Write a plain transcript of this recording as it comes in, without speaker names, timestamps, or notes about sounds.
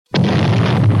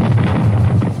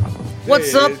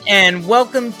What's up, and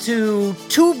welcome to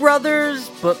Two Brothers,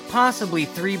 but possibly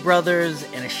Three Brothers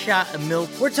and a Shot of Milk.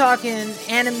 We're talking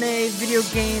anime, video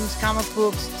games, comic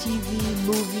books, TV,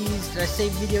 movies. Did I say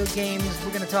video games?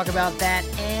 We're going to talk about that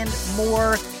and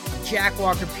more. Jack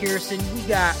Walker Pearson, we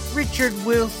got Richard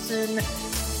Wilson,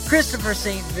 Christopher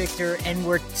St. Victor, and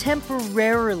we're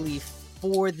temporarily,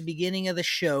 for the beginning of the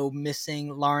show, missing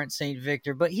Lawrence St.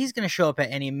 Victor, but he's going to show up at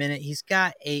any minute. He's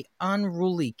got a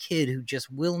unruly kid who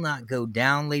just will not go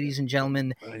down, ladies and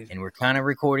gentlemen, and we're kind of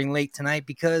recording late tonight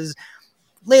because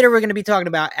later we're going to be talking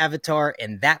about Avatar,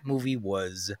 and that movie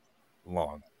was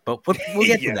long, but we'll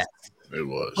get to that. It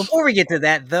was. Before we get to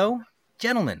that, though,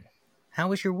 gentlemen, how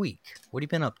was your week? What have you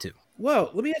been up to?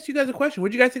 Well, let me ask you guys a question.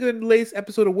 What did you guys think of the latest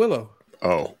episode of Willow?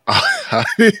 Oh, I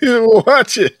didn't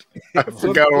watch it. I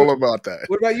forgot all about that.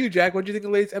 What about you, Jack? What did you think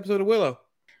of the latest episode of Willow?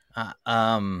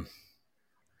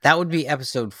 That would be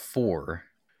episode 4,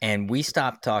 and we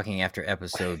stopped talking after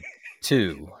episode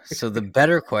 2. So the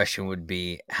better question would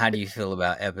be, how do you feel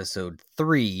about episode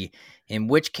 3? In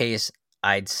which case,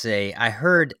 I'd say I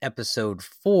heard episode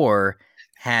 4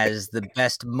 has the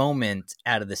best moment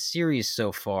out of the series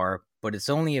so far, but it's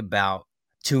only about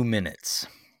 2 minutes.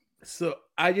 So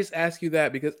I just ask you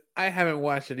that because I haven't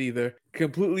watched it either.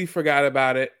 Completely forgot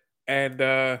about it. And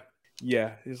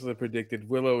yeah, this is predicted.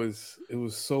 Willow was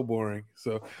so boring.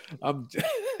 So I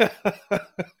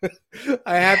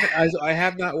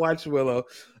have not watched Willow.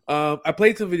 I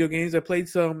played some video games. I played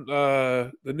some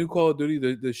the new Call of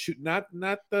Duty, the shoot, not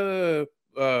the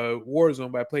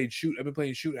Warzone, but I played Shoot. I've been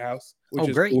playing Shoot House, which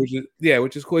is great. Which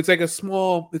is cool. It's like a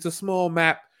small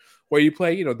map where you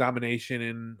play, Domination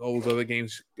and all those other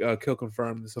games, Kill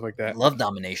Confirmed and stuff like that. Love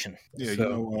Domination.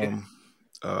 Yeah,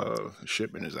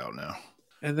 Shipment is out now.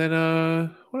 And then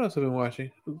what else have I been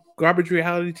watching? Garbage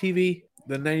Reality TV,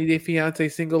 the 90 Day Fiance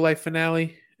Single Life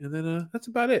finale, and then that's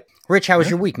about it. Rich, how was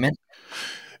your week, man?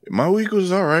 My week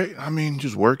was all right. I mean,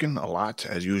 just working a lot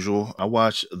as usual. I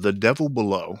watched The Devil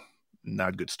Below.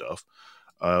 Not good stuff.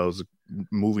 It was a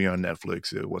movie on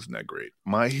Netflix. It wasn't that great.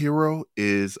 My Hero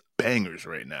is bangers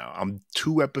right now. I'm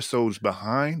 2 episodes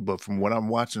behind, but from what I'm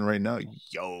watching right now,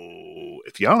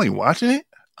 if y'all ain't watching it,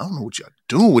 I don't know what y'all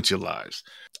doing with your lives.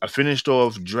 I finished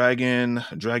off Dragon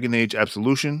Age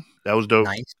Absolution. That was dope.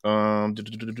 Nice.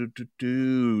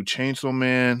 Chainsaw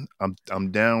Man. I'm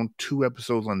down 2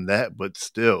 episodes on that, but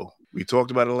still, we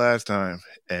talked about it last time,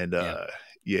 and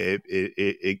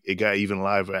it got even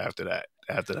liver after that.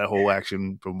 After that whole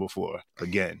action from before.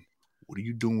 Again, what are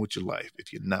you doing with your life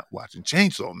if you're not watching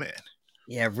Chainsaw Man?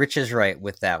 Yeah, Rich is right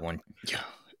with that one. Yeah,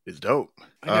 it's dope.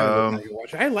 I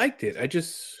watch it. I liked it. I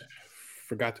just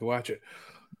forgot to watch it.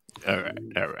 All right.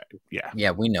 Yeah.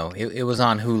 Yeah, we know. It was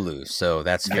on Hulu, so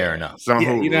that's fair enough. It's on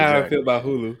Hulu, you know how exactly. I feel about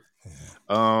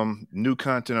Hulu. New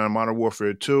content on Modern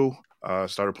Warfare 2.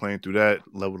 Started playing through that,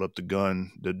 leveled up the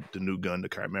gun, the new gun, the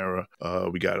Chimera.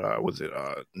 We got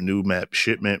new map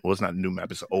Shipment. Well, it's not a new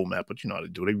map, it's an old map, but you know how to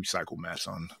do it. They recycle maps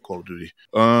on Call of Duty.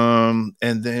 And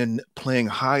then playing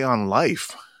High on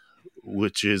Life,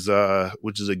 which is a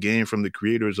game from the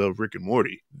creators of Rick and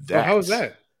Morty. How is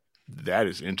that? That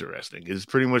is interesting. It's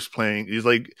pretty much it's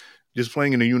like just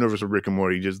playing in the universe of Rick and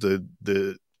Morty. Just the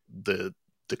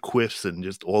quiffs and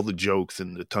just all the jokes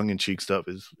and the tongue-in-cheek stuff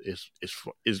is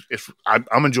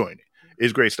I'm enjoying it.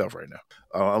 It's great stuff right now.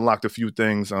 Unlocked a few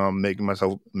things, making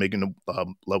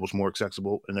the levels more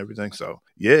accessible and everything. So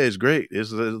yeah, it's great.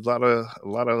 There's a lot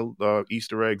of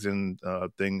Easter eggs and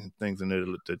things in there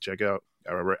to check out.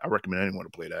 I recommend anyone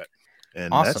to play that.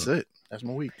 And awesome. That's it. That's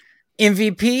my week.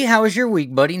 MVP, how was your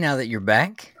week, buddy? Now that you're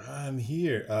back, I'm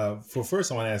here. For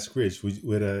first, I want to ask Rich: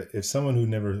 if someone who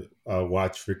never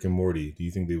watched Rick and Morty, do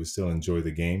you think they would still enjoy the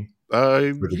game?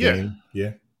 Game?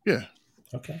 Yeah.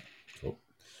 Okay, cool.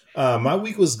 My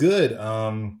week was good.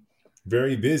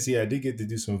 Very busy. I did get to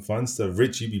do some fun stuff.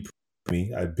 Rich, you'd be proud of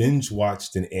me. I binge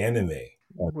watched an anime.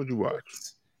 What did you watch?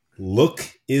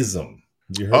 Lookism.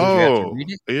 You heard of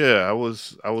it? Yeah, I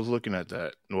was looking at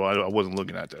that. Well, I wasn't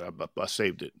looking at that. I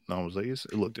saved it. And I was like, it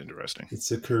looked interesting.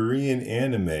 It's a Korean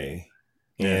anime,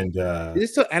 and is it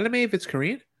still anime if it's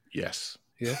Korean? Yes.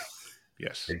 Yeah.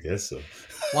 Yes. I guess so.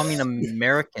 Well, I mean,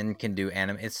 American can do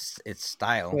anime. It's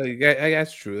style. Well,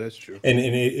 that's true. That's true. And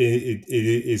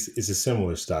it's a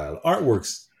similar style.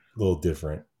 Artwork's a little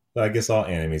different. But I guess all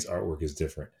anime's artwork is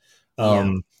different.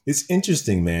 It's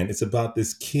interesting, man. It's about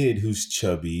this kid who's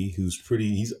chubby, who's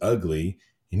pretty, he's ugly,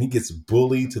 and he gets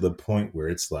bullied to the point where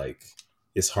it's like,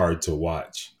 it's hard to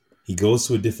watch. He goes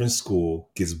to a different school,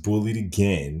 gets bullied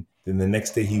again. Then the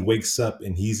next day he wakes up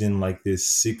and he's in like this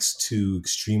 6'2",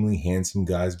 extremely handsome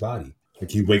guy's body. Like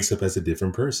he wakes up as a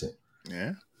different person.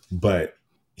 Yeah. But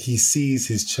he sees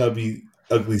his chubby,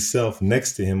 ugly self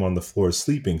next to him on the floor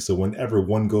sleeping. So whenever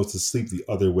one goes to sleep, the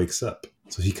other wakes up.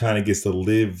 So he kind of gets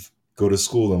to go to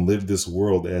school and live this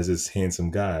world as this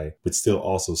handsome guy, but still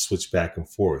also switch back and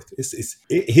forth.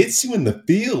 It hits you in the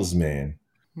feels, man.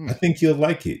 I think you'll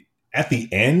like it. At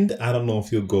the end, I don't know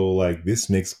if you'll go like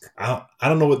this I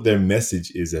don't know what their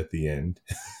message is at the end.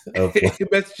 Your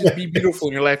message is be beautiful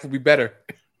and your life will be better.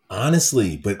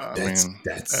 Honestly, but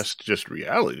that's just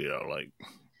reality though. Like,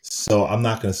 so I'm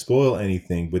not going to spoil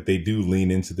anything, but they do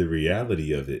lean into the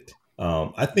reality of it.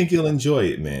 I think you'll enjoy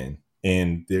it, man.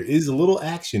 And there is a little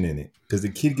action in it because the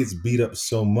kid gets beat up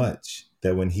so much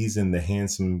that when he's in the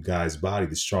handsome guy's body,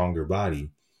 the stronger body,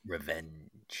 revenge.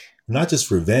 Not just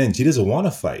revenge. He doesn't want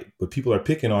to fight, but people are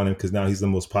picking on him because now he's the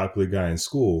most popular guy in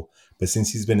school. But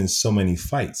since he's been in so many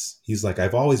fights, he's like,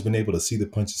 I've always been able to see the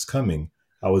punches coming.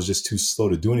 I was just too slow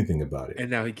to do anything about it.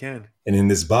 And now he can. And in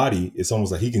this body, it's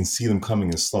almost like he can see them coming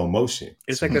in slow motion.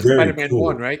 It's like a Spider-Man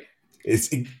 1, right?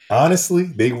 Honestly,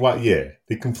 they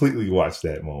completely watch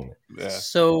that moment. Yeah.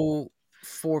 So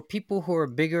for people who are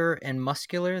bigger and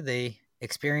muscular, they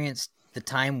experience the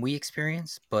time we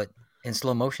experience, but in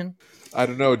slow motion? I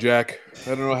don't know, Jack. I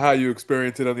don't know how you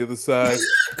experience it on the other side.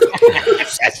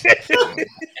 I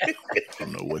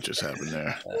don't know what just happened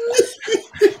there.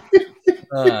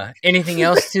 Anything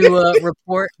else to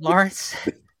report, Lawrence?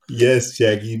 Yes,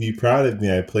 Jack, you'd be proud of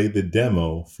me. I played the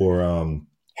demo for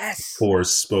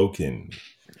Forspoken.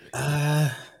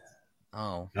 I'm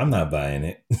not buying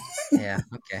it. Yeah,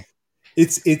 okay.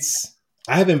 It's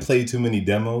I haven't played too many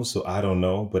demos, so I don't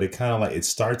know, but it kind of like it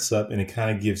starts up and it kind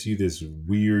of gives you this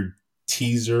weird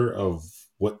teaser of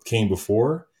what came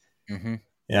before. Mm-hmm.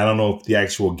 And I don't know if the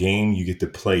actual game you get to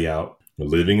play out, you're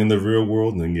living in the real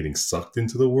world and then getting sucked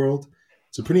into the world.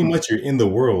 So pretty much you're in the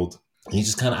world. And you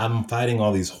just I'm fighting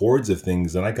all these hordes of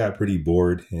things, and I got pretty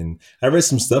bored. And I read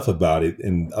some stuff about it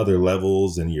and other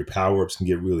levels, and your power-ups can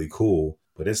get really cool.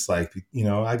 But it's like,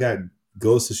 I got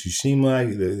Ghost of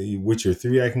Tsushima, the Witcher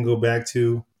 3 I can go back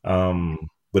to.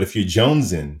 But if you're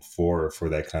jonesing for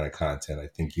that kind of content, I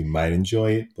think you might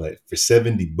enjoy it. But for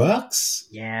 $70,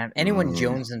 yeah, anyone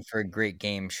jonesing for a great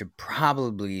game should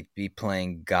probably be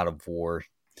playing God of War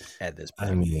at this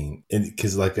point. I mean,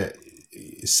 because like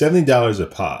 $70 a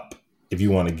pop. If you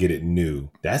want to get it new,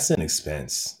 that's an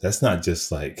expense. That's not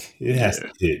just like it has to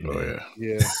hit, man. Oh,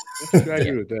 yeah. I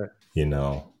agree with that.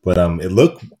 But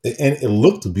it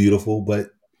looked beautiful,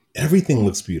 but everything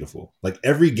looks beautiful. Like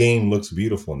every game looks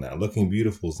beautiful now. Looking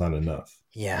beautiful is not enough.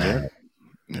 Yeah.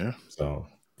 So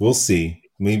we'll see.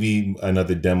 Maybe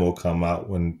another demo will come out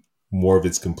when more of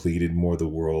it's completed, more of the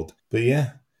world. But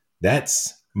yeah,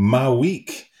 that's my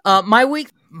week.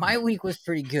 My week was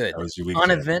pretty good. How was your week,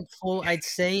 uneventful, I'd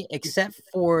say, except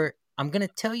for I'm going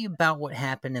to tell you about what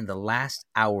happened in the last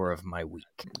hour of my week.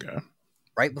 Okay.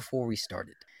 Right before we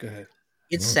started. Go ahead.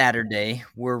 It's Saturday.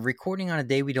 We're recording on a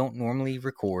day we don't normally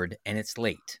record, and it's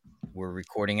late. We're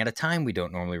recording at a time we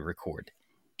don't normally record.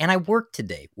 And I work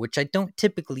today, which I don't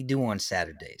typically do on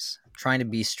Saturdays. I'm trying to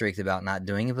be strict about not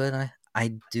doing it, but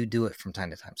I do it from time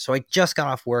to time. So I just got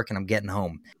off work, and I'm getting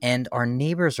home. And our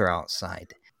neighbors are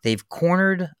outside. They've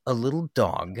cornered a little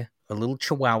dog, a little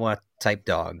Chihuahua type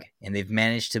dog, and they've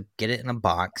managed to get it in a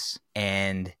box,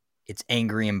 and it's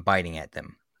angry and biting at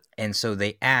them. And so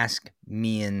they ask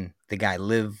me and the guy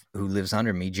who lives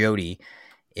under me, Jody,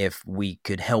 if we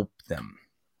could help them.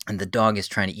 And the dog is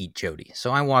trying to eat Jody. So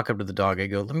I walk up to the dog. I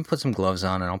go, let me put some gloves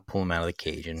on, and I'll pull him out of the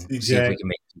cage and see if we can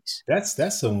make peace.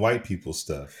 That's some white people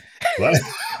stuff.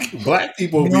 Black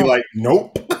people be like,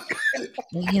 nope.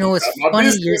 It's funny.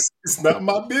 It's not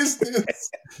my business.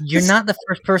 You're not the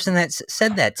first person that's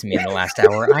said that to me in the last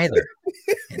hour either.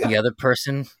 And the other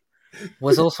person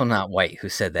was also not white who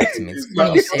said that to me. It's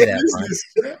funny you say that,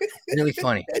 Ron. Really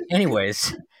funny.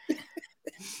 Anyways,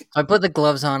 I put the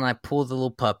gloves on, I pull the little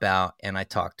pup out, and I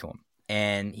talk to him.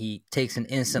 And he takes an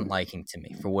instant liking to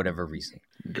me for whatever reason.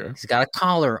 Okay. He's got a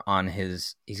collar on.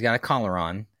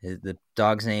 The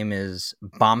dog's name is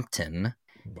Bompton,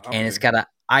 and it's got an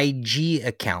IG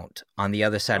account on the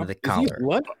other side of the collar.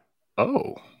 What?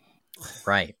 Oh.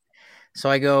 Right. So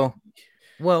I go,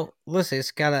 well, listen,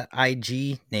 it's got an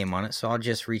IG name on it, so I'll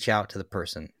just reach out to the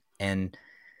person. And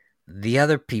the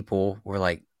other people were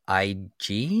like,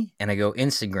 IG? And I go,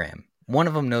 Instagram. One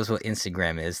of them knows what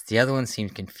Instagram is. The other one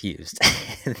seemed confused.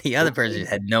 The other person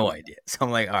had no idea. So I'm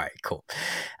like, all right, cool.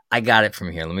 I got it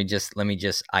from here. Let me just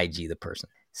IG the person.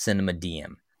 Send them a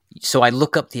DM. So I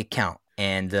look up the account.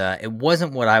 And it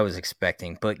wasn't what I was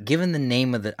expecting, but given the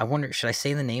name of I wonder, should I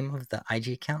say the name of the IG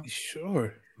account?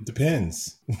 Sure.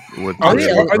 Depends. Are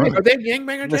they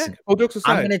gangbanger, Jack? Oh, jokes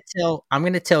aside. I'm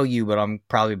gonna tell you, but I'm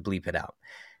probably bleep it out.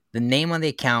 The name on the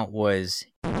account was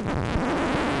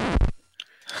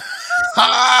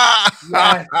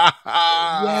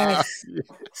Yes.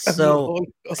 so.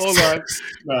 Hold on.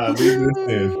 Nah, leave this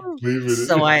in. Leave it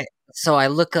in. So I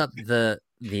look up the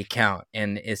account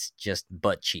and it's just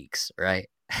butt cheeks, right?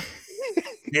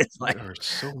 It's like There are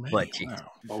so many. butt cheeks.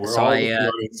 Wow. Oh, we're So all I, looking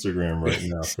on Instagram right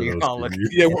now. For you're those all of looking- you.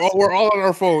 Yeah, we're all on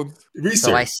our phones.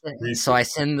 Research. So I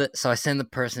send the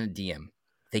person a DM.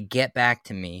 They get back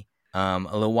to me a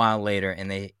little while later,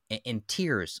 and they in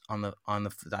tears on the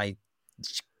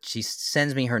she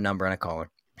sends me her number and I call her.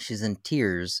 She's in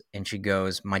tears and she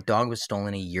goes, "My dog was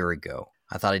stolen a year ago.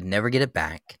 I thought I'd never get it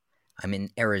back. I'm in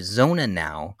Arizona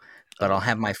now, but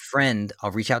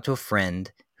I'll reach out to a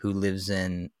friend who lives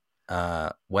in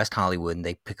West Hollywood, and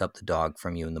they pick up the dog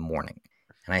from you in the morning."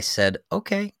 And I said,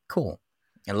 "Okay, cool."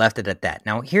 And left it at that.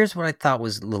 Now, here's what I thought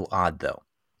was a little odd, though.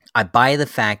 I buy the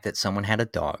fact that someone had a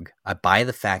dog. I buy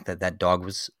the fact that that dog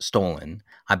was stolen.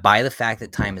 I buy the fact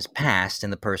that time has passed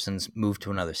and the person's moved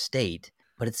to another state.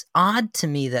 But it's odd to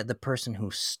me that the person who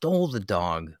stole the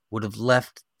dog would have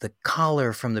left the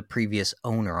collar from the previous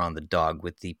owner on the dog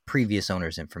with the previous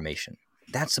owner's information.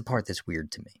 That's the part that's weird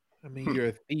to me. I mean, you're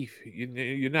a thief.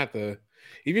 You're not the.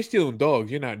 If you're stealing dogs,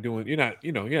 you're not doing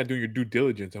your due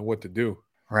diligence on what to do.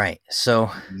 Right.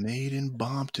 So Made in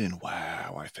Bompton.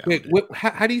 Wow, I found Wait, it.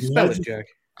 how do you spell it, Jack?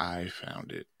 I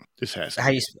found it. This has to how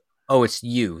be you? Oh, it's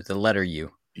U. The letter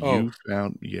U. You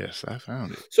found? Yes, I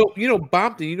found it. So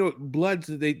Bompton, Bloods,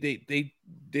 they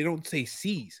don't say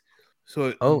C's.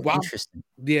 So Oh, interesting.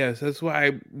 Yes, that's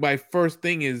why my first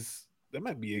thing is that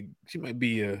she might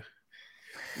be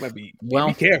Well,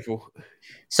 be careful.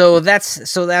 So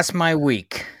that's my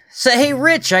week. So hey,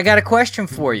 Rich, I got a question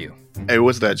for you. Hey,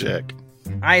 what's that, Jack?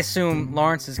 I assume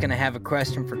Lawrence is going to have a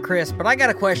question for Chris, but I got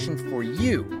a question for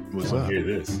you. What's I up? hear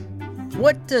this.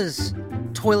 What does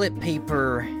toilet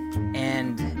paper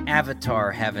and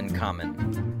Avatar have in common?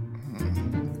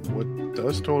 What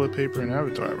does toilet paper and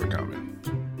Avatar have in common?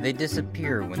 They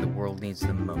disappear when the world needs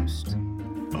them most.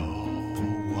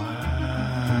 Oh,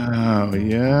 wow.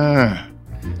 Yeah.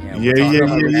 we'll talk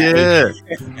about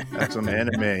that. Yeah. That's an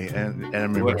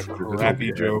anime What a reference.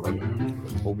 crappy joke.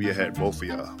 Over your head, both of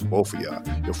y'all.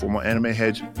 Your former anime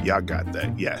heads, y'all got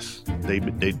that. Yes, they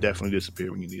definitely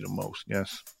disappear when you need them most.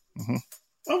 Yes. Mm-hmm.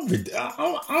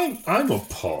 I'm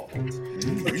appalled.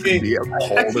 You can be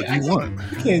appalled if you want.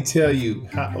 I can't tell you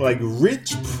how, like,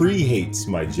 Rich pre-hates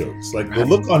my jokes. Like, the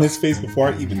look on his face before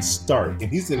I even start,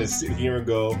 and he's gonna sit here and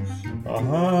go,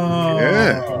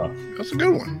 Yeah, that's a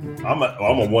good one. I'm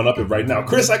gonna one up it right now.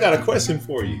 Chris, I got a question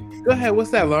for you. Go ahead. What's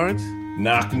that, Lawrence?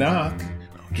 Knock knock.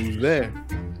 Who's there?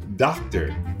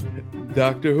 Doctor.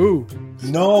 Doctor Who?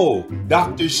 No,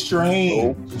 Doctor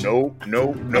Strange. No.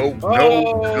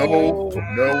 Oh.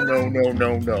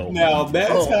 Now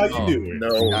that's how you do it.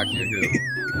 No. Doctor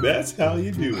Who. That's how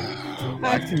you do it.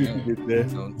 I see what you did there.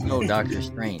 No, Doctor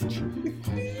Strange.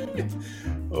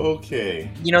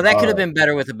 Okay. That could have been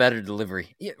better with a better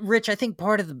delivery. Rich, I think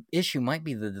part of the issue might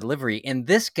be the delivery, and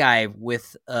this guy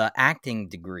with acting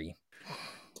degree.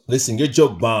 Listen, your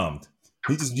joke bombed.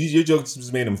 Your joke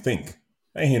just made him think.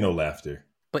 I ain't hear no laughter.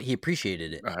 But he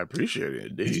appreciated it. I appreciate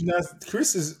it. Did you Indeed. not?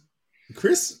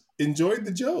 Chris enjoyed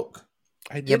the joke.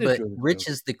 I Yeah, did but enjoy the Rich joke.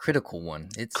 is the critical one.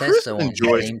 It says Chris so on the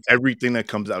enjoys name. everything that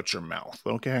comes out your mouth.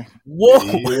 Okay. Whoa!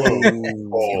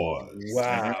 Oh,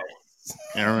 Wow.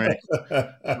 All right.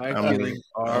 My I'm feelings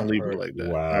are I'll leave hurt. it like that.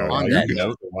 wow. On Why that you-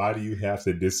 note. why do you have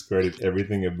to discredit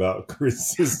everything about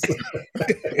Chris's?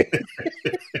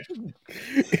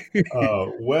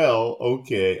 Well,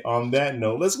 okay. On that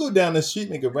note, let's go down the street,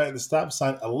 make a right at the stop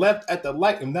sign, a left at the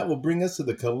light, and that will bring us to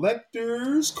the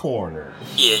collector's corner.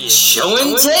 It's show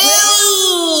and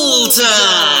tell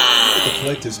time! At the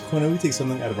collector's corner, we take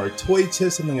something out of our toy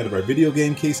chest, something out of our video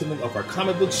game case, something off our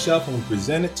comic book shelf, and we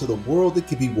present it to the world that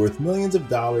could be worth millions of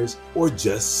dollars or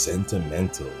just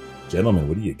sentimental. Gentlemen,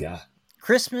 what do you got?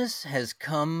 Christmas has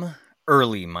come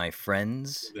early, my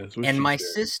friends. That's what And she my said.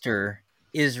 sister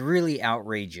is really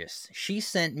outrageous. She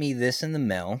sent me this in the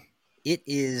mail. It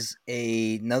is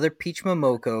another Peach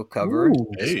Momoko cover. Ooh.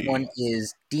 This Hey. one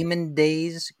is Demon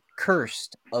Days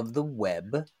Cursed of the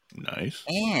Web. Nice.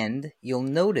 And you'll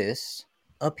notice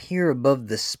up here above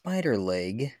the spider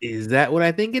leg, Is that what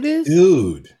I think it is?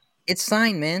 Dude. it's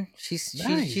signed, man. She's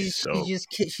So-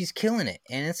 she's killing it,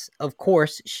 and it's, of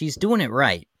course, she's doing it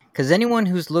right. Because anyone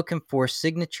who's looking for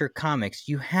signature comics,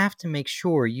 you have to make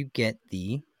sure you get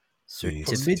the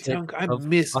certificate Midtown. I of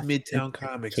miss Midtown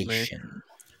Comics, man. authentication.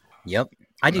 Yep,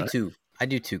 I do Nice. too. I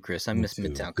do too, Chris. I Me miss too.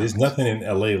 Midtown There's Comics. nothing in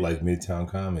LA like Midtown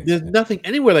Comics. There's man. nothing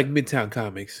anywhere like Midtown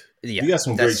Comics. Yeah, We got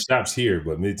some great that's- shops here,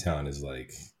 but Midtown is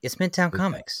like It's Midtown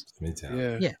Comics. Midtown.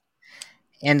 Yeah. Yeah.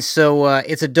 And so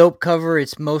it's a dope cover.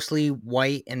 It's mostly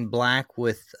white and black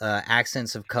with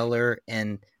accents of color.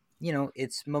 And, you know,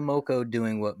 it's Momoko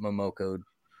doing what Momoko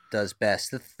does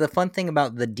best. The fun thing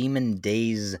about the Demon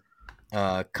Days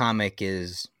comic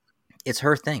is it's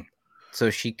her thing. So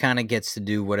she kind of gets to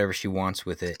do whatever she wants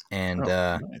with it. And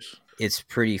Nice. it's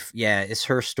pretty, it's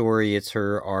her story. It's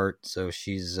her art. So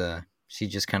she's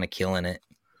just kind of killing it.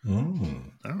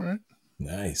 Mm, All right.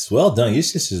 nice. Well done. Your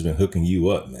sister's been hooking you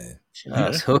up, man.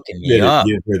 Just hooking You me better up.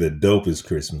 give her the dopest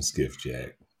Christmas gift,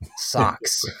 Jack.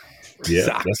 Socks.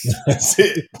 Yeah, that's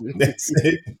it. That's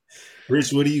it.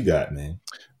 Rich, what do you got, man?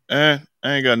 I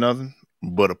ain't got nothing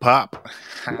but a pop.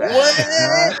 What?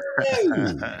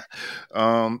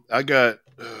 I got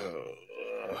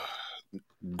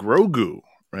Grogu,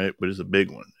 right? But it's a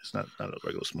big one. It's not a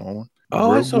regular small one.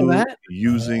 Oh, I saw Grogu that.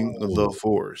 using Oh. the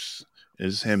Force.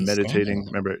 Is him He's meditating. saying.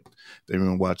 Remember, they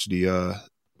even watched the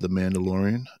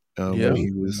Mandalorian Yeah. when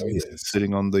he was Oh, yes.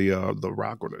 sitting on the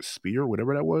rock or the spear,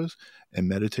 whatever that was, and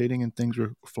meditating, and things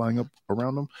were flying up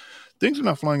around him. Things are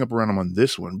not flying up around him on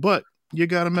this one, but you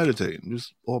gotta meditate.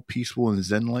 Just all peaceful and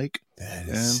zen-like. That And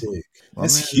is sick. my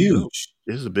That's man, huge.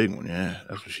 This is a big one, yeah.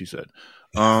 That's what she said.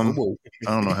 I don't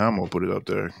know how I'm gonna put it up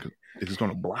there. 'Cause it's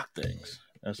gonna block things.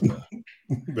 That's the,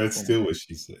 That's still what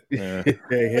she said. yeah.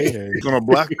 Hey. It's gonna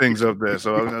block things up there.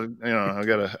 So I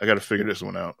gotta figure this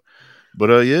one out.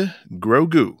 But yeah,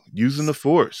 Grogu using the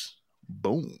Force.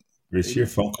 Boom. Rich, your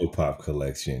Funko Pop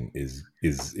collection is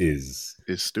It's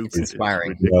stupid. It's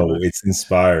inspiring. It's ridiculous. no, it's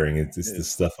inspiring. It's the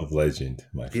stuff of legend,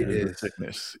 my It friend. It is a is.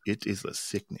 sickness. It is a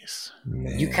sickness.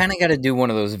 Man. You kind of got to do one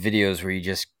of those videos where you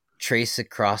just trace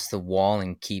across the wall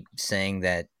and keep saying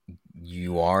that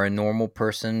you are a normal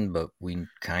person, but we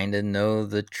kind of know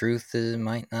the truth is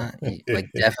might not. Like,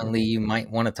 definitely, you might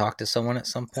want to talk to someone at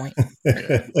some point.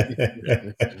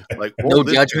 Like No all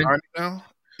this judgment. behind me now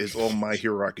is all My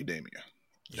Hero Academia.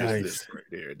 Just Nice. this right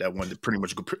there. That one that pretty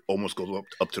much almost goes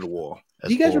up to the wall.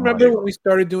 Do you guys all My remember Hero. when we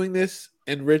started doing this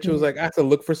and Rich was like, I have to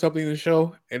look for something to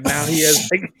show? And now he has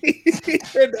like,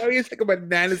 now he has like a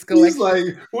bananas He's collection. like,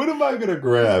 what am I gonna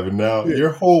grab? And now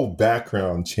your whole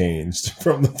background changed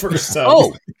from the first time.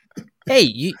 Oh, hey,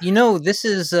 you know this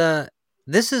is a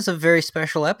very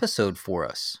special episode for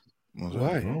us. What's that?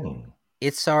 Why? Mm.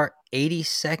 It's our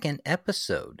 82nd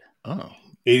episode. Oh.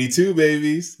 82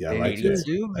 babies. Yeah, I like 82,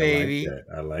 that. baby.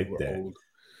 I like We're that.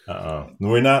 old.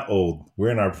 We're not old.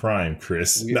 We're in our prime,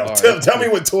 Chris. We No, are. tell me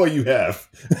what toy you have.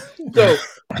 So,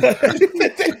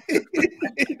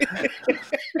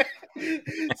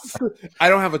 I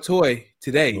don't have a toy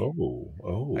today.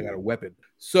 Oh. I got a weapon.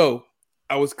 So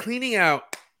I was cleaning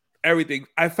out everything.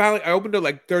 I opened up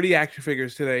like 30 action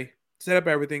figures today, set up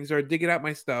everything, started digging out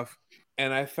my stuff,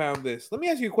 and I found this. Let me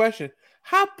ask you a question.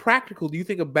 How practical do you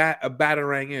think a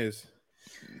batarang is?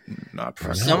 Not For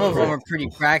for some of them are pretty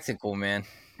practical, man.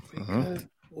 Mhm.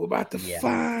 We're about to Yeah.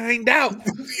 find out.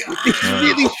 It's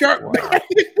really sharp.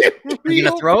 You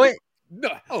gonna throw it? No,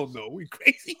 hell no. We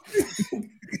crazy.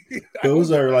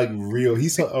 Those are like real.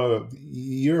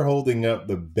 You're holding up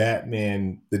the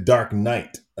Batman, the Dark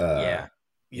Knight. Yeah,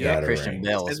 Yeah. Batarang. Christian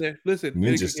Bell's. And then listen,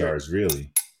 Ninja Stars,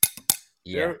 really.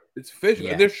 Yeah, it's fish.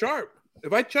 Yeah. And they're sharp.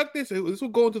 If I chuck this will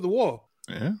go into the wall.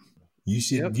 Yeah. You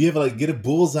should. Yep. You have get a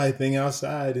bullseye thing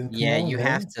outside and yeah. come on, You man.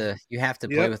 have to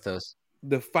play Yep. with those.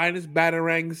 The finest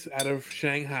batarangs out of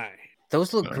Shanghai.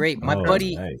 Those look great. My Oh,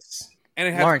 buddy, nice. And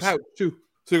it has Lawrence. a pouch too.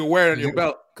 So you can wear it on your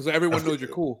belt because everyone knows you're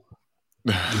cool.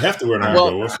 You have to wear it on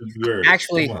Well, your belt. What should you wear it?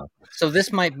 actually- Come on. so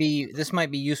this might be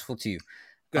useful to you.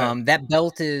 Go ahead. That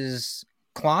belt is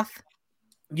cloth.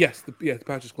 Yes, the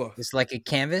pouch is cloth. It's like a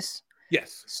canvas.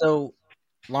 Yes. So,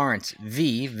 Lawrence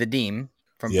Vadim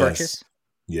from Yes. Purchase.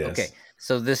 Yes. Okay,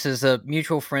 so this is a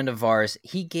mutual friend of ours.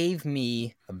 He gave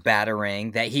me a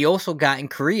batarang that he also got in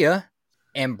Korea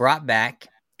and brought back,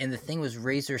 and the thing was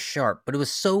razor sharp, but it was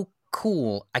so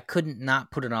cool I couldn't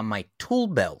not put it on my tool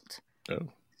belt. Oh.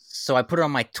 So I put it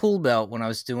on my tool belt when I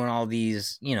was doing all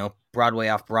these, Broadway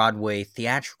off Broadway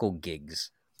theatrical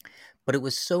gigs. But it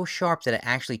was so sharp that it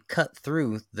actually cut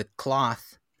through the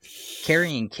cloth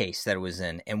carrying case that it was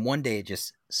in, and one day it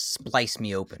just spliced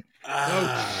me open.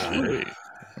 Wait.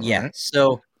 Yeah. Alright.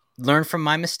 So learn from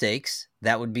my mistakes.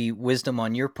 That would be wisdom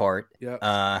on your part.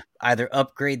 Yeah. Either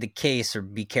upgrade the case or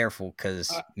be careful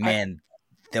because, man,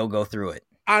 they'll go through it.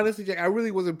 Honestly, Jack, I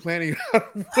really wasn't planning.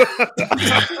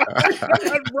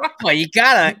 Well, you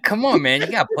gotta, come on, man. You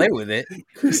gotta play with it.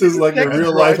 This is like in Texas,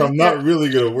 real bro. life. I'm not really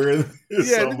gonna wear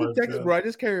this. Yeah, Oh this my is Texas, God. bro. I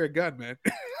just carry a gun, man.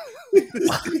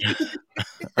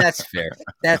 That's fair.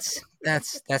 That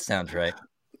sounds right.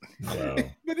 Wow.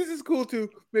 But this is cool too.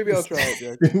 Maybe I'll try it,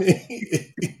 Jack.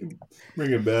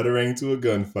 Bring a batarang to a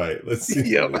gunfight. Let's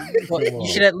see. Yep. Well,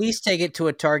 you should at least take it to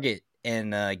a Target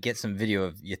and get some video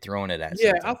of you throwing it at.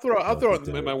 Yeah, something. I'll throw it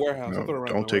in my warehouse. I'll No, throw it around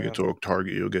don't my take it warehouse. to a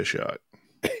Target. You'll get shot.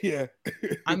 Yeah.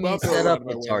 I mean, I'll throw it set around up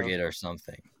my a warehouse. Target or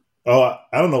something. Oh,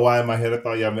 I don't know why in my head I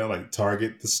thought y'all meant like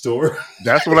Target, the store.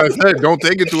 That's what I said. Don't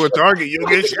take it to a Target. You'll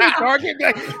get shot. Target,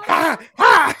 like, ha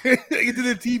ha, into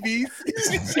the TVs.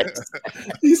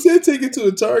 He said take it to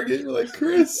a Target. We're like,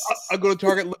 Chris. I'll go to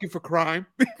Target looking for crime.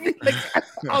 Like,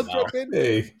 I'll jump in.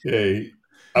 Hey,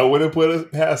 I wouldn't put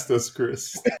it past us,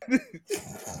 Chris.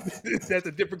 That's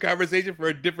a different conversation for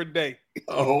a different day.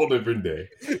 A whole different day.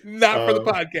 Not for the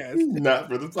podcast. Not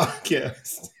for the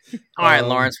podcast. All right,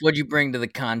 Lawrence, what'd you bring to the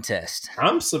contest?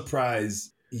 I'm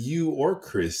surprised you or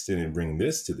Chris didn't bring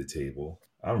this to the table.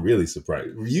 I'm really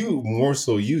surprised. You, more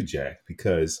so you, Jack,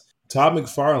 because Todd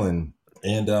McFarlane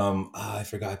and I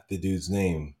forgot the dude's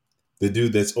name. The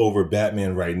dude that's over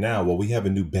Batman right now. Well, we have a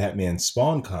new Batman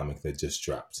Spawn comic that just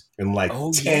dropped. And like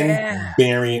 10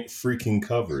 variant freaking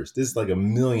covers. This is like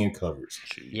 1 million covers.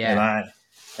 Yeah.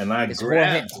 And I It's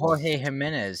grabbed. Jorge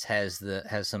Jimenez has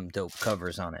some dope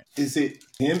covers on it. Is it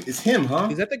him? It's him, huh?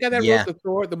 Is that the guy that Yeah. wrote the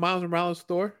Thor, the Miles Morales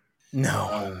Thor?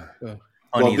 No. Well,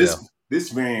 Funny, this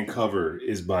variant cover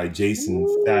is by Jason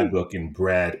Fadbook and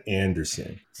Brad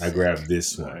Anderson. I grabbed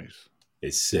this one. Nice.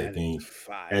 It's sick. And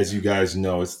Fire. as you guys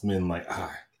know, it's been like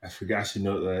I forgot. I should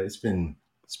know that it's been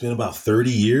about 30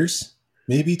 years,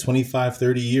 maybe 25,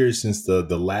 30 years since the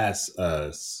last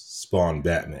Spawn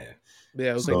Batman.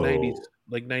 Yeah, it was So- like 90s,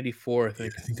 like 94, I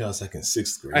think. I think I was like in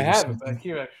 6th grade. I or have it something. back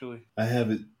here, actually. I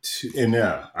have it too, and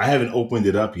I haven't opened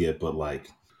it up yet. But like,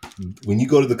 when you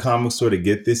go to the comic store to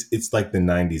get this, it's like the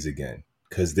 90s again,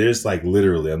 because there's like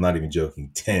literally, I'm not even joking,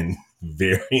 10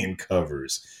 variant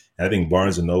covers. And I think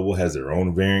Barnes and Noble has their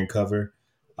own variant cover.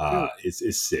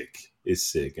 It's sick. It's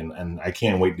sick, and I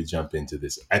can't wait to jump into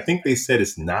this. I think they said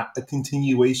it's not a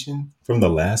continuation from the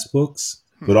last books,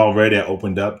 but already I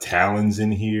opened up Talon's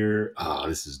in here.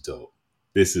 This is dope.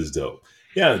 This is dope.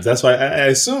 Yeah, that's why I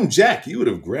assume, Jack, you would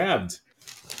have grabbed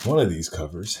one of these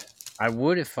covers. I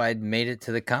would if I'd made it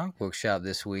to the comic book shop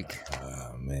this week.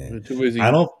 Oh man, You're too busy.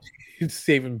 I don't.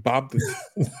 saving Bob.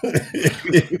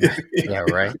 Yeah,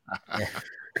 right. Yeah.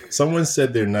 Someone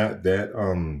said they're not that.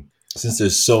 Since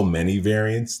there's so many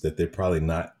variants, that they're probably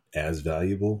not as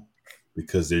valuable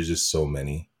because there's just so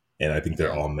many, and I think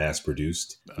they're all mass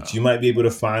produced. But you might be able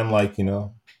to find, like,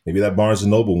 maybe that Barnes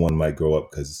and Noble one might grow up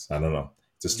because I don't know.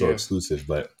 It's a store exclusive,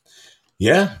 but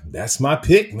yeah, that's my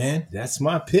pick, man. That's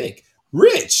my pick.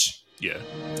 Rich. Yeah.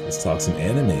 Let's talk some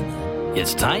anime, man.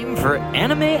 It's time for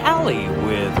Anime Alley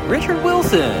with Richard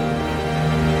Wilson.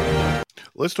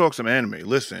 Let's talk some anime.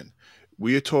 Listen,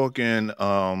 we are talking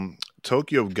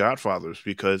Tokyo Godfathers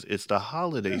because it's the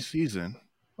holiday season.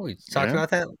 Oh, we talked about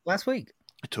that last week.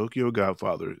 Tokyo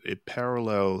Godfather, it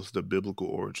parallels the biblical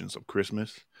origins of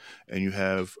Christmas, and you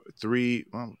have three,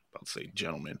 well, I'll say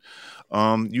gentlemen.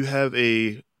 You have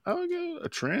a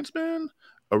trans man,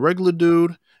 a regular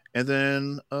dude, and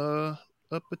then a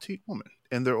petite woman,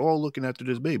 and they're all looking after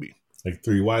this baby. Like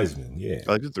Three Wise Men, yeah.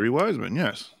 Like the Three Wise Men,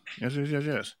 yes. Yes.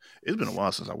 It's been a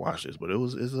while since I watched this, but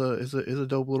it's a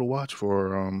dope little watch for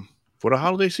the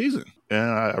holiday season, and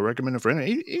I recommend it for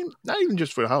any, not even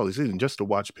just for the holiday season, just to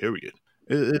watch. Period.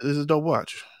 It's a dope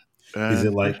watch. Is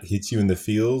it like hits you in the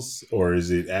feels, or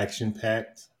is it action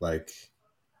packed? Like,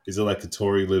 is it like the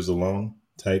Tori Lives Alone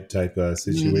type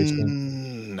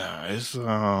situation? Nah, it's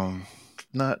not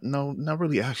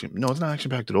really action. No, it's not action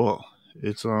packed at all.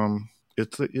 It's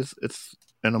it's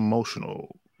an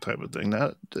emotional type of thing.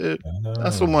 Not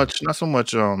so much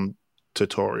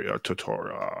Totori.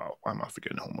 Why am I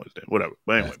forgetting who was that? Whatever.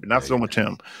 But anyway, not so much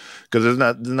him, because there's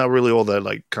not really all that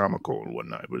like comical and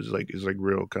whatnot. But it's like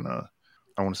real kind of,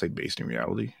 I want to say, based in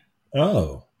reality.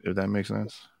 Oh, If that makes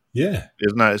sense. yeah.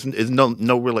 It's not. It's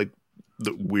no real like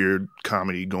the weird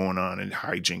comedy going on and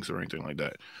hijinks or anything like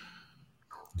that.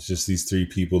 It's just these three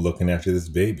people looking after this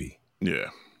baby. Yeah.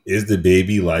 Is the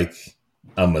baby like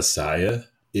a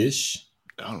Messiah-ish?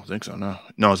 I don't think so. No.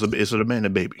 It's a man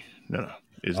and baby. No.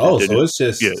 It's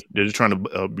just they're just trying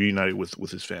to reunite it with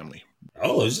his family.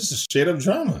 Oh, it's just a straight up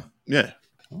drama. Yeah,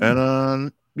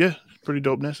 and it's pretty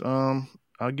dopeness.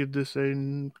 I'll give this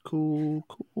a cool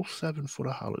 7 for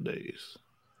the holidays.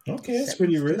 Okay, that's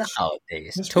pretty rich. The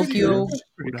holidays. That's pretty Tokyo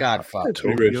rich. Godfather.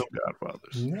 Tokyo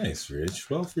Godfathers. Nice, Rich.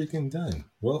 Well freaking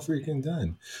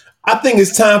done. I think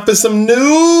it's time for some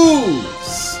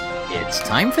news. It's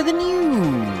time for the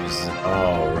news.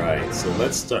 All right, so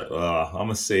let's start. I'm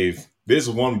gonna save there's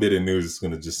one bit of news that's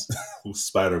going to just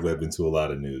spiderweb into a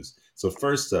lot of news. So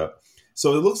first up,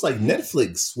 so it looks like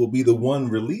Netflix will be the one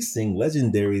releasing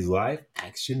Legendary's live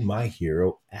action My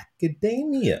Hero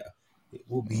Academia. It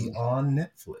will be on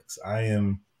Netflix. I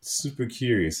am super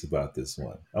curious about this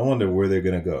one. I wonder where they're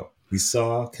going to go. We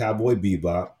saw Cowboy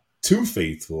Bebop, too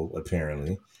faithful,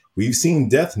 apparently. We've seen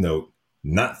Death Note,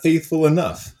 not faithful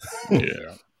enough.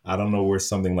 Yeah. I don't know where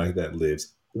something like that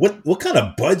lives. What kind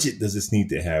of budget does this need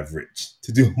to have, Rich,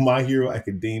 to do My Hero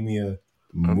Academia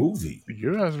movie?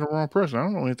 You're asking the wrong person. I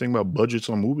don't know anything about budgets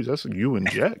on movies. That's a you and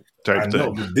Jack type I know,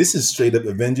 thing. but this is straight up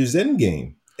Avengers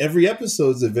Endgame. Every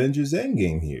episode's Avengers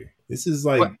Endgame here. This is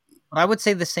like... But I would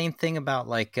say the same thing about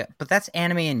but that's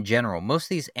anime in general. Most of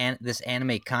these this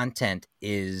anime content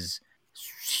is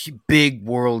big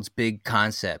worlds, big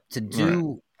concept. To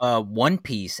do One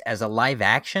Piece as a live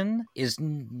action is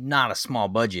not a small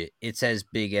budget. It's as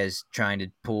big as trying to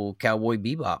pull Cowboy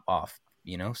Bebop off,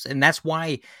 and that's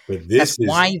why.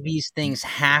 Why these things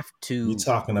have to. You're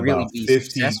talking really about be 50.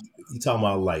 successful. You're talking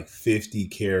about like 50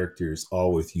 characters,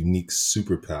 all with unique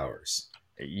superpowers.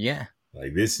 Yeah.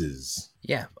 Like this is.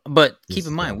 Yeah, but This keep is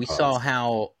in mind, gonna we cost. saw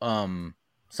how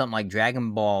something like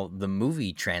Dragon Ball the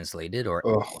movie translated, or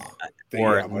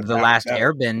the Last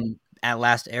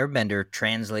Airbender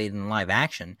translated in live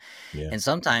action, and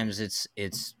sometimes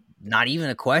it's not even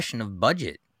a question of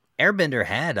budget. Airbender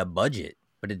had a budget,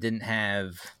 but it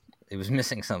was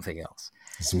missing something else.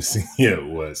 Yeah, it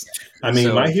was. I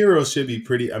mean, My Hero should be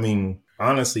pretty. I mean,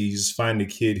 honestly, you just find a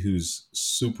kid who's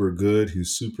super good,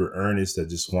 who's super earnest, that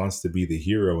just wants to be the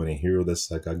hero, and a hero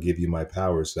that's like, I'll give you my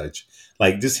powers.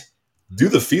 Like just do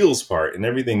the feels part, and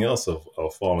everything else will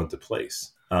fall into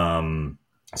place.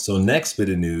 So next bit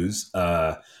of news.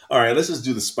 All right, let's just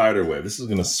do the spider web. This is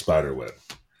going to spider web.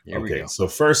 Okay, so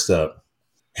first up,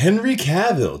 Henry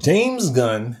Cavill, James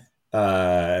Gunn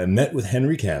met with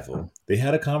Henry Cavill. They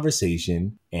had a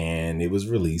conversation, and it was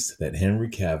released that Henry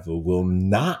Cavill will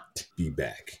not be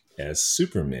back as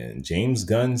Superman. James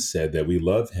Gunn said that we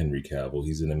love Henry Cavill.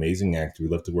 He's an amazing actor.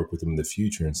 We'd love to work with him in the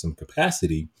future in some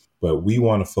capacity, but we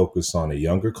want to focus on a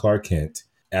younger Clark Kent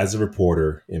as a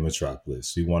reporter in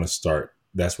Metropolis. We want to start.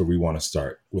 That's where we want to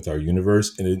start with our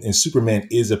universe. And Superman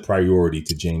is a priority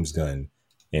to James Gunn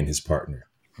and his partner.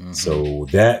 Mm-hmm. So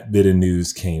that bit of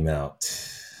news came out.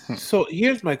 So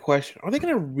here's my question. Are they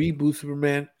going to reboot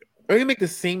Superman? Are they going to make the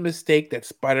same mistake that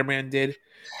Spider-Man did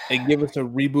and give us a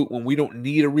reboot when we don't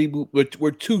need a reboot?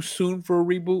 We're too soon for a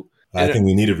reboot? I think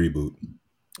we need a reboot.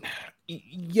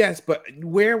 Yes, but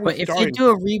where we But if they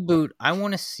do a reboot, I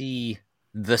want to see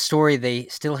the story they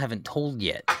still haven't told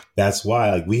yet. That's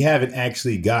why we haven't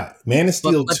actually got... Man of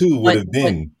Steel 2 would have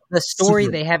been... The story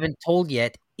they haven't told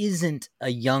yet isn't a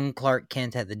young Clark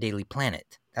Kent at the Daily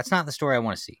Planet. That's not the story I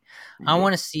want to see. I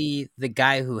want to see the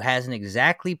guy who hasn't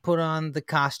exactly put on the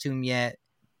costume yet,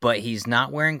 but he's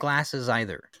not wearing glasses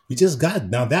either. We just got...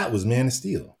 Now that was Man of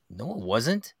Steel. No, it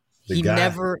wasn't.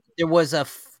 There was a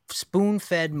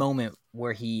spoon-fed moment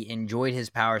where he enjoyed his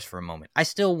powers for a moment. I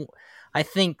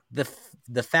think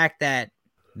the fact that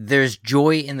there's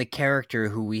joy in the character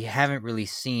who we haven't really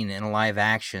seen in live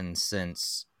action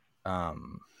since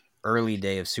early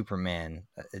day of Superman,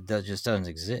 just doesn't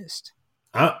exist.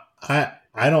 I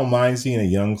don't mind seeing a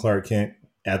young Clark Kent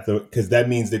because that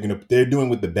means they're doing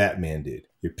what the Batman did.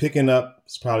 You're picking up.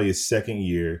 It's probably his second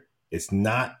year. It's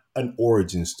not an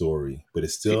origin story, but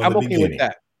it's still in the beginning.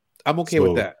 I'm okay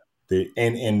with that.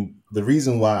 And the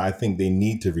reason why I think they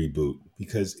need to reboot,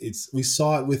 because we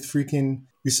saw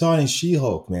it in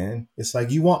She-Hulk, man. It's like,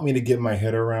 you want me to get my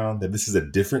head around that this is a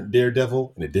different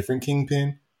Daredevil and a different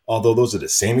Kingpin, although those are the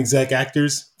same exact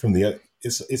actors from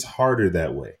it's harder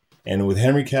that way. And with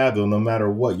Henry Cavill, no matter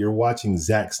what, you're watching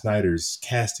Zack Snyder's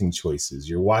casting choices.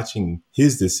 You're watching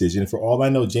his decision. For all I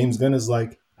know, James Gunn is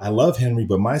like, I love Henry,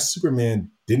 but my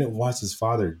Superman didn't watch his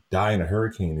father die in a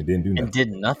hurricane and didn't do nothing. And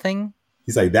did nothing?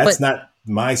 He's like, that's not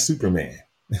my Superman.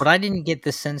 But I didn't get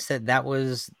the sense that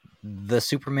was the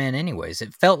Superman anyways.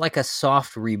 It felt like a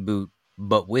soft reboot,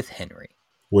 but with Henry.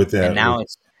 And now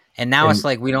it's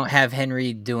like we don't have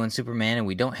Henry doing Superman and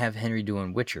we don't have Henry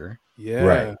doing Witcher. Yeah.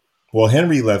 Right. Well,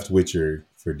 Henry left Witcher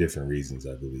for different reasons,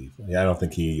 I believe. I don't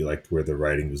think he liked where the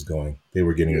writing was going. They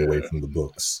were getting away from the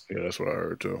books. Yeah, that's what I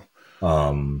heard too.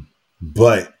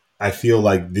 But I feel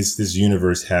like this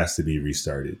universe has to be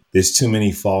restarted. There's too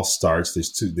many false starts.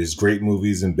 There's great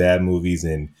movies and bad movies,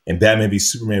 and Batman v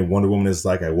Superman, Wonder Woman is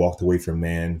like, I walked away from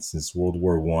man since World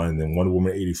War I, and then Wonder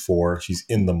Woman 84, she's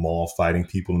in the mall fighting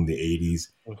people in the 80s.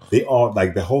 They all,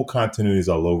 like, the whole continuity is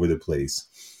all over the place.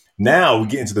 Now we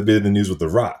get into the bit of the news with The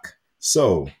Rock.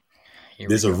 So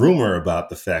there's a rumor about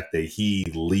the fact that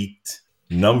he leaked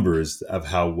numbers of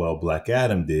how well Black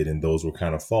Adam did, and those were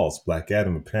kind of false. Black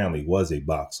Adam apparently was a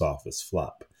box office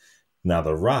flop. Now,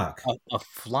 The Rock, A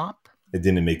flop? it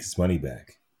didn't make its money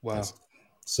back. Wow.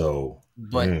 So,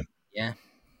 But yeah,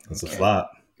 it's a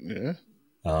flop. Yeah.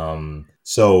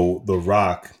 So The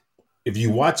Rock, if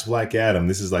you watch Black Adam,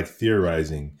 this is like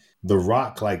theorizing. The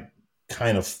Rock, like,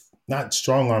 kind of not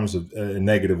strong arms a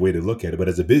negative way to look at it, but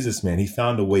as a businessman, he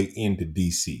found a way into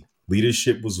DC.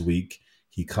 Leadership was weak.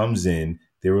 He comes in.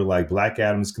 They were like, Black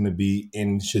Adam's going to be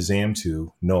in Shazam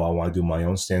 2. No, I want to do my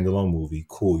own standalone movie.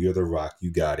 Cool, you're The Rock.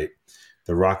 You got it.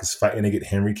 The Rock is fighting to get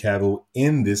Henry Cavill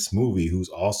in this movie, who's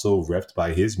also repped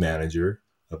by his manager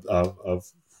of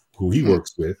who he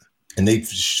works with. And they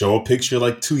show a picture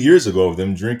like 2 years ago of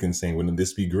them drinking, saying, wouldn't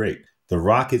this be great? The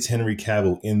Rock gets Henry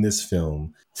Cavill in this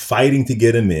film, fighting to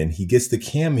get him in. He gets the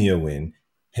cameo in.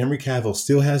 Henry Cavill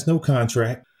still has no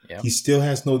contract. Yep. He still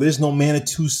has there's no Man of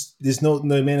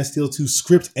Steel 2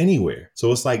 script anywhere.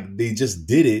 So it's like they just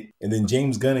did it. And then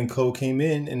James Gunn and co came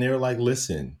in and they were like,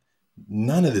 listen,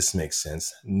 none of this makes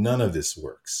sense. None of this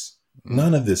works.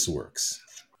 None of this works.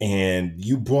 And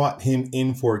you brought him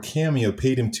in for a cameo,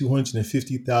 paid him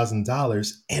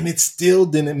 $250,000, and it still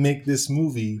didn't make this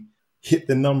movie hit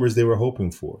the numbers they were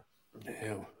hoping for.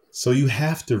 Damn. So you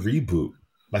have to reboot.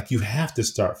 Like, you have to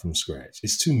start from scratch.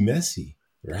 It's too messy,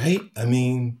 right? I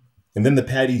mean, and then the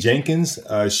Patty Jenkins,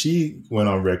 she went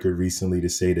on record recently to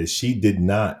say that she did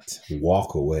not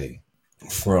walk away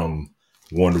from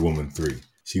Wonder Woman 3.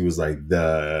 She was like,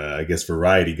 I guess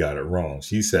Variety got it wrong.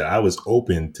 She said, I was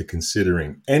open to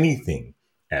considering anything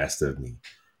asked of me.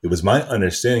 It was my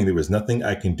understanding there was nothing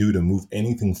I can do to move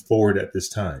anything forward at this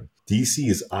time. DC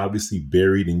is obviously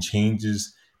buried in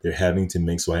changes they're having to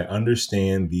make, so I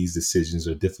understand these decisions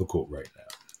are difficult right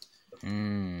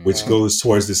now. Which goes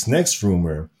towards this next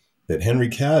rumor that Henry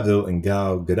Cavill and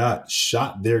Gal Gadot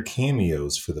shot their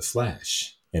cameos for The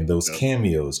Flash, and those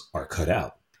cameos are cut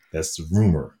out. That's the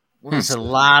rumor. there's a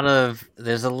lot of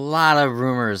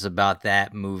rumors about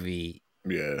that movie.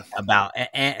 Yeah. About,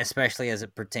 and especially as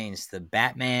it pertains to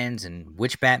Batmans and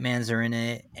which Batmans are in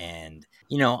it, and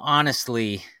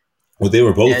honestly, well, they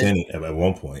were both in it at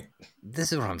one point.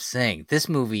 This is what I'm saying. This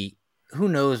movie, who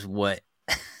knows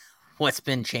what's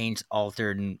been changed,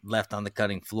 altered, and left on the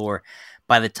cutting floor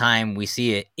by the time we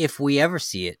see it, if we ever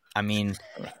see it. I mean,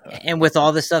 and with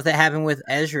all the stuff that happened with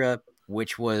Ezra,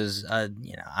 which was,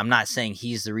 I'm not saying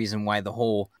he's the reason why the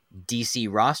whole DC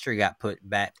roster got put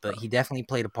back, but he definitely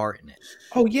played a part in it.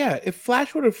 Oh yeah, if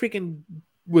Flash would have freaking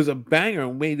was a banger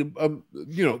and made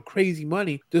crazy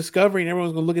money, discovering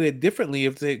everyone's gonna look at it differently.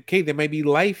 If they, okay, there might be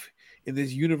life in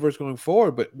this universe going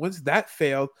forward, but once that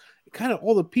failed, kind of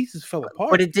all the pieces fell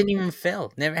apart. But it didn't even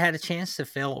fail. Never had a chance to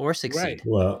fail or succeed. Right.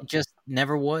 Well, It just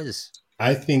never was.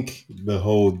 I think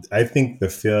the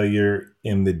failure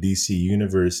in the DC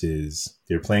universe is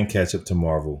they're playing catch up to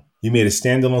Marvel. You made a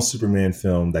standalone Superman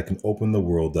film that can open the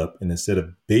world up, and instead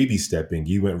of baby stepping,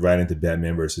 you went right into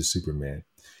Batman versus Superman.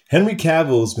 Henry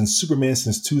Cavill has been Superman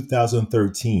since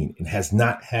 2013 and has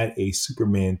not had a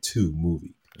Superman 2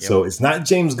 movie. Yep. So it's not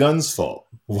James Gunn's fault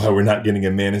why we're not getting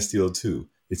a Man of Steel 2.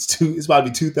 It's about to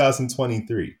be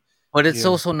 2023. But it's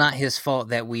also not his fault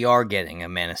that we are getting a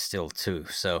Man of Steel 2.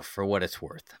 So for what it's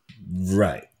worth.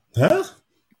 Right. Huh?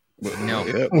 No.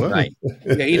 Yeah, right.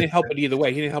 Yeah, he didn't help it either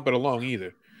way. He didn't help it along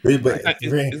either. But It's not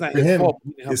for his him, fault.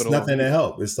 He didn't help it's it along. nothing to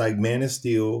help. It's like Man of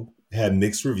Steel had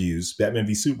mixed reviews. Batman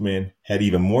v Superman had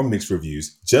even more mixed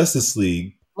reviews. Justice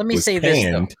League Let me was say this,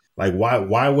 though. panned. Like,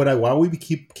 why would we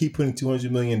keep putting $200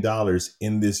 million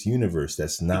in this universe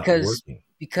that's not working?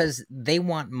 Because they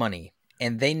want money,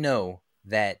 and they know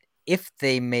that if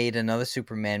they made another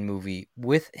Superman movie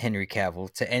with Henry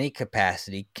Cavill to any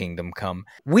capacity, Kingdom Come,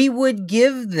 we would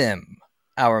give them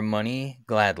our money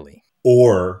gladly.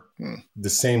 Or the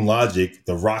same logic,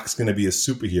 The Rock's going to be a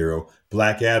superhero,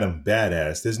 Black Adam,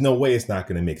 badass. There's no way it's not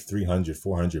going to make 300,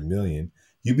 400 million.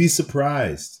 You'd be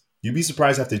surprised. You'd be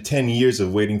surprised after 10 years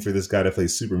of waiting for this guy to play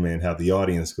Superman, how the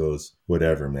audience goes,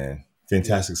 whatever, man.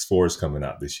 Fantastic Four is coming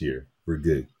out this year. We're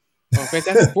good. Oh,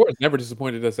 Fantastic Four has never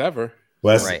disappointed us ever.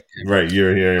 Well, right.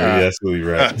 You're absolutely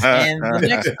right. And the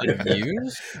next bit of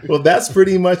news. Well, that's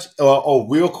pretty much.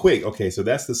 Real quick. Okay, so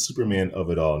that's the Superman of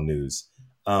it all news.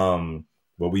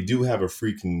 Well, we do have a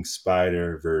freaking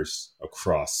Spider-Verse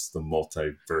across the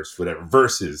multiverse, whatever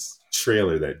versus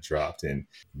trailer that dropped, and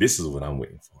this is what I'm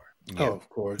waiting for. Yeah. Oh, of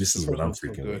course. This is what I'm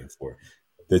freaking waiting for.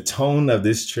 The tone of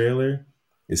this trailer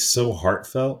is so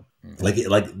heartfelt. Like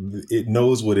it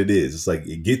knows what it is. It's like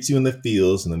it gets you in the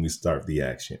feels, and then we start the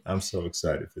action. I'm so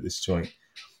excited for this joint,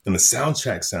 and the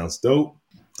soundtrack sounds dope.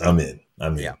 I'm in.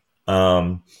 Yeah.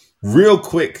 Real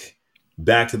quick,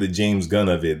 back to the James Gunn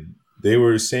of it. They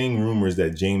were saying rumors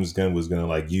that James Gunn was going to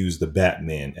like use the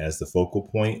Batman as the focal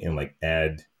point and like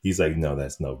add. He's like, no,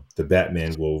 the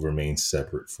Batman will remain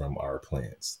separate from our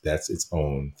plans. That's its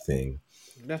own thing.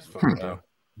 That's fine. Though.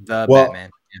 The Well, Batman.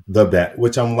 The Bat,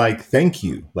 which I'm like, thank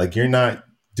you. Like you're not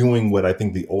doing what I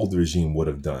think the old regime would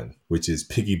have done, which is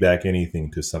piggyback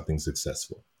anything to something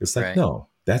successful. It's like, Right. no,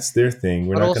 that's their thing.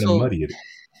 We're But not going to also- muddy it.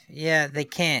 Yeah, they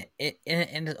can't.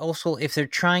 And also, if they're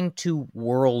trying to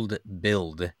world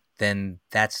build, then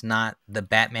that's not the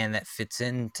Batman that fits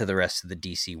into the rest of the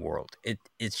DC world.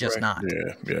 It's just Right. not.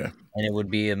 Yeah. And it would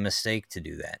be a mistake to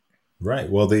do that. Right.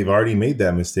 Well, they've already made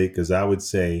that mistake because I would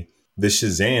say the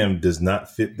Shazam does not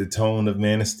fit the tone of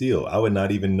Man of Steel. I would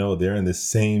not even know they're in the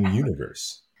same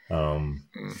universe.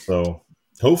 So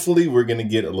hopefully we're going to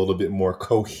get a little bit more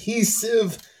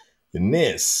cohesive than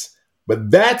this.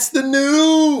 But that's the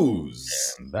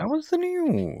news. That was the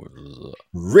news.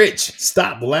 Rich,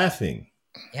 stop laughing.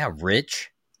 Yeah, Rich.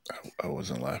 I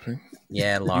wasn't laughing.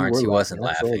 Yeah, Lawrence, he wasn't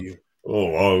laughing.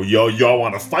 Oh, y'all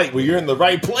want to fight? Well, you're in the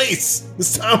right place.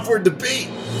 It's time for a debate.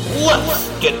 Let's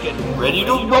get ready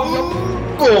to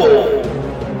rumble!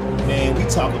 Man, we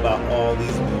talk about all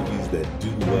these movies that do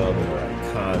well, that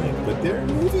are iconic, but there are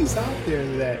movies out there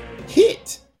that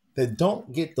hit, that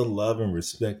don't get the love and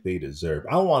respect they deserve.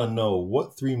 I want to know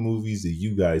what 3 movies that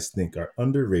you guys think are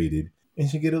underrated and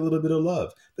should get a little bit of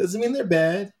love. Doesn't mean they're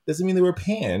bad, doesn't mean they were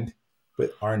panned,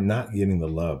 but are not getting the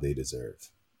love they deserve.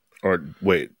 Or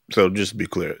wait, so just to be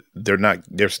clear,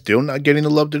 they're still not getting the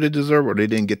love that they deserve, or they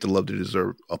didn't get the love they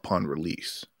deserve upon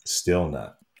release. Still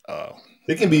not. Oh,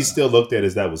 They can be still looked at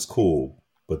as that was cool,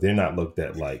 but they're not looked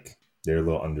at like they're a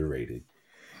little underrated.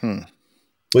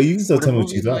 But you can still tell me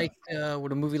what you thought.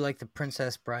 Would a movie like The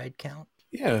Princess Bride count?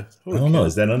 Yeah. I don't know.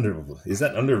 Is that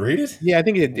underrated? Yeah, I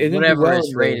think it didn't do Whatever well is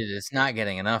in the- rated, it's not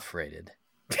getting enough rated.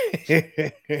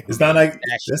 It's not like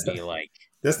That should that's be not, like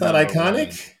that's not number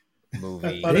iconic. movie. I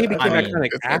I thought think it became I mean, iconic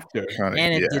it's after. iconic,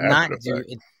 And it yeah, did after not the do fact.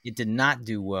 it did not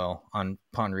do well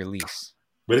upon release.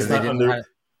 But it's They not didn't under. have-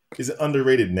 Is it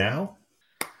underrated now?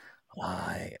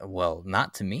 Well,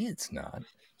 not to me, it's not.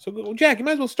 So, Jack, you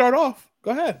might as well start off.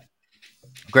 Go ahead.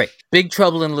 Great. Big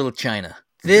Trouble in Little China.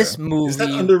 This movie Is that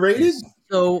underrated? is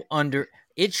so under.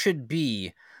 It should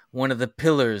be one of the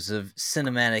pillars of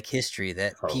cinematic history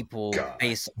that Oh, people God.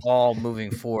 base all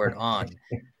moving forward on.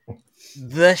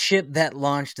 The ship that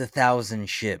launched 1,000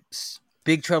 ships.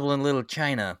 Big Trouble in Little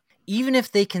China. Even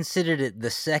if they considered it the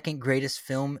second greatest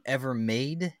film ever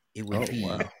made, it would be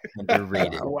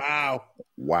underrated.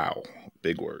 Wow.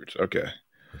 Big words. Okay.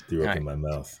 I threw up in my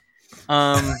mouth.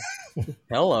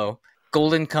 Hello.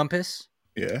 Golden Compass.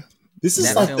 Yeah. This is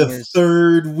That like film the is-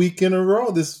 third week in a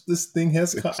row. This thing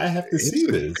has. I have to see It's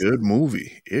a this. good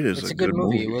movie. It is It's a good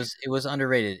movie. It was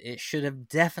underrated. It should have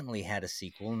definitely had a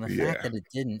sequel, and the fact Yeah. that it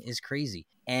didn't is crazy.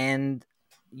 And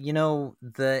you know,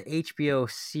 the HBO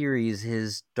series,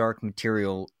 his Dark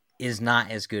Material, is not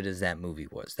as good as that movie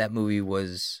was. That movie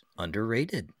was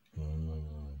underrated.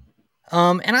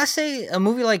 And I say a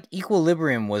movie like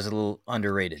Equilibrium was a little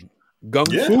underrated.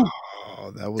 Gung Yeah. Fu.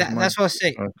 Oh, that was That's what I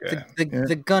say. Okay.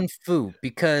 The Gun Fu,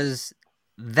 because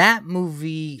that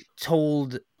movie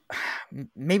told,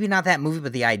 maybe not that movie,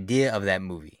 but the idea of that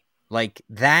movie, like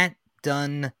that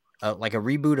done, like a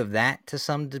reboot of that to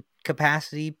some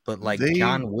capacity, but like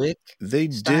John Wick. They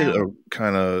style. did a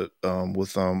kind of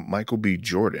with Michael B.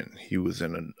 Jordan. He was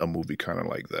in a movie kind of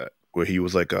like that, where he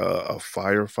was like a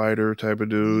firefighter type of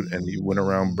dude, and he went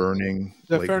around burning.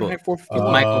 The Like, Fahrenheit 451.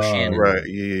 With Michael Shannon. right?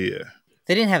 Yeah.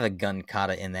 They didn't have a gun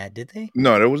kata in that, did they?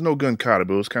 No, there was no gun kata,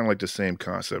 but it was kind of like the same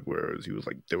concept, where he was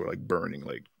like they were like burning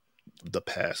like the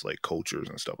past like cultures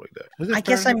and stuff like that. Was it I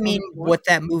guess I Fahrenheit mean 451? what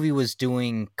that movie was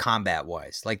doing combat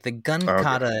wise. Like the gun Okay.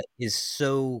 kata is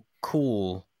so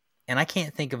cool, and I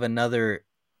can't think of another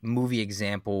movie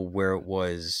example where it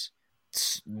was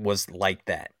like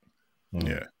that.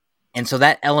 Yeah. And so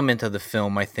that element of the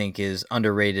film, I think, is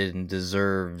underrated and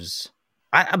deserves.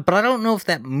 But I don't know if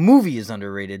that movie is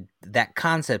underrated. That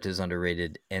concept is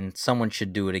underrated, and someone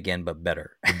should do it again, but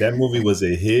better. If that movie was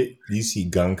a hit, you see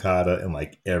gun kata in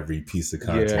like every piece of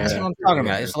content. That's what I'm talking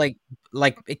about. It's like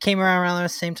it came around the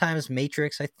same time as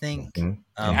Matrix, I think. Mhm.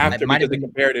 After It might because have they been.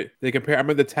 compared it. I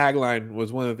remember the tagline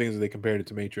was one of the things that they compared it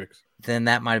to Matrix. Then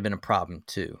that might have been a problem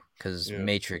too, because Yeah.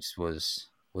 Matrix was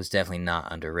definitely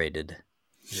not underrated.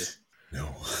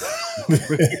 No. But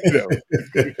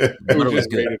it was just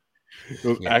good. rated. It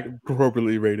was Yeah.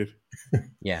 appropriately rated.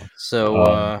 Yeah.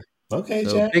 So, Okay,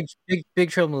 so Jack. big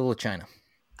Trouble in Little China.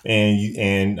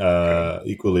 And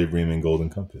Equilibrium and Golden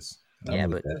Compass. I'm Yeah,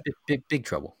 with but that. big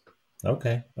Trouble.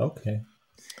 Okay.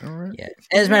 All right. Yeah.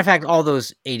 As a matter of fact, all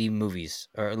those 80 movies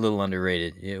are a little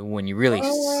underrated when you really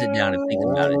sit down and think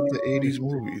about it. All the 80s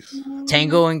movies.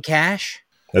 Tango and Cash.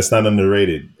 That's not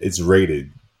underrated. It's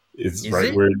rated. It's Is right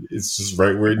it? where it's just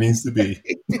right where it needs to be.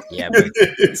 Yeah, but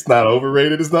It's not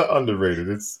overrated. It's not underrated.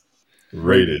 It's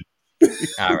rated.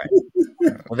 all right.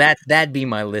 Well, that'd be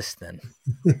my list then.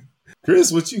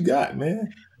 Chris, what you got, man?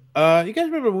 You guys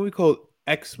remember a movie called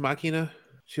Ex Machina?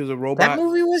 She was a robot. That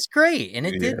movie was great, and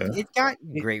it Yeah. got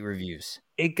great reviews.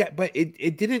 It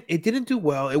didn't do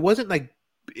well. It wasn't like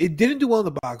it didn't do well in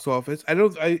the box office.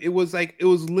 It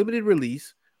was limited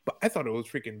release, but I thought it was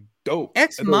freaking dope.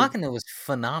 Ex I thought Machina was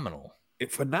phenomenal.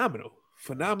 phenomenal.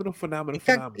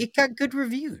 It got good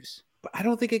reviews. But I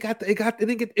don't think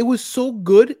it was so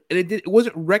good, and it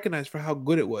wasn't recognized for how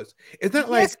good it was. It's not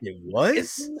like Yes, it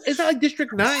was. it's not like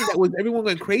District 9 that was everyone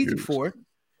going crazy for.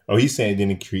 Oh, he's saying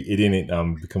it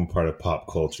didn't become part of pop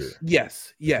culture.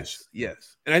 Yes.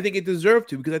 And I think it deserved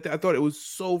to because I thought it was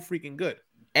so freaking good.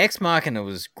 Ex Machina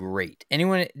was great.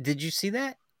 Anyone? Did you see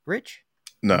that, Rich?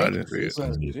 No, I didn't see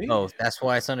it. Oh, that's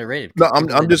why it's underrated. No, because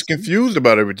people I'm didn't just see it. confused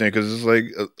about everything because it's like,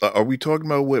 are we talking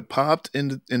about what popped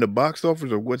in the box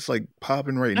office or what's like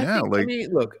popping right now?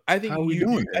 I think how are we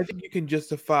doing I this? think you can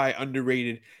justify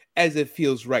underrated as it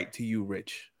feels right to you,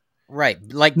 Rich. Right,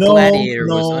 like No, Gladiator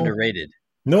was no. underrated.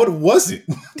 No, it wasn't.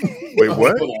 Wait,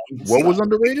 what? Hold on. What was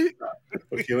underrated?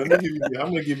 Okay, I'm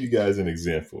gonna give you guys an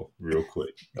example real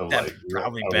quick. Of That's like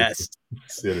probably what I would best.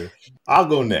 consider. I'll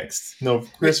go next. No,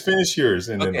 Chris, finish yours,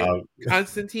 and Okay. then I'll.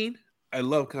 Constantine. I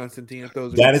love Constantine. I thought it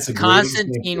was That is a great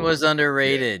Constantine example. was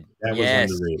underrated. That was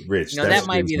Yes. underrated. Rich, No, that's that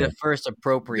might a be good the first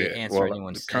appropriate Yeah, answer well,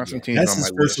 anyone said. Yet. Constantine- That's on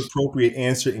his my first list. appropriate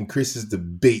answer in Chris's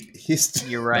debate history.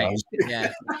 You're right. No,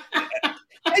 Yeah,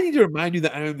 I need to remind you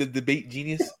that I am the debate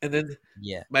genius. And then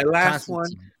yeah. my last one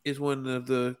Constantine. is one of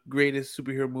the greatest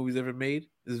superhero movies ever made.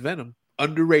 Is Venom.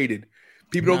 Underrated.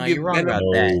 People No, don't give you're wrong Venom about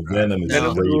no, that. Venom is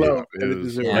Venom rated. love It that it was-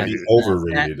 deserves. Yeah. Might be Yeah.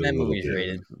 overrated That a little movie's bit.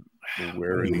 rated.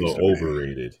 Where it Maybe a needs little to be.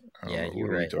 overrated. I don't Yeah, know, you're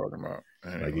what are we right. talking about?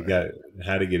 Like Anyway. you got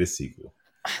how to get a sequel.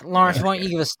 Lawrence, why don't you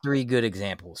give us 3 good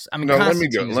examples? I mean, No, let me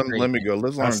go. Constantine is Let great. me go.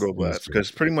 Let's let him go Constantine's last great.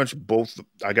 because pretty much both.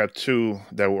 I got 2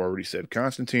 that were already said: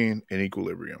 Constantine and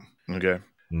Equilibrium. Okay,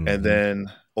 Mhm. and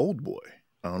then Old Boy.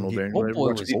 I don't know if anybody Old Boy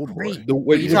watched was Old Boy. great. The-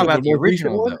 But you talk about the most recent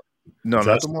original, one? though. No, not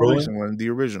Josh the more Brolin? recent one. The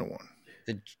original one.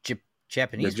 The The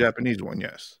Japanese. one. Japanese one.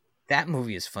 Yes. That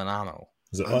movie is phenomenal.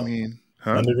 Is it I mean,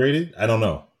 huh? underrated? I don't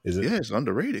know. Is it? Yeah, it's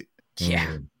underrated. Yeah.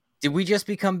 Mm. Did we just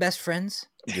become best friends?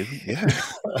 Did we? Yeah.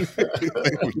 We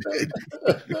did.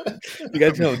 You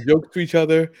guys telling jokes to each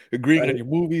other, agreeing on your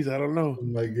movies. I don't know. Oh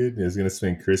my goodness, gonna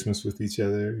spend Christmas with each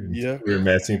other. And Yeah. wear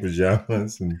matching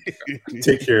pajamas and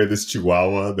take care of this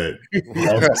chihuahua that.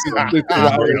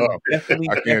 Definitely,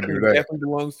 I can't do that. Definitely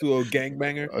belongs to a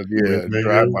gangbanger. Yeah, Maybe.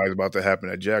 drive-by is about to happen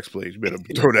at Jack's place. You better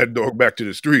throw that dog back to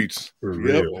the streets. For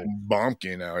Yep. real.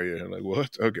 Bombkin out here. Like,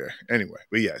 what? Okay. Anyway,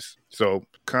 but yes. So,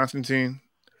 Constantine,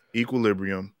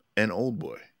 Equilibrium, and Old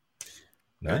Boy.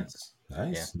 Nice.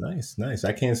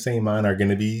 I can't say mine are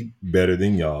gonna be better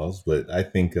than y'all's, but I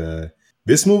think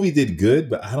this movie did good,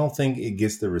 but I don't think it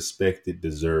gets the respect it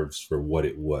deserves for what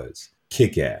it was.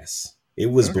 Kick-Ass. It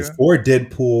was Okay. before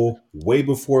Deadpool, way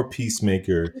before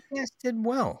Peacemaker, Yes, did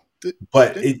well.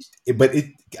 but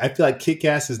I feel like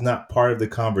Kick-Ass is not part of the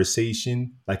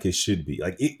conversation like it should be.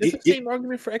 Like It's the same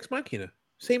argument for Ex Machina.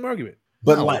 Same argument.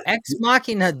 but No, like Ex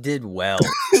Machina did well.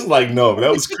 like no,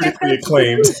 that was critically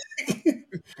acclaimed.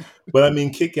 But I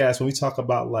mean, Kick-Ass. When we talk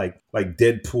about like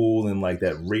Deadpool and like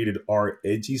that rated R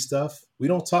edgy stuff, we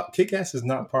don't talk. Kick-Ass is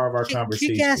not part of our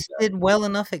conversation. Kick-Ass did well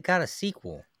enough. It got a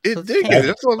sequel. It So did. can't-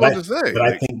 That's what I was about to say. But I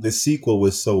Like, think the sequel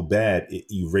was so bad it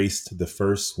erased the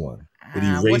first one. It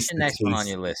What's erased the the next one on taste.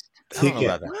 your list? I don't know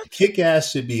about that.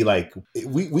 Kick-Ass should be like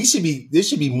we should be. There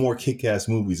should be more Kick-Ass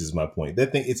movies. Is my point.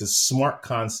 That thing. It's a smart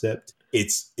concept.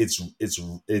 It's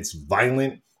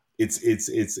violent.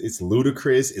 It's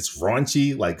ludicrous. It's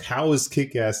raunchy. Like how is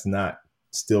Kick-Ass not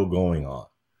still going on?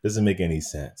 Doesn't make any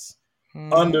sense.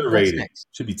 What's Underrated. next?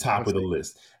 Should be top of the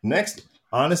list. Next,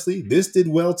 honestly, this did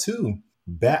well too.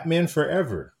 Batman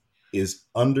Forever is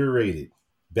underrated.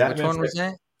 Batman Which one was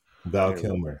Forever- that? Val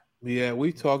Kilmer. Yeah,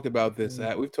 we've talked about this.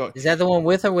 We've talked. Is that the one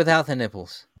with or without the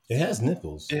nipples? It has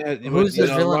nipples. Yeah, Who's the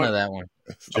villain of that one?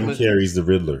 Jim Carrey's the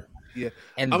Riddler. And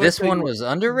I'm gonna this tell you one what- was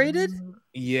underrated?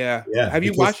 Yeah. Yeah, Have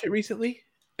you because- watched it recently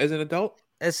as an adult?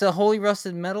 It's a Holy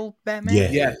Rusted Metal Batman? Yeah.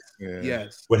 Yes. yeah.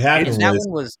 Yes. What happened And that was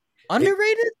one was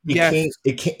underrated? Yes.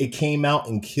 it came out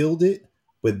and killed it,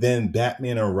 but then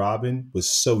Batman and Robin was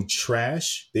so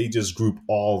trash, they just grouped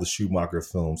all the Schumacher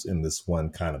films in this one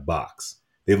kind of box.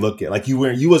 They look at like you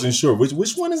wasn't sure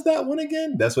which one is that one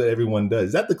again. That's what everyone does.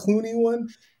 Is that the Clooney one?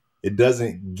 It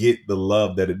doesn't get the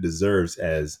love that it deserves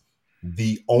as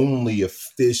the only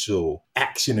official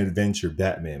action adventure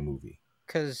Batman movie.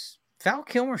 Because Val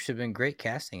Kilmer should have been great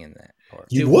casting in that part.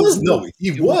 He was.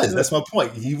 That's my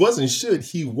point. He wasn't should.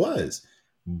 He was.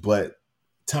 But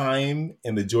time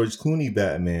and the George Clooney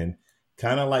Batman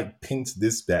kind of like paints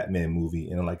this Batman movie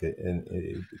and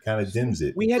it kind of dims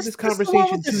it. We had this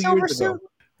conversation 2 years ago.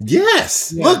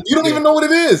 Yes. Yeah. Look, you don't even know what it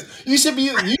is. You should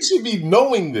be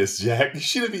knowing this, Jack. You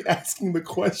shouldn't be asking the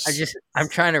question. I'm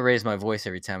trying to raise my voice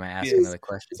every time I ask another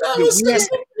question.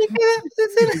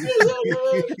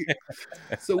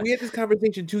 So we had this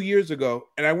conversation 2 years ago,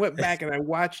 and I went back and I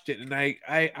watched it, and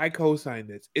I co-signed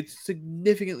this. It's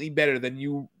significantly better than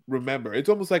you remember. It's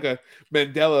almost like a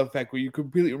Mandela effect where you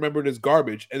completely remember it as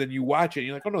garbage, and then you watch it, and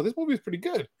you're like, oh no, this movie is pretty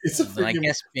good. I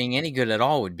guess being any good at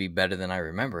all would be better than I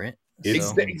remember it.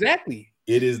 Exactly.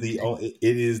 It is the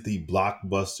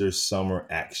blockbuster summer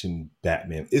action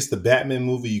Batman. It's the Batman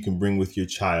movie you can bring with your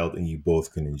child and you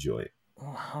both can enjoy it.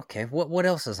 Okay. What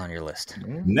else is on your list?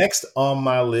 Next on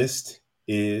my list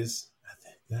is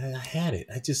I had it.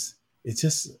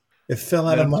 It fell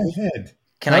out of my head.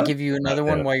 Can I give you another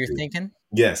one while you're thinking?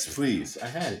 Yes, please. I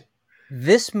had it.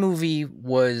 This movie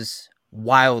was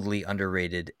wildly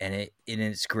underrated and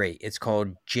it's great. It's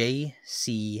called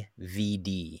JCVD.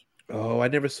 Oh, I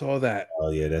never saw that.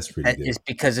 Oh, yeah, that's pretty good. It's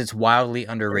because it's wildly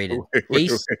underrated.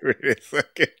 Wait a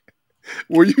second.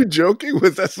 Were you joking?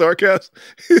 Was that sarcasm?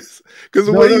 Because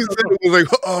the way you said it was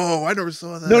like, oh, I never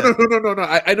saw that. No.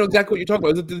 I know exactly what you're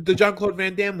talking about. It's the Jean-Claude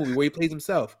Van Damme movie where he plays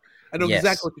himself. I know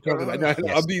exactly what you're talking about.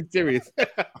 No, I'm being serious.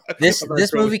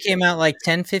 This movie came out like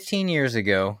 10, 15 years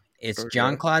ago. It's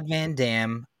Jean-Claude Van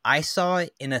Damme. I saw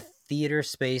it in a theater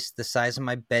space the size of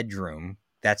my bedroom.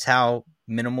 That's how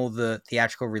minimal the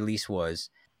theatrical release was.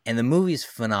 And the movie is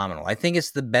phenomenal. I think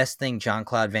it's the best thing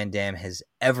Jean-Claude Van Damme has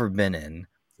ever been in.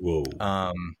 Whoa.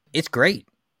 It's great.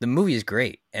 The movie is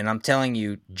great. And I'm telling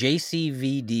you,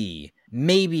 JCVD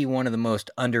may be one of the most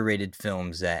underrated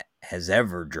films that has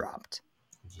ever dropped.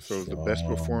 So the best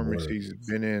performance he's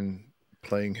been in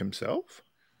playing himself?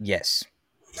 Yes.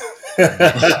 It's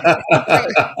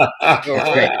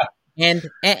great. And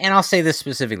I'll say this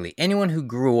specifically. Anyone who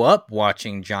grew up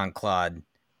watching Jean-Claude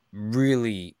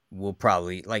really will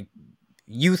probably, like,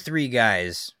 you three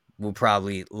guys will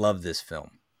probably love this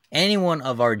film. Anyone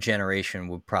of our generation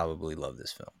would probably love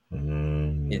this film.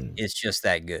 It's just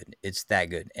that good. It's that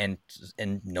good. And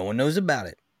no one knows about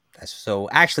it. So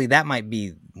actually, that might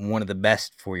be one of the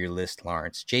best for your list,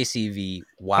 Lawrence. JCV,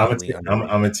 wildly I'm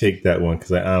going to take that one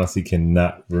because I honestly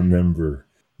cannot remember.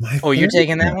 You're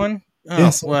taking that one? Oh,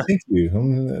 yes, well, thank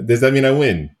you. Does that mean I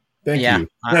win? Thank you.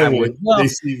 I would. Well,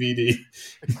 JCVD.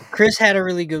 Chris had a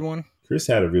really good one. Chris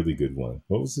had a really good one.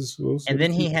 What was this? And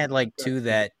then he had like two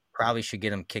that probably should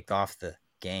get him kicked off the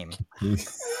game.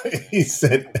 He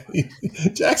said,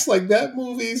 Jack's like, that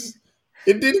movie's,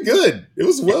 it did good. It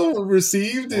was well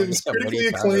received. It was critically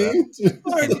acclaimed. You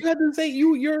had to say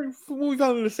your movie fell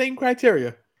under the same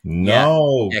criteria.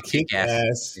 No,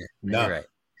 Kick-Ass. Yeah, no, right.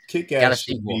 Kick-Ass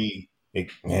should be.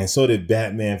 Man, so did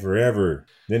Batman Forever.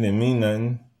 Didn't mean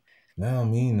nothing. Now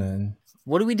don't mean nothing.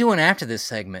 What are we doing after this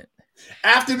segment?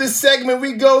 After this segment,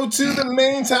 we go to the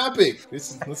main topic.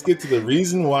 Let's get to the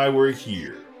reason why we're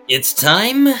here. It's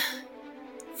time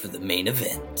for the main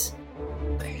event.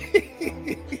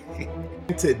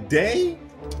 Today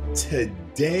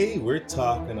we're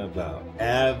talking about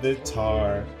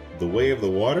Avatar: The Way of the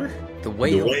Water. The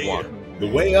Way of Water. The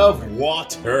Way of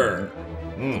Water.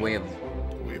 The Way of Water.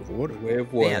 Way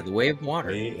of Water. Yeah, The Way of Water.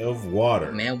 Way of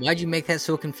Water. Man, why'd you make that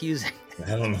so confusing?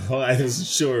 I don't know. I wasn't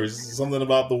sure. Something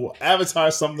about the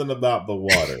Avatar. Something about the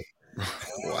water.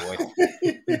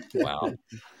 Wow.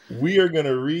 We are going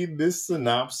to read this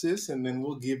synopsis, and then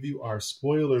we'll give you our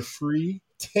spoiler-free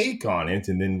take on it,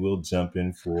 and then we'll jump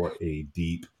in for a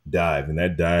deep dive. And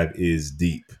that dive is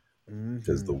deep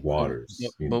because the waters.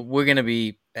 But we're going to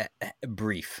be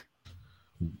brief.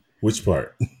 Which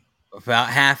part? About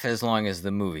half as long as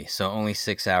the movie, so only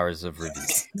 6 hours of review.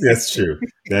 That's true.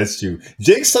 That's true.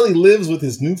 Jake Sully lives with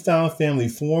his newfound family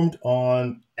formed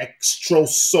on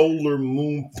extrasolar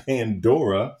moon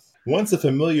Pandora. Once a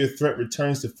familiar threat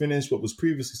returns to finish what was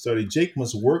previously started, Jake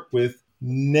must work with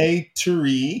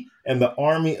Neytiri and the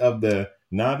army of the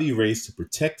Na'vi race to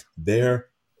protect their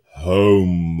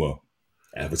home.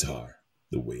 Avatar: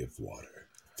 The Way of Water.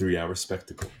 3-hour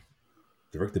spectacle.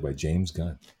 Directed by James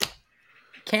Gunn.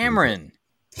 Cameron.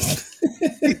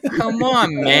 Come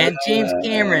on, man. James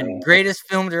Cameron, greatest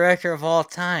film director of all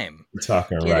time. You're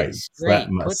talking Get right. it straight.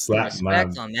 Put some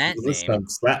respect on that name.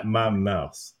 Slap my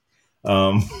mouth.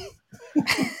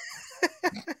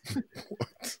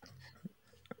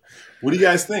 What do you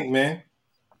guys think, man?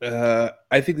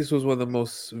 I think this was one of the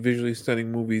most visually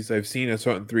stunning movies I've seen. I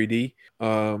saw it in 3D.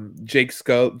 Jake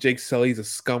Sully's a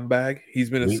scumbag. He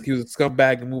was a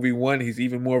scumbag in movie 1. He's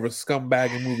even more of a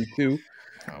scumbag in movie 2.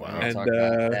 Oh, wow. And Talk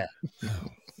about that.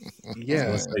 yeah,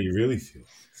 That's how you really feel.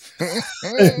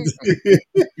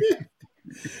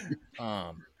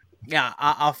 Yeah,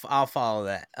 I'll follow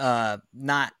that.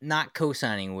 Not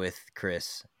co-signing with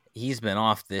Chris. He's been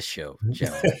off this show,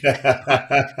 gentlemen.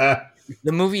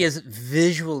 The movie is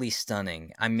visually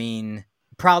stunning. I mean,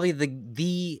 probably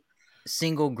the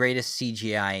single greatest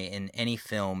CGI in any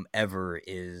film ever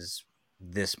is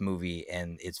this movie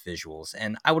and its visuals.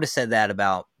 And I would have said that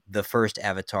about the first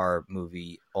Avatar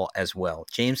movie as well.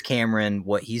 James Cameron,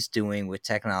 what he's doing with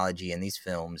technology in these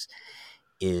films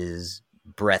is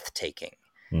breathtaking.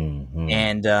 Mm-hmm.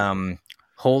 And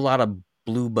whole lot of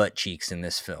blue butt cheeks in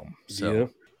this film. So. yeah.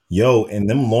 Yo, and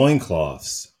them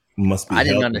loincloths must be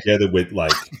held together with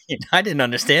like I didn't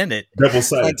understand it.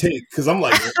 double-sided tape because I'm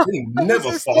like, they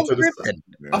never fall to the side.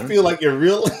 I feel like in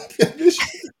real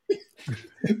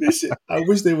this shit, I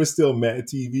wish they were still Mad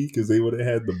TV because they would have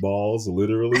had the balls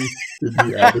literally to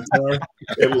be Avatar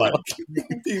and like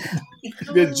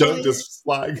their junk just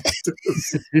flying.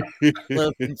 A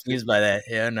little confused by that.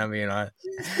 Yeah, not being honest.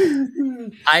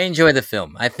 I enjoy the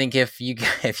film. I think if you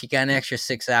got an extra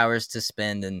 6 hours to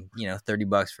spend and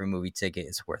 $30 for a movie ticket,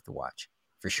 it's worth the watch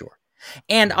for sure.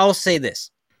 And I'll say this: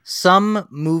 some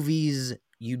movies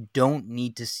you don't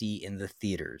need to see in the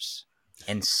theaters.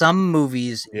 And some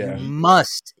movies you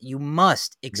must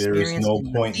experience. There is no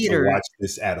point to watch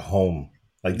this at home.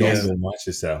 Like, don't even watch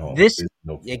this at home.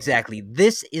 Exactly.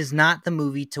 This is not the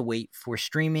movie to wait for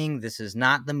streaming. This is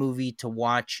not the movie to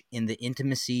watch in the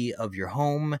intimacy of your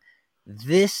home.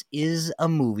 This is a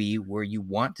movie where you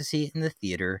want to see it in the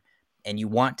theater, and you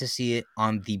want to see it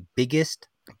on the biggest,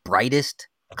 brightest,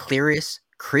 clearest,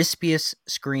 crispiest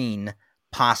screen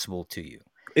possible to you.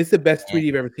 It's the best 3D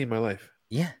I've ever seen in my life.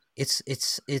 Yeah. It's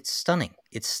stunning.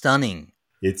 It's stunning.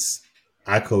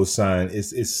 I co-sign.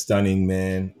 It's stunning,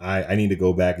 man. I need to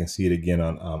go back and see it again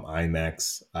on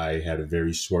IMAX. I had a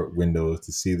very short window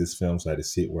to see this film, so I had to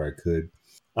see it where I could.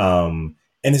 And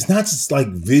it's not just like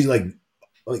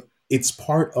like it's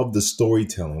part of the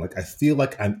storytelling. Like I feel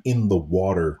like I'm in the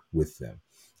water with them.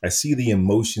 I see the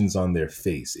emotions on their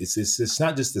face. It's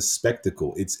not just a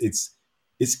spectacle.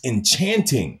 It's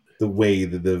enchanting. The way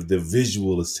the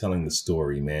visual is telling the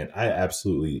story, man. I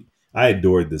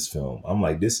adored this film. I'm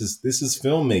like, this is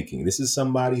filmmaking. This is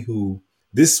somebody who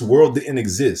this world didn't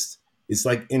exist. It's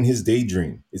like in his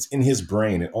daydream. It's in his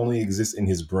brain. It only exists in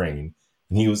his brain.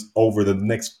 And he was over the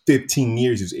next 15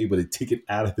 years, he was able to take it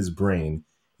out of his brain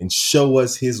and show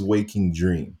us his waking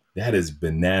dream. That is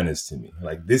bananas to me.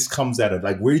 Like this comes out of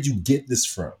like, where did you get this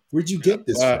from? Where'd you get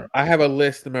this from? I have a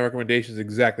list of my recommendations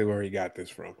exactly where he got this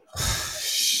from.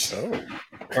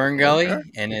 Fern Gully,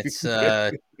 and it's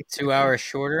 2 hours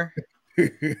shorter.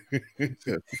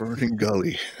 Fern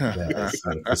Gully.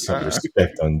 Put some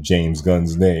respect on James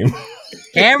Gunn's name.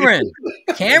 Cameron.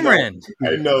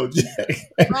 I know, Jack.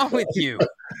 What's wrong with you?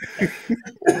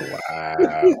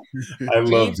 Wow. I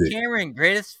loved it. Cameron,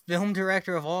 greatest film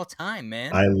director of all time,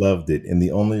 man. I loved it. And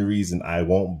the only reason I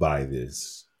won't buy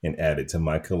this and add it to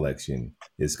my collection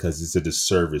is because it's a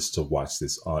disservice to watch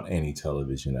this on any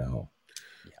television at home.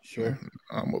 Sure.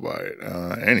 I'm gonna buy it.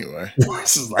 Anyway.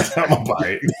 This is like, I'm gonna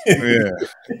buy it.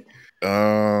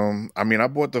 Yeah. I mean, I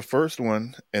bought the first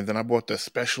one and then I bought the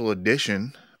special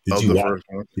edition of the first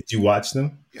one. Did you watch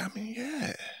them? Yeah, I mean,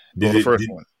 yeah. The first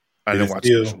one. I didn't watch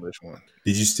the special edition one.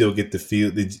 Did you still get the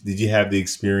feel? Did you have the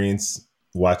experience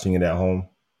watching it at home?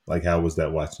 Like, how was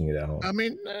that watching it at home? I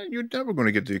mean, you're never going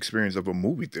to get the experience of a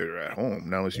movie theater at home,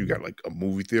 not unless you got like a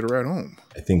movie theater at home.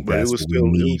 I think but it was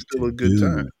still a good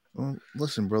time. Well,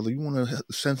 listen, brother, you want to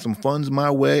send some funds my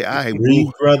way?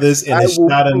 Three brothers and a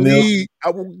shot of milk. I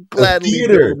will gladly go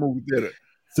to a movie theater.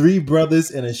 3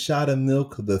 brothers and a shot of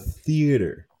milk. The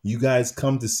theater. You guys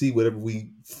come to see whatever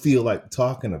we feel like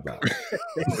talking about.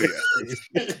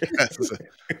 That's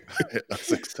a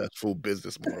successful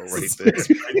business model right there.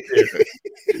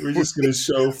 We're just gonna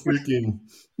show freaking.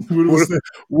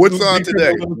 What's on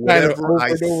today? Whatever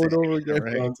I say, over and over again.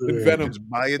 Right? Venom. Just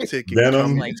buy a ticket.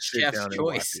 Venom, like Chef's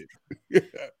Choice.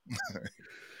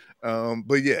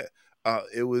 But yeah,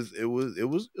 it was a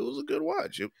good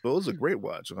watch. It was a great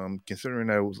watch. Considering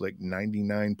that it was like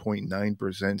 99.9%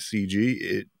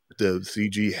 CG, the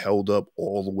CG held up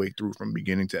all the way through from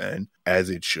beginning to end, as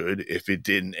it should. If it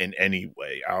didn't in any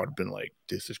way, I would have been like,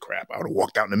 this is crap. I would have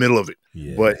walked out in the middle of it.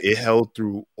 Yeah. But it held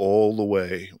through all the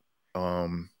way.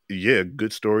 Yeah,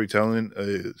 good storytelling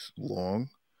is long.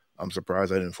 I'm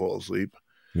surprised I didn't fall asleep.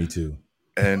 Me too.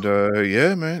 And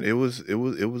yeah, man, it was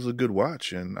a good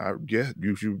watch, and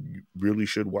you really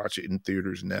should watch it in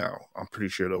theaters now. I'm pretty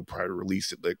sure they'll probably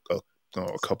release it like a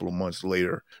couple of months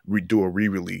later, do a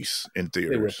re-release in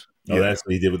theaters. Oh, that's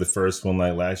what he did with the first one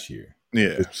like last year.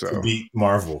 Yeah, to beat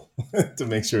Marvel to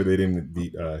make sure they didn't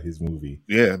beat his movie.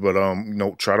 Yeah, but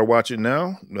try to watch it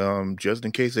now, just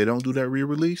in case they don't do that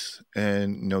re-release,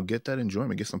 and get that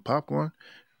enjoyment, get some popcorn.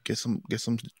 Get some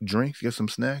drinks, get some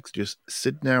snacks. Just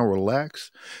sit down, relax.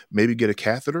 Maybe get a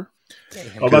catheter.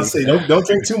 I'm about to say, don't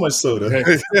drink too much soda.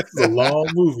 It's a long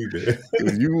movie, man.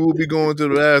 You will be going to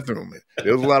the bathroom.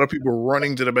 There's a lot of people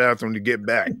running to the bathroom to get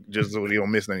back just so they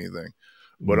don't miss anything.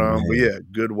 But yeah,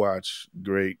 good watch.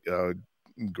 Great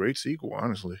sequel,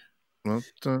 honestly.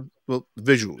 Well,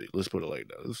 visually, let's put it like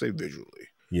that. Let's say visually.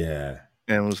 Yeah.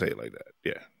 And we'll say it like that.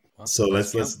 Yeah. So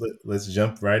let's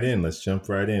jump right in. Let's jump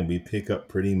right in. We pick up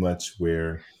pretty much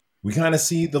where we kind of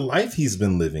see the life he's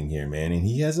been living here, man. And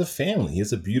he has a family. He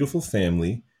has a beautiful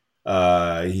family.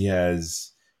 He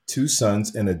has 2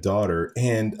 sons and a daughter.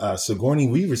 And Sigourney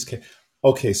Weaver's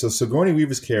Sigourney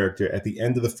Weaver's character at the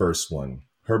end of the first one,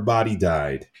 her body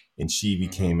died and she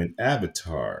became an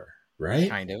avatar, right?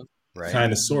 Kind of. Right.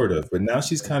 Kind of, sort of. But now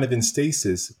she's kind of in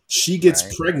stasis. She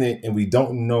gets pregnant and we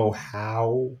don't know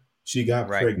how she got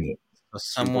pregnant.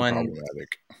 Someone,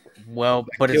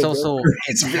 but it's also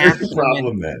half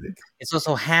problematic. It's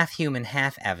also half human,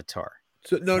 half avatar.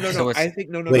 So no. I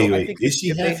think no. Wait, I think is she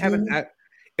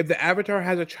if the avatar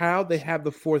has a child, they have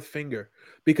the 4th finger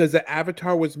because the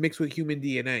avatar was mixed with human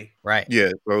DNA. Right.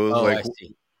 Yeah. So it was I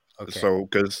see. Okay. So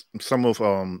because some of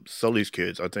Sully's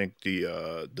kids, I think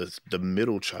the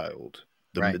middle child.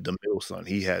 The middle son,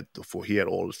 he had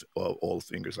all the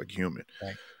fingers like human,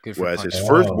 right. Good. Whereas his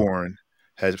firstborn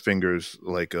had fingers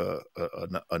like a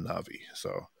Na'vi.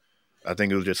 So I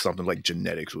think it was just something like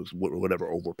genetics was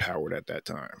whatever overpowered at that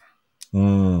time.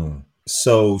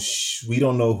 So we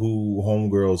don't know who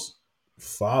Homegirl's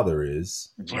father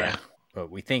is. Yeah,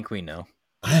 but we think we know.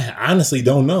 I honestly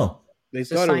don't know. The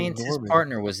scientist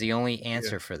partner was the only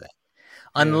answer for that.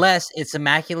 Unless it's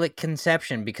Immaculate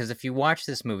Conception, because if you watch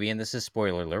this movie, and this is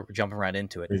spoiler alert, we're jumping right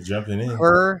into it. We're jumping in.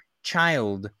 Her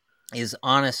child is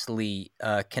honestly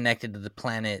connected to the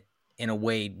planet in a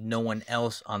way no one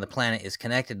else on the planet is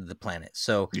connected to the planet.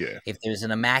 So if there's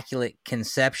an Immaculate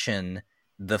Conception,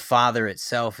 the father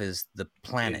itself is the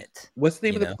planet. What's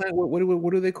the name of the planet?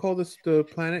 What do they call this? The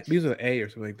planet? These are A or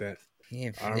something like that.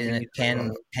 Yeah, isn't it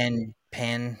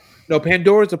Pan? No,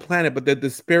 Pandora's a planet, but the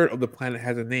spirit of the planet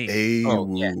has a name.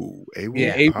 Awu,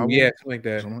 something like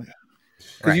that.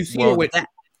 Because you see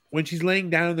when she's laying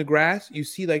down in the grass, you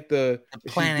see like the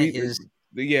planet is.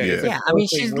 Yeah. I mean,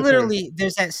 she's literally.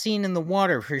 There's that scene in the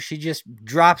water where she just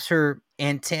drops her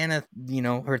antenna,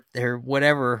 her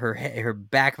whatever, her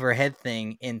back of her head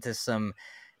thing into some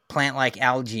plant-like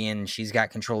algae, and she's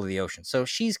got control of the ocean. So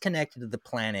she's connected to the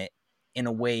planet in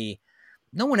a way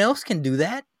no one else can do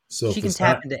that. So she can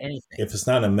tap into anything. If it's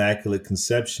not Immaculate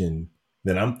Conception,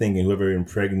 then I'm thinking whoever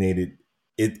impregnated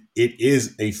it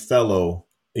is a fellow,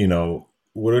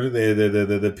 what are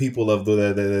the people of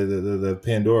the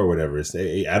Pandora or whatever.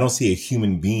 I don't see a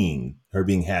human being, her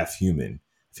being half human.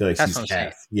 I feel like she's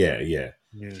half. Yeah.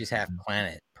 She's half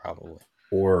planet, probably.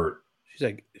 Or she's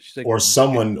like or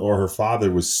someone or her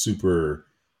father was super,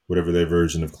 whatever their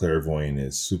version of clairvoyant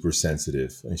is, super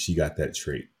sensitive, and she got that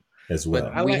trait as well.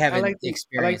 But I like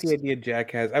the idea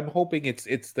Jack has. I'm hoping it's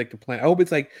like the planet. I hope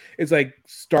it's like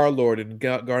Star-Lord and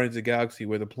Guardians of the Galaxy,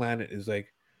 where the planet is like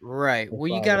right. Well,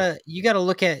 you gotta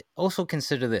look at, also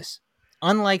consider this.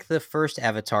 Unlike the first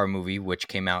Avatar movie, which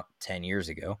came out 10 years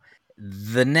ago,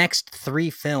 the next 3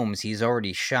 films he's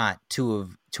already shot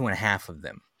 2.5 of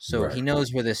them. So he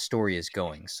knows where this story is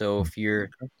going. So if you're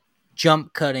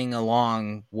jump cutting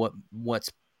along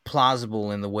what's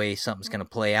plausible in the way something's going to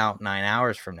play out 9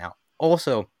 hours from now.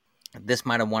 Also, this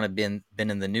might have been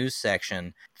in the news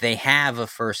section. They have a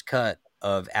first cut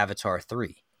of Avatar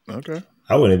 3. Okay.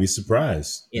 I wouldn't be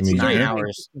surprised. It's 9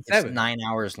 hours. It's 9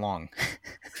 hours long.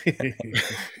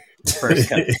 First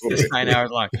cut. It's 9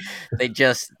 hours long.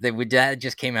 That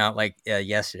just came out like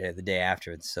yesterday, the day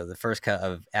after. So the first cut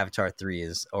of Avatar 3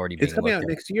 is already being. It's coming out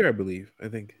next year, I believe. I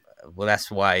think. Well, that's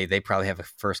why they probably have a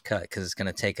first cut, because it's going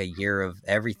to take a year of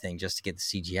everything just to get the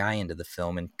CGI into the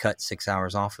film and cut 6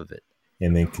 hours off of it.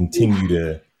 And then continue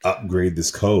to upgrade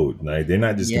this code. Right? They're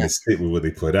not just Yeah. going to stick with what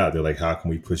they put out. They're like, how can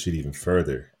we push it even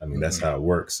further? I mean, that's how it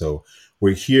works. So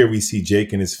we're here. We see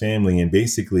Jake and his family, and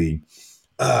basically,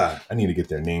 I need to get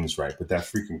their names right, but that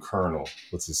freaking Colonel,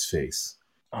 what's his face?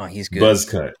 Oh, he's good.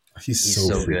 Buzzcut. He's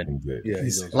so good. freaking good. Yeah,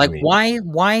 Like,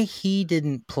 why he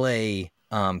didn't play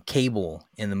Cable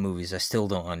in the movies, I still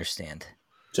don't understand.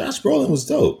 Josh Brolin was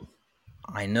dope.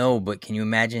 I know, but can you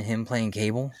imagine him playing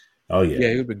Cable? Oh yeah, Yeah,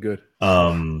 he would have been good.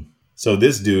 So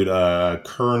this dude,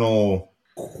 Colonel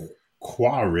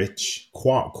Quaritch,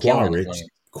 Quaritch.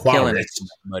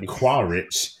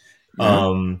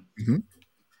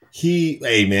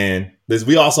 Hey man,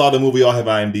 we all saw the movie. We all have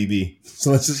IMDb,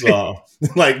 so let's just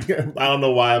like, I don't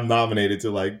know why I'm nominated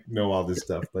to like know all this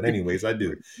stuff, but anyways, I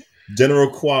do. General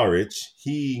Quaritch,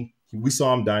 we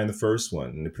saw him die in the first one,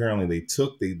 and apparently they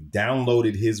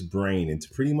downloaded his brain into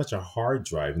pretty much a hard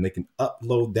drive, and they can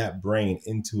upload that brain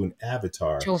into an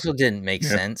avatar. Which also didn't make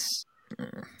sense.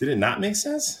 Did it not make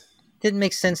sense? Didn't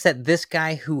make sense that this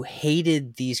guy who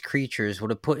hated these creatures would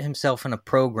have put himself in a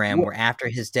program where after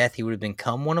his death he would have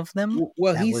become one of them.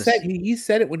 Well, he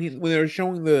said it when they were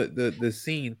showing the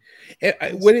scene.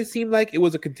 What it seemed like, it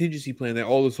was a contingency plan that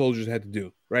all the soldiers had to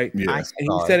do, right? Yeah. And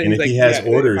he said it. And if like, he has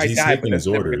yeah, orders, he's taking his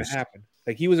orders. Happen.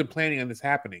 Like, he wasn't planning on this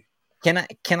happening. Can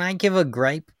I give a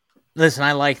gripe? Listen,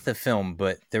 I like the film,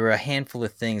 but there were a handful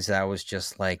of things that I was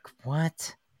just like,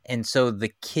 what? And so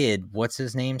the kid, what's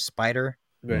his name? Spider?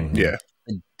 Right. Yeah.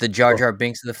 The Jar Jar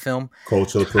Binks of the film.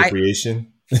 Cultural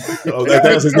appropriation.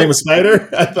 That was his name was Spider?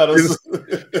 I thought it was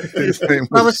His name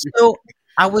was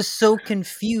I was so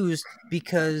confused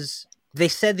because they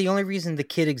said the only reason the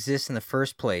kid exists in the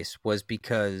first place was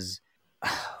because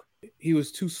he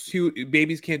was too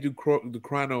babies can't do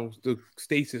the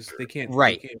stasis. They can't.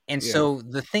 Right. They can't, and so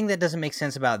the thing that doesn't make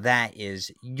sense about that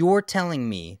is you're telling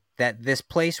me that this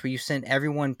place where you sent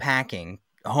everyone packing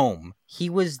home, he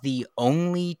was the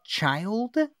only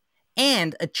child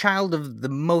and a child of the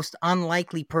most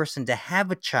unlikely person to have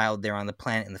a child there on the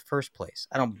planet in the first place.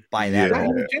 I don't buy that at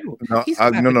all.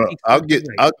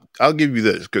 I'll give you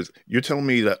this, because you're telling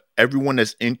me that everyone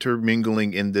that's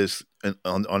intermingling in this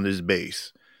on this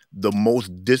base, the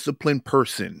most disciplined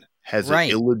person has an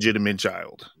illegitimate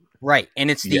child. Right, and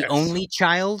it's the only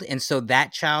child, and so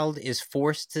that child is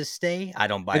forced to stay. I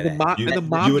don't buy that. You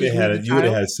would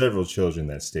have had several children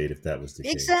that stayed if that was the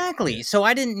case. Exactly. So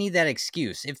I didn't need that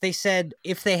excuse. If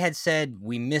they had said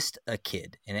we missed a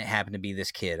kid and it happened to be this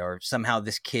kid, or somehow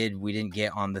this kid we didn't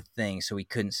get on the thing, so we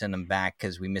couldn't send them back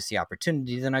because we missed the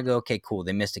opportunity, then I go, okay, cool,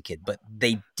 they missed a kid. But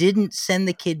they didn't send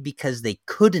the kid because they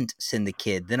couldn't send the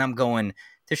kid. Then I'm going,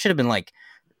 there should have been like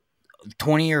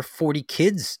 20 or 40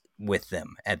 kids with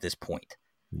them at this point.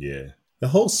 Yeah, the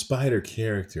whole Spider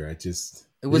character, it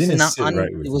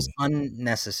was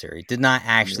unnecessary. Did not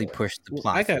actually push the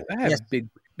plot. I have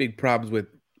big problems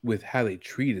with how they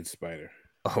treated Spider.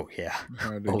 Oh yeah.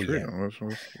 Go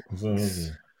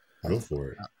for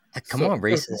it. Come on,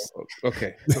 racist.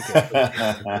 Okay.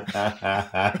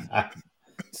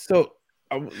 So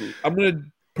I'm gonna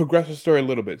progress the story a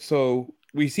little bit. So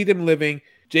we see them living.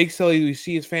 Jake Sully, we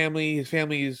see his family. His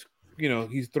family is,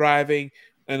 he's thriving,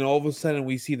 and all of a sudden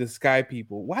we see the Sky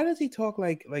People. Why does he talk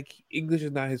like English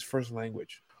is not his first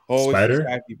language? Oh, Spider? It's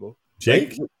the Sky People.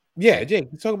 Jake? Yeah, Jake.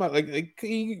 He's talking about like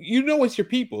it's your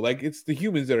people, like it's the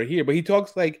humans that are here, but he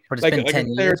talks like a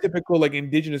stereotypical like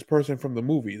indigenous person from the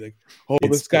movie, like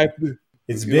the Sky.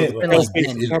 It's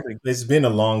been a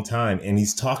long time, and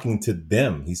he's talking to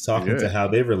them. He's talking to how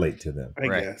they relate to them. I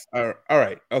guess. All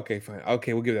right. Okay, fine.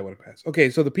 Okay, we'll give that one a pass. Okay,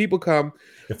 so the people come.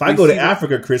 If I go to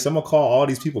Africa, Chris, I'm gonna call all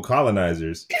these people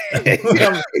colonizers.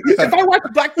 If I watch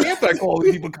Black Panther, I call all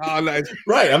these people colonizers.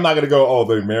 Right. I'm not gonna go, oh,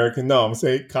 the American. No, I'm gonna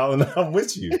say colonizer. I'm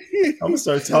with you. I'm gonna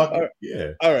start talking.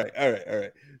 All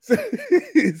right.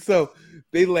 So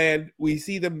they land. We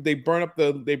see them. They burn up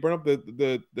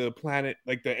the planet,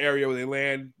 like the area where they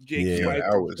land. Jake's wife,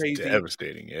 that was crazy.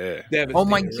 Devastating. Yeah. Oh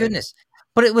my goodness!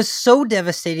 But it was so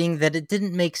devastating that it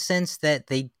didn't make sense that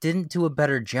they didn't do a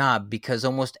better job, because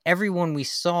almost everyone we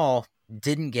saw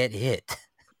didn't get hit.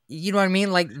 You know what I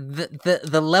mean? Like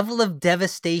the level of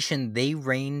devastation they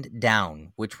rained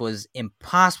down, which was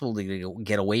impossible to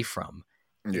get away from.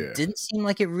 Yeah. Didn't seem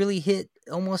like it really hit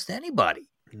almost anybody.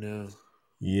 No.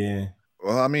 Yeah.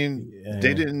 Well, I mean,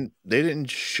 they didn't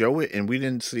show it, and we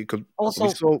didn't see, because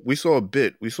we saw a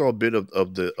bit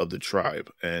of the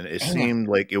tribe, and it seemed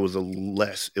like it was a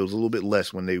little bit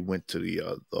less when they went to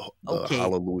the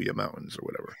Hallelujah Mountains or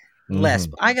whatever. Less.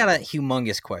 I got a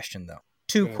humongous question though.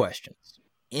 Two questions.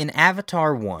 In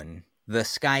Avatar 1, the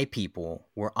Sky People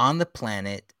were on the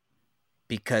planet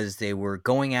because they were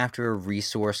going after a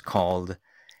resource called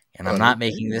and I'm not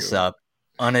making this up,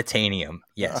 unobtainium.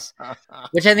 Yes.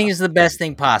 Which I think is the best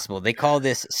thing possible. They call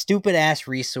this stupid-ass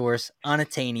resource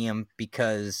unobtainium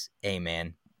because, hey,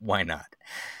 man, why not?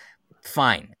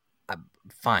 Fine.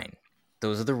 Fine.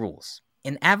 Those are the rules.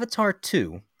 In Avatar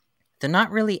 2, they're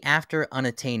not really after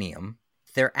unobtainium.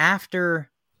 They're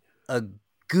after a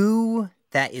goo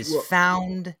that is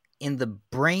found in the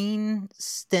brain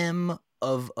stem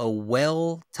of a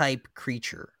whale-type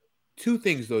creature. Two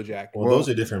things, though, Jack. Well, those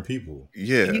are different people.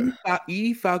 Yeah.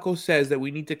 E. Falco says that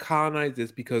we need to colonize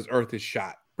this because Earth is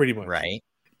shot, pretty much. Right.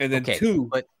 And then two,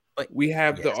 but we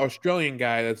have the Australian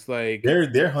guy that's like...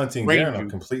 They're hunting. They're on a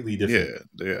completely different...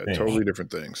 Yeah, totally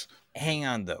different things. Hang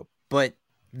on, though. But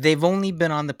they've only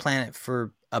been on the planet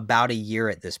for about a year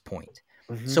at this point.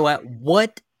 Mm-hmm. So at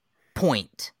what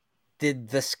point did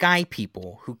the Sky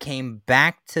People who came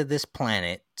back to this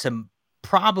planet to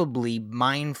probably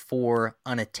mine for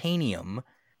unobtainium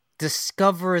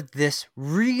discover this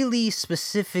really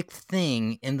specific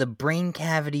thing in the brain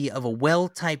cavity of a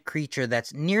whale-type creature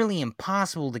that's nearly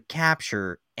impossible to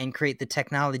capture and create the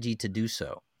technology to do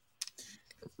so?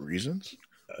 Reasons?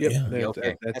 Yep. Yeah.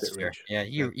 Okay. That's fair. Yeah,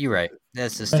 you're right.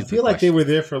 That's a stupid I feel like question. they were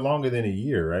there for longer than a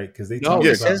year, right? Because they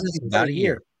it says it's about a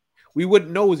year. We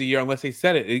wouldn't know it was a year unless they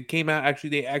said it. It came out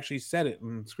they actually said it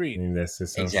on the screen. I mean, that's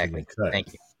just exactly.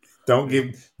 Thank you.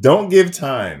 Don't give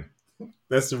time.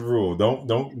 That's the rule.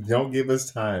 Don't give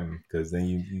us time, because then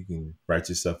you can write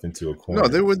yourself into a corner. No,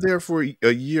 they were there for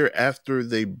a year after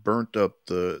they burnt up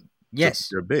their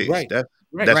base. Right.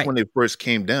 That's when they first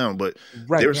came down, but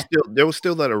there was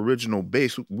still that original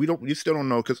base. We still don't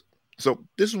know, because so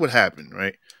this is what happened,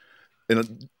 right?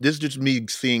 And this is just me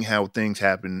seeing how things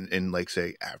happen in, like,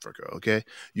 say, Africa, okay?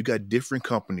 You got different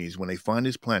companies. When they find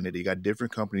this planet, you got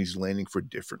different companies landing for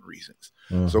different reasons.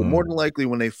 Mm-hmm. So more than likely,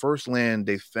 when they first land,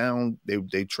 they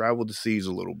traveled the seas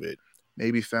a little bit,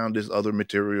 maybe found this other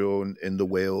material in the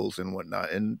whales and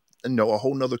whatnot. And a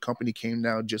whole nother company came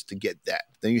down just to get that.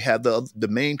 Then you have the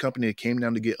main company that came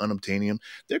down to get unobtainium.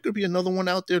 There could be another one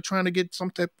out there trying to get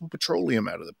some type of petroleum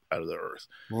out of the earth.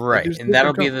 Right, and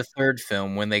that'll be the third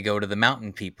film when they go to the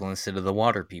mountain people instead of the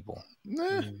water people.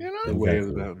 The way of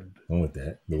the mountain. I'm with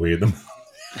that. The way of the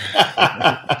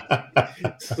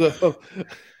mountain. So,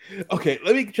 okay,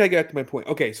 let me try to get back to my point.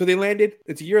 Okay, so they landed.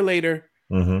 It's a year later.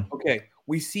 Mm-hmm. Okay,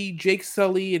 we see Jake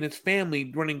Sully and his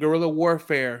family running guerrilla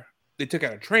warfare. They took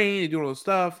out a train, they do all this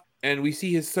stuff, and we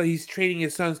see his son, he's training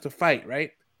his sons to fight,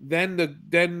 right?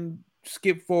 Then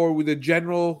skip forward with the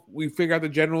general. We figure out the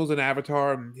general's an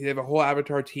Avatar, and they have a whole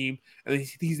Avatar team, and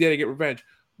he's there to get revenge.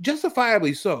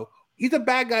 Justifiably so. He's a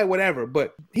bad guy, whatever,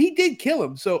 but he did kill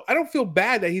him, so I don't feel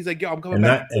bad that he's like, yo, I'm coming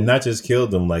back. And not just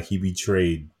killed him, like he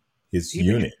betrayed his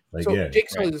unit.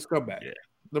 Jake Sully's a scumbag.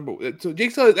 Yeah. So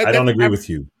Jake Sully. I don't agree with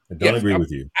you.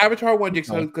 With you. Avatar 1, Jake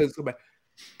Sully's a scumbag.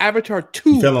 Avatar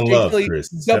 2, fell in love, Chris.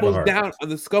 Doubles down on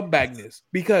the scumbagness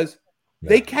because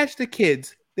they catch the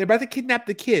kids. They're about to kidnap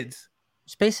the kids.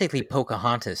 It's basically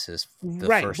Pocahontas is the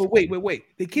first but wait.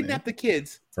 They kidnap the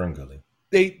kids. Ferngully.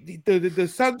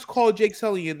 The sons call Jake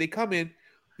Sully and they come in.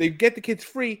 They get the kids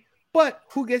free, but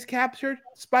who gets captured?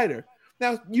 Spider.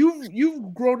 Now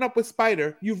you've grown up with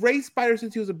Spider. You've raised Spider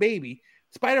since he was a baby.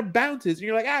 Spider bounces, and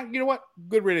you're like, you know what?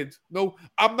 Good riddance. No,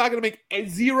 I'm not going to make a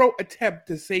zero attempt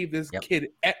to save this kid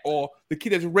at all. The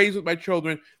kid that's raised with my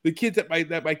children, the kids that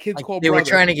my kids call they brother. were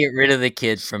trying to get rid of the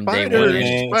kid from day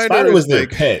one. Spider was their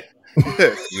pet.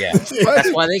 Yeah,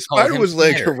 that's why they called Spider him was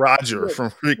Spider. like Roger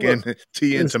from freaking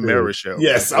T and Tamara show.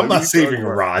 Yes, I'm not saving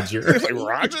Roger. Like,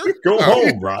 Roger? Go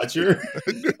home, Roger.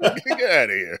 Get out of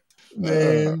here.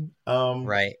 Man.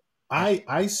 Right.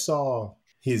 I saw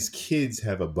his kids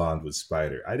have a bond with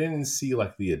Spider. I didn't see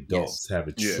like the adults have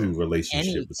a true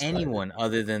relationship with Spider. Anyone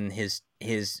other than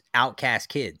his outcast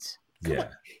kids.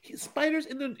 Spider's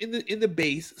in the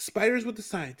base. Spider's with the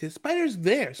scientists. Spider's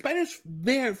there. Spider's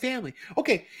their family.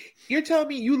 Okay, you're telling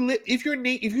me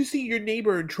if you see your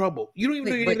neighbor in trouble, you don't even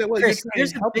know your neighbor that well. Chris,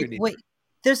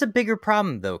 there's a bigger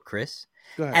problem though, Chris.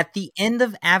 Go ahead. At the end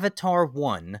of Avatar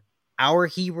 1, our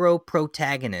hero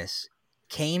protagonist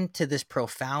came to this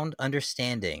profound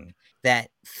understanding that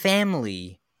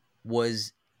family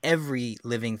was every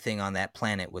living thing on that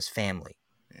planet was family.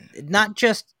 Not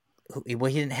just,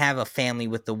 well, he didn't have a family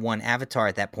with the one avatar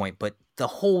at that point, but the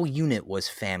whole unit was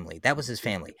family. That was his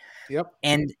family. Yep.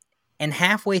 And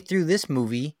halfway through this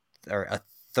movie, or a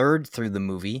third through the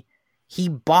movie, he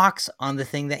balks on the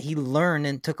thing that he learned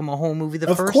and took him a whole movie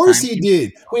first time. Of course he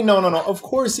did. Wait, no. Of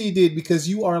course he did, because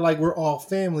you are like, we're all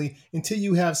family until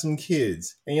you have some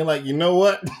kids. And you're like, you know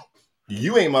what?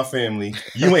 You ain't my family.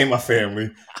 You ain't my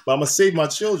family. But I'm going to save my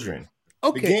children.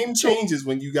 Okay. The game changes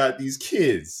when you got these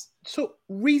kids. So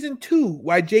reason 2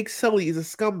 why Jake Sully is a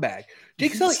scumbag.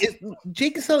 Jake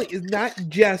Sully is not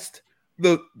just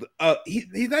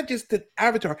he's not just the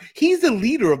Avatar. He's the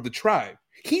leader of the tribe.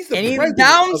 He's the And he president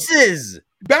bounces.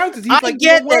 bounces. He's I like,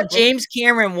 get you know that what? James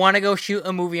Cameron want to go shoot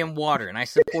a movie in water, and I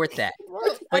support that.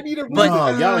 I need a but-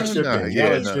 No, y'all are reason. tripping. yeah,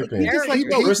 Y'all are no. tripping. He's just like,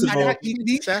 no, First of all,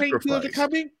 these trainers are sacrifice.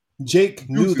 coming. Jake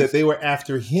knew that they were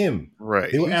after him.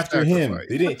 Right. They were He after him. sacrificed.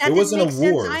 They But didn't. that It wasn't didn't a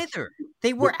make war. sense either.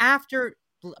 They were after,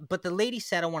 but the lady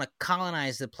said, "I want to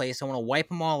colonize the place. I want to wipe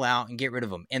them all out and get rid of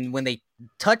them." And when they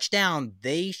touch down,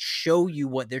 they show you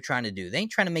what they're trying to do. They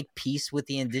ain't trying to make peace with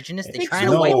the indigenous. They're trying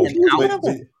to wipe them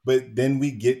out. But then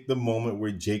we get the moment where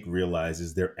Jake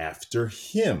realizes they're after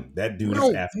him. That dude No,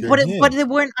 is after but him. but they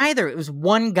weren't either. It was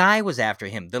one guy was after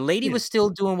him. The lady Yeah. was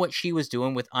still doing what she was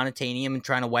doing with unobtainium and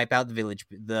trying to wipe out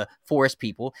the forest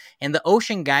people. And the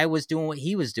ocean guy was doing what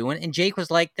he was doing. And Jake was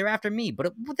like, "They're after me,"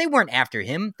 but they weren't after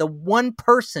him. The one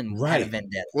person had a Right.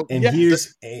 vendetta. Well, And Yeah.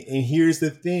 here's the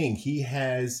thing. He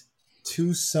has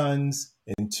 2 sons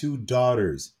and 2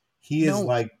 daughters. He is No.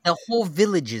 like, The whole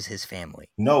village is his family,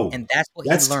 no, and that's what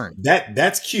that's he learned.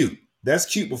 That's cute. That's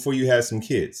cute before you have some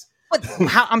kids. But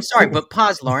I'm sorry, but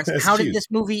pause, Lawrence. That's How did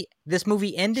cute. this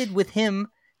movie ended with him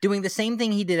doing the same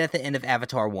thing he did at the end of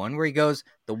Avatar 1, where he goes,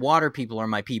 "The water people are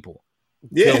my people."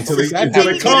 Yeah, No, until but they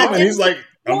that's come and he's like,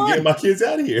 I'm What? getting my kids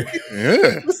out of here.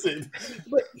 Yeah. Listen,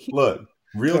 But look,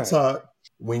 real Right. talk.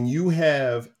 When you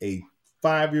have a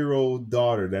 5-year-old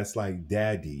daughter that's like,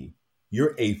 "Daddy,"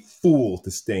 you're a fool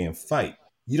to stay and fight.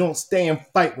 You don't stay and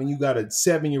fight when you got a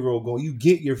 7-year-old going. You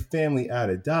get your family out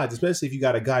of Dodge, especially if you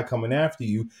got a guy coming after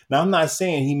you. Now, I'm not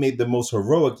saying he made the most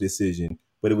heroic decision,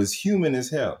 but it was human as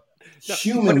hell. No,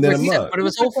 Human but than a mug. But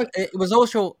it was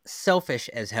also selfish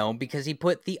as hell because he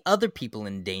put the other people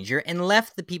in danger and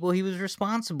left the people he was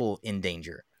responsible in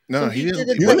danger. No, So he he didn't.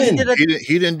 did He, it- but he didn't- did it-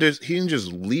 he didn't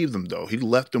just leave them though. He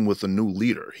left them with a new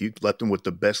leader. He left them with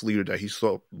the best leader that he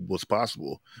saw was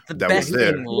possible. The That best was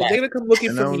there. thing they're left. gonna come looking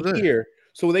And for that me was it. here.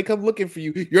 So when they come looking for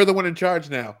you, you're the one in charge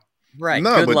now. Right.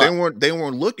 No, good but luck. they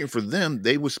weren't looking for them.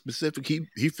 They were specific.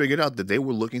 He figured out that they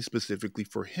were looking specifically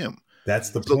for him. That's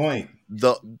the So- point.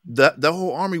 The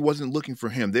whole army wasn't looking for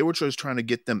him. They were just trying to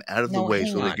get them out of the No, way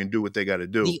hang so they on. can do what they got to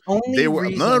do. The only They were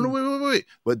reason... no, wait.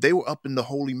 But they were up in the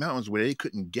holy mountains where they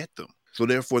couldn't get them. So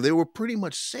therefore, they were pretty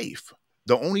much safe.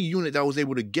 The only unit that was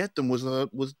able to get them was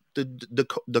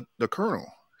the colonel,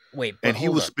 Wait, but and he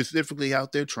hold was up. specifically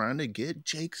out there trying to get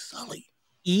Jake Sully.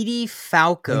 Edie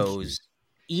Falco's...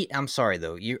 I'm sorry,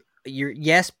 though. You're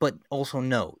yes, but also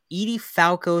no. Edie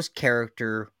Falco's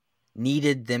character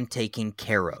needed them taken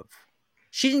care of.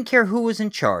 She didn't care who was in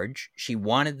charge. She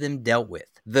wanted them dealt with.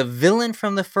 The villain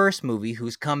from the first movie,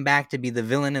 who's come back to be the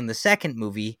villain in the second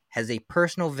movie, has a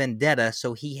personal vendetta,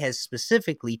 so he has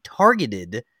specifically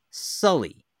targeted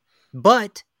Sully.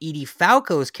 But Edie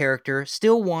Falco's character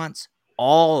still wants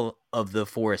all of the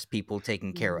forest people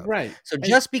taken care of. Right. So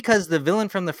just because the villain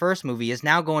from the first movie is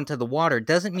now going to the water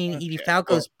doesn't mean Edie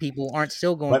Falco's people aren't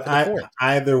still going But to the forest.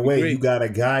 either way, Agreed. you got a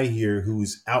guy here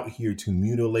who's out here to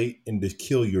mutilate and to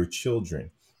kill your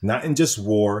children. Not in just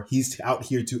war. He's out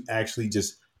here to actually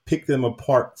just pick them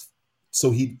apart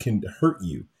so he can hurt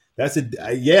you. That's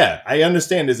I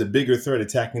understand there's a bigger threat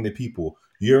attacking the people.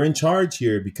 You're in charge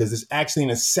here because there's actually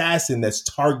an assassin that's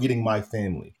targeting my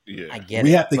family. Yeah, I get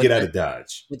We it. have to but get out the- of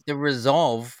Dodge. But the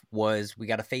resolve was we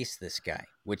got to face this guy,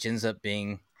 which ends up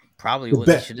being probably The what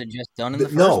be- they should have just done in the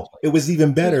first No, place. it was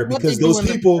even better What because they do in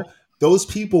the those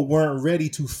people weren't ready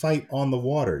to fight on the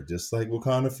water, just like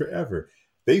Wakanda Forever.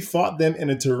 They fought them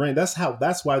in a terrain. That's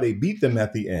why they beat them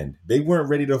at the end. They weren't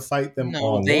ready to fight them No,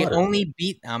 on they water. only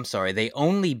beat. I'm sorry, they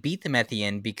only beat them at the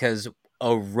end because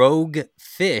a rogue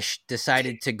fish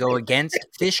decided to go against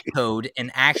fish code and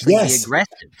actually be Yes.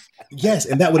 aggressive. Yes,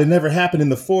 and that would have never happened in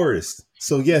the forest.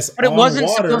 So yes, But it on wasn't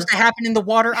water, supposed to happen in the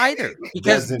water either,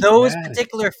 because Doesn't those matter.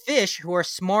 particular fish, who are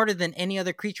smarter than any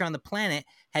other creature on the planet,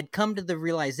 had come to the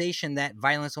realization that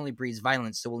violence only breeds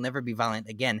violence, so we'll never be violent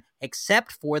again,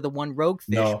 except for the one rogue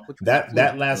fish. No, which was that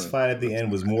Fluke. last fight at the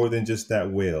end was more than just that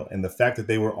whale, and the fact that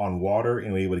they were on water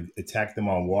and we would attack them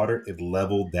on water, it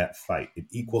leveled that fight. It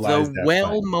equalized The that whale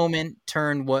fight. moment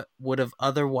turned what would have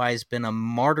otherwise been a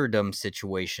martyrdom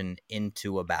situation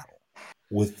into a battle.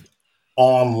 With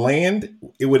on land,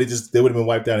 they would have been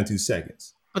wiped out in 2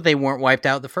 seconds. But they weren't wiped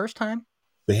out the first time.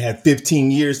 They had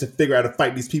 15 years to figure out how to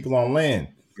fight these people on land.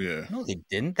 yeah. No, they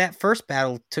didn't. That first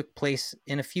battle took place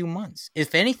in a few months.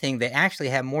 If anything, they actually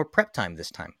had more prep time this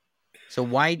time. So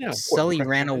why Yeah, Sully prep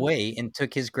ran time. away and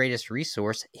took his greatest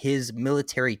resource, his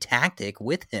military tactic,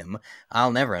 with him?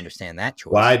 I'll never understand that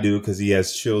choice. Well, I do because he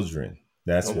has children.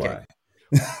 That's Okay. why.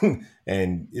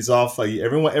 And it's all fight.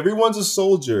 Everyone's a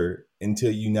soldier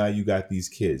until you got these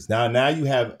kids. Now you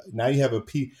have a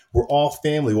we're all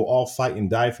family. We'll all fight and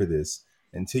die for this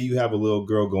until you have a little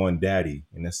girl going daddy.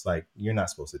 And it's like, you're not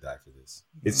supposed to die for this.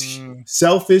 It's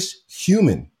selfish,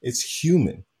 human. It's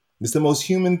human. It's the most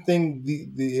human thing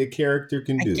the character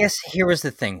can do. I guess here was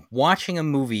the thing. Watching a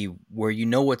movie where you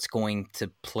know what's going to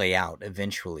play out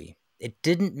eventually, it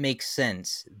didn't make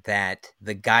sense that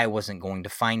the guy wasn't going to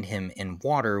find him in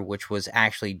water, which was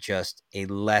actually just a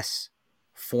less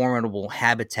formidable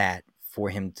habitat for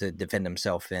him to defend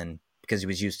himself in because he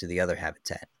was used to the other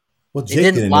habitat. Well, Jake it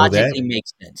didn't didn't logically know that. make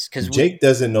sense because Jake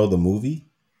doesn't know the movie.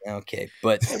 Okay,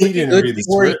 but He didn't read the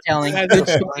script.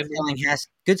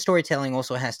 Good storytelling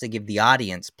also has to give the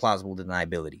audience plausible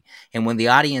deniability. And when the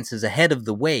audience is ahead of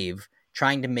the wave,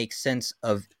 trying to make sense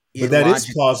of But that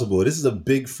is plausible. This is a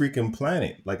big freaking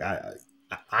planet. Like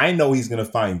I know he's gonna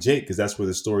find Jake because that's where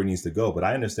the story needs to go. But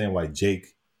I understand why Jake,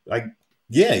 like,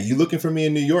 yeah, you looking for me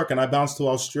in New York and I bounce to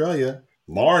Australia.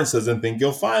 Lawrence doesn't think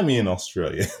you'll find me in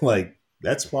Australia. Like,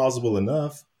 that's plausible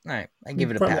enough. All right, I give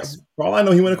it a pass. For all I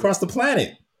know, he went across the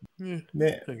planet. Man,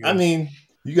 I mean,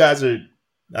 you guys are,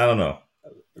 I don't know.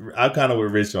 I'm kind of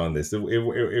with Rich on this.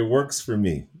 It works for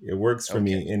me. It works for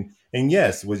me. And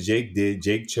yes, what Jake did,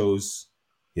 Jake chose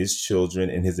his children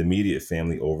and his immediate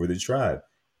family over the tribe.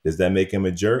 Does that make him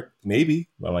a jerk? Maybe.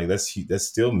 But I'm like, that's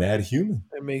still mad human.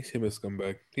 That makes him a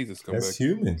scumbag. He's a scumbag. That's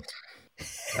human.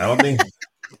 I don't think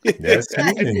that's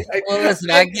human. Well,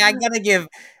 listen, I gotta give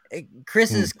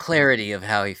Chris's clarity of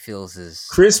how he feels is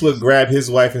Chris would grab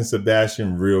his wife and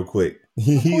Sebastian real quick.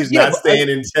 He's not staying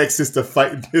in Texas to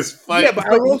fight this fight. Yeah, but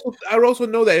I also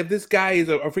know that if this guy is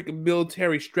a freaking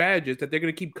military strategist, that they're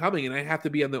going to keep coming, and I have to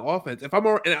be on the offense. If I'm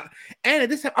already, and at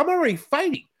this time, I'm already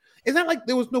fighting. It's not like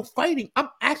there was no fighting. I'm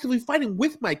actively fighting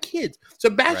with my kids.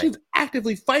 Sebastian's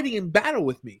actively fighting in battle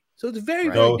with me. So it's very,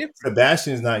 very different.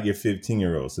 Sebastian's not your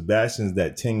 15-year-old. Sebastian's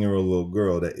that 10-year-old little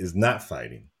girl that is not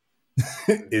fighting.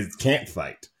 It can't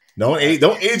fight. Don't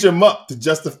age him up to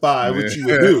justify what you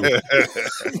would do.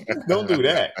 Don't do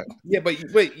that. Yeah, but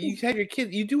you have your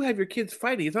kids. You do have your kids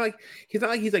fighting. It's not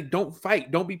like he's like, don't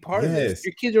fight, don't be part of this.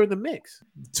 Your kids are in the mix.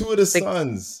 Two of the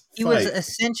sons. He was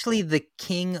essentially the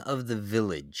king of the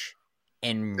village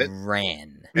and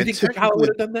ran. You think T'Challa would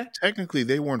have done that? Technically,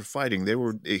 they weren't fighting.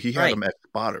 He had them as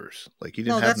spotters. Like, he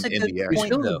didn't have them in the action. You're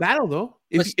still in battle though.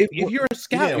 If you're a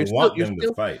scout, you're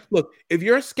still fight. Look, if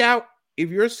you're a scout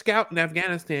in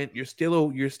Afghanistan, you're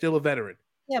still a veteran.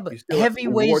 Yeah, but heavy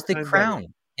weighs the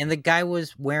crown, and the guy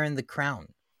was wearing the crown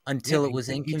until it was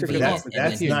inconvenient.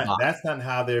 That's not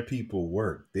how their people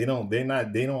work. I don't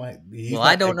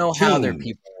know how their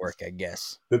people work. I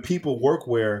guess the people work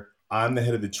where I'm the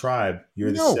head of the tribe.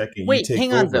 You're the second. You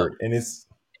take over, and it's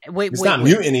not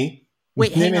mutiny.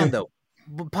 Wait, hang on though.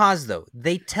 Pause though.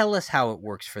 They tell us how it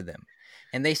works for them,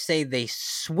 and they say they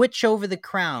switch over the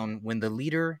crown when the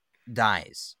leader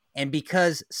dies. And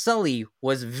because Sully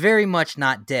was very much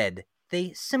not dead,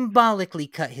 they symbolically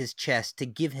cut his chest to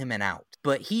give him an out.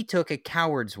 But he took a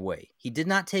coward's way. He did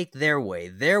not take their way.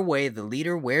 Their way, the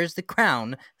leader wears the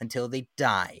crown until they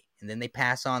die, and then they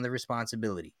pass on the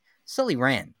responsibility. Sully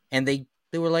ran, and they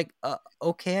were like,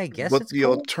 okay, I guess. But the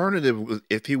alternative,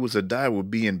 if he was to die, would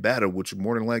be in battle, which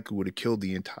more than likely would have killed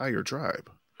the entire tribe,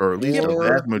 or at least the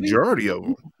vast majority of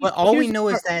them. But all we know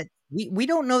is that we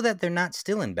don't know that they're not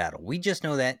still in battle. We just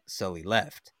know that Sully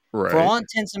left. Right. For all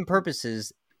intents and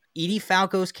purposes, Edie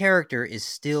Falco's character is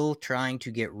still trying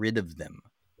to get rid of them.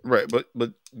 Right,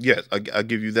 but yes, I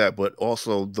give you that. But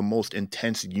also, the most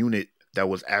intense unit that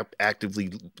was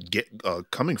actively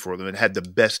coming for them and had the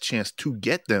best chance to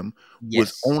get them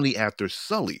was only after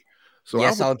Sully. So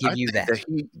yes, I'll give you that.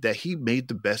 That he made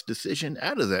the best decision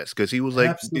out of that, because he was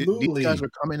like, these guys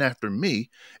are coming after me.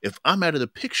 If I'm out of the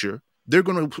picture, they're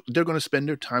gonna spend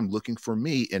their time looking for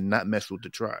me and not mess with the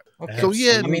tribe. Okay. So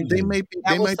yeah, I mean, they might be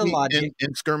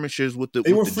in skirmishes with the.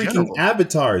 They were freaking general.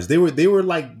 Avatars. They were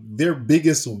like their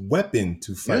biggest weapon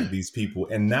to fight these people,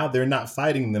 and now they're not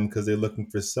fighting them because they're looking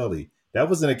for Sully. That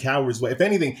wasn't a coward's way. If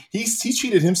anything, he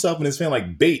treated himself and his family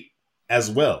like bait as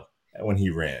well when he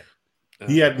ran.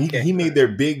 He made their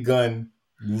big gun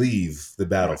leave the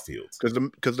battlefield,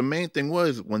 because the main thing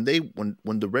was when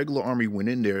the regular army went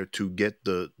in there to get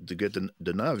the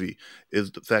Na'vi,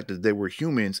 is the fact that they were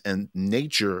humans and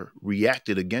nature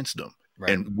reacted against them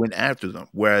and went after them,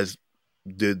 whereas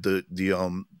the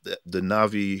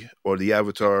Na'vi or the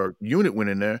Avatar unit went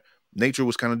in there. Nature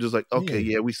was kind of just like,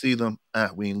 okay, we see them.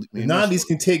 The Na'vis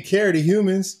can take care of the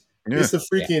humans. Yeah. It's the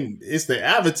freaking, it's the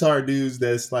Avatar dudes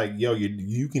that's like, yo,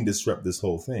 you can disrupt this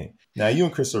whole thing. Now you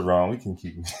and Chris are wrong. We can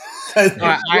keep. I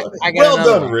got well another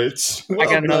done, one. Rich. I Well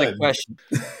got another done. question,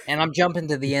 and I'm jumping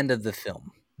to the end of the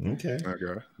film. Okay.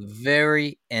 Okay.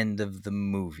 Very end of the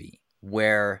movie,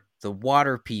 where the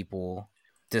water people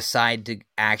decide to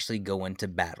actually go into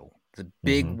battle. The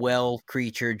big whale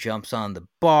creature jumps on the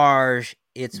barge.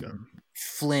 It's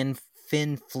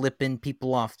Fin flipping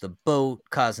people off the boat,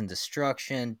 causing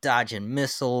destruction, dodging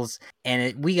missiles,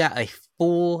 and we got a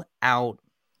full out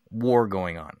war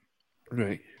going on.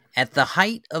 Right. At the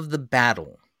height of the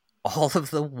battle, all of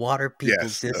the water people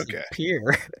Yes, okay. disappear.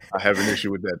 I have an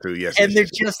issue with that too. Yes. And they're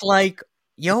yes. just like,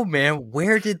 yo, man,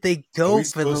 where did they go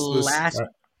for the last?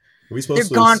 Are we supposed They're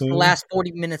to gone assume? for the last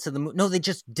 40 minutes of the movie. No, they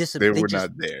just They disappeared. were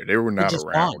not there. They were not just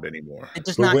around gone. anymore. They're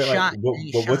just But not wait, shot.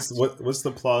 but what's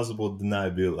the plausible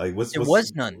deniability? Like, There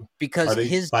was none because are they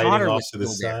his fighting daughter off was to the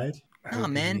still there. side? No,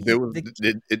 man. There was.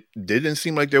 It didn't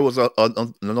seem like there was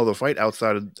another fight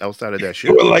outside of that They ship.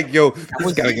 were like, yo,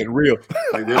 this gotta get real.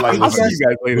 Like, they're like, I'll see you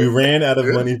guys we later. ran out of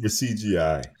money for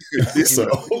CGI,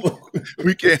 so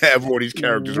We can't have all these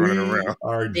characters running we around.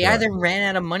 are They done. either ran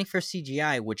out of money for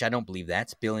CGI, which I don't believe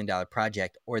that's $1 billion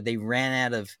project, or they ran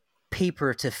out of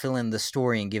paper to fill in the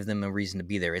story and give them a reason to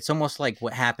be there. It's almost like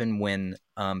what happened when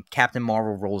Captain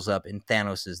Marvel rolls up and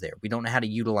Thanos is there. We don't know how to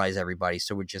utilize everybody,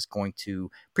 so we're just going to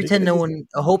pretend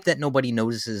hope that nobody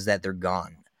notices that they're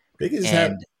gone. They could just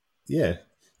And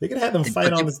they could have them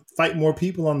fight more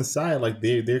people on the side. Like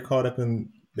they're caught up in.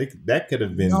 That could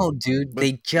have been. No, dude,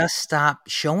 they just stopped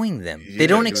showing them. Yeah, they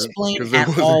don't 'cause explain there at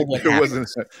wasn't- all what there happened.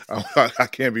 wasn't. I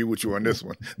can't be with you on this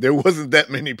one. There wasn't that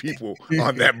many people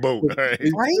on that boat. All right?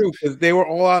 It's Right? true because they were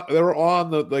all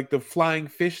on the flying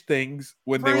fish things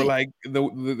when they were Right. like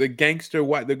the gangster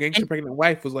pregnant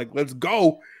wife was like, let's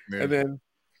go, Yeah. and then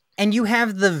And you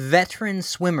have the veteran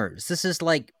swimmers. This is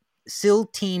like SEAL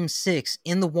Team 6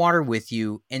 in the water with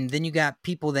you, and then you got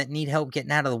people that need help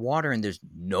getting out of the water, and there's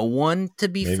no one to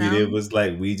be Maybe found. it was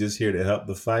like, we just here to help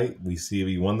the fight. We see if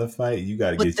you won the fight. You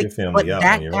got to But get the- your family but out.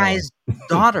 that on your guy's own.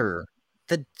 daughter,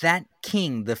 that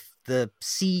king, the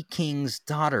Sea King's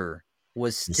daughter,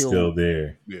 was He's still. still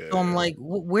there. Yeah. So I'm like,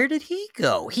 where did he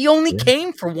go? He only Yeah.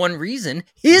 came for one reason: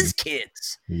 his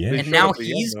kids, Yeah, They and showed now up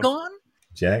again, he's though. gone.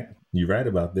 Jack, you're right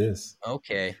about this.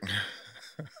 Okay,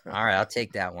 all right, I'll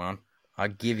take that one. I'll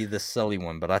give you the Sully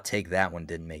one, but I'll take that one.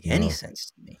 Didn't make any No.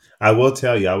 sense to me. I will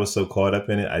tell you, I was so caught up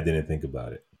in it, I didn't think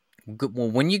about it. Good. Well,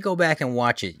 when you go back and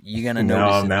watch it, you're gonna notice.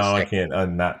 Now, it now I second.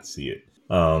 can't not see it.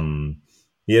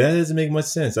 Yeah, that doesn't make much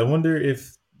sense. I wonder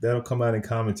if that'll come out in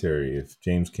commentary. If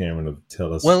James Cameron will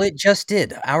tell us. Well, it just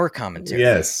did. Our commentary.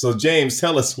 Yes. So James,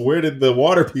 tell us, where did the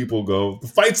water people go? The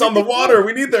fight's on the water.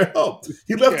 We need their help.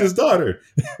 He left his daughter.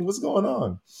 What's going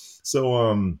on?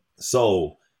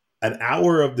 So an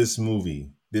hour of this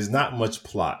movie, there's not much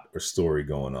plot or story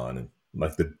going on in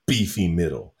like the beefy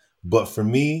middle. But for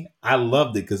me, I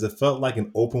loved it because it felt like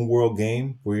an open world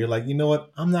game where you're like, you know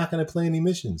what? I'm not going to play any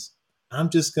missions. I'm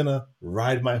just going to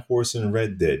ride my horse in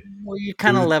Red Dead. Well, you're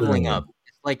kind of Who's leveling doing up.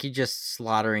 It's like you're just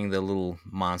slaughtering the little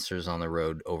monsters on the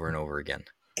road over and over again.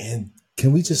 And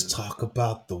can we just talk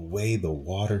about the way the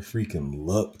water freaking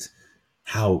looked?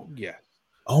 How, yeah,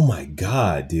 oh my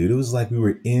God, dude. It was like we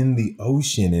were in the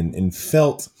ocean and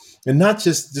felt, and not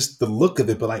just the look of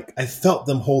it, but like I felt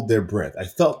them hold their breath. I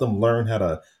felt them learn how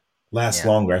to last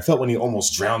longer. I felt when he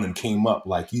almost drowned and came up,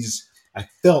 like I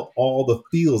felt all the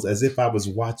feels as if I was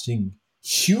watching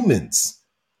humans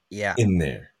Yeah. in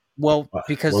there. Well,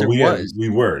 because Well, there was. they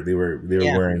were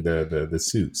Yeah. wearing the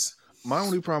suits. My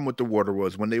only problem with the water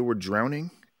was when they were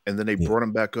drowning and then they brought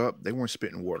them back up, they weren't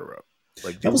spitting water up.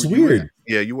 Like That was you were-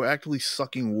 weird. you were actually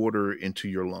sucking water into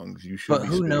your lungs. You should. But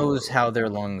who knows how their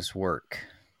lungs work?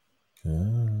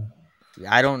 Ah.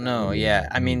 I don't know. Yeah.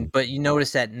 I mean, but you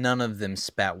notice that none of them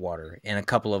spat water, and a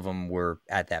couple of them were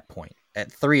at that point.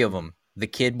 At 3 of them, the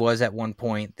kid was at one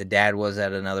point, the dad was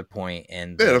at another point,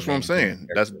 and Yeah, the that's what I'm main saying.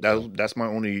 character- That's my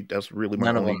only. That's really my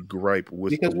None of only them. gripe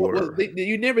with because the water.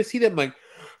 you never see them like,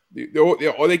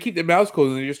 or they keep their mouths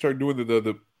closed and they just start doing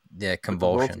the Yeah,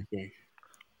 convulsion. thing.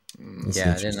 That's Yeah,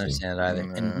 I didn't interesting. understand it either.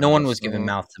 Nah, And no one was some giving of-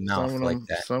 mouth to mouth some of like them,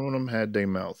 that. Some of them had their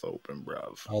mouth open,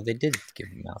 bruv. Oh, they did give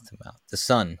mouth to mouth. The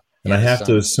sun. And I have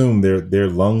to assume their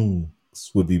lungs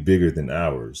would be bigger than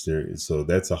ours. So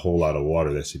that's a whole lot of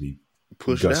water that should be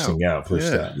Pushed gushing out,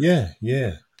 pushed Yeah. out.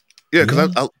 Yeah. Yeah,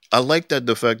 because I like that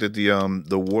the fact that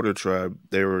the water tribe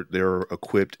they're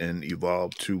equipped and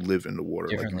evolved to live in the water,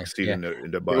 like you Differently, can see it yeah. in their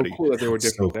They were body. cool that they were So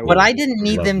different. That cool. But was- I didn't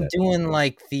need Love them that. doing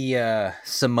like the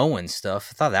Samoan stuff.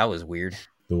 I thought that was weird.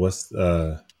 The what's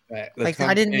Like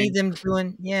I didn't need them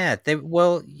doing. Yeah, they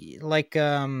like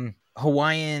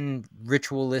Hawaiian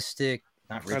ritualistic,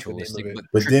 not ritualistic,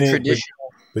 but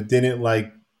traditional. But didn't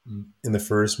like in the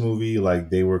first movie, like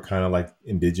they were kind of like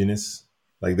indigenous.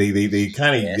 Like they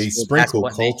kind of they sprinkle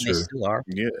culture. They still are.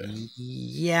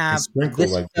 Yeah. Sprinkle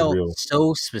this like felt the real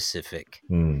so specific.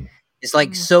 Hmm. It's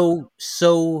like so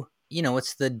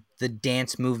it's the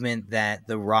dance movement that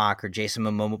The Rock or Jason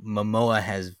Momoa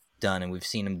has done, and we've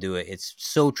seen him do it. It's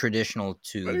so traditional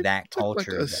to that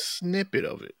culture. Like a snippet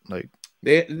of it, like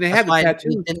they have the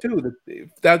tattoos too.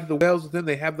 Down to the whales, then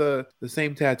they have the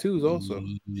same tattoos also.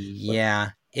 Yeah,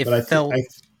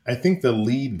 I think the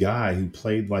lead guy who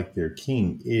played like their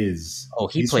king is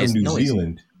he's plays from New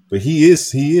Zealand, but he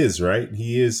is right.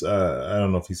 He is. I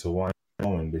don't know if he's Hawaiian.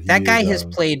 But that guy has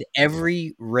played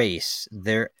every race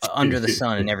there under the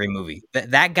sun in every movie.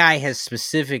 That guy has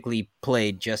specifically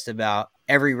played just about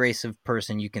every race of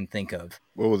person you can think of.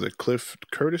 What was it? Cliff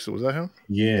Curtis? Was that him?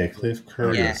 Yeah, Cliff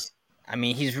Curtis. Yeah. I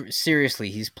mean,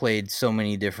 he's played so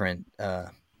many different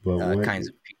kinds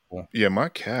of people. Yeah, my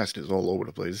cast is all over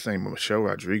the place. The same Michelle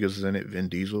Rodriguez is in it. Vin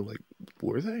Diesel, like,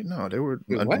 were they? No, they were.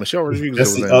 Michelle Rodriguez.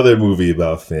 That's the other movie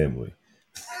about family.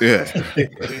 Yeah,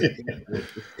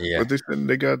 yeah. But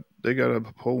they got a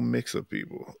whole mix of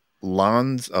people.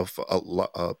 Alonzo,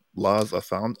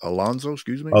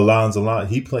 excuse me. Alonzo,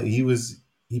 he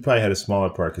probably had a smaller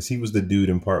part because he was the dude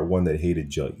in part 1 that hated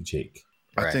Jake.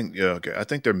 I think I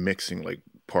think they're mixing like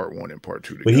part 1 and part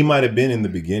 2 together. But he might have been in the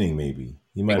beginning, maybe.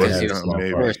 He might have had a small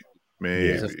part.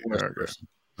 Maybe.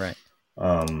 Right.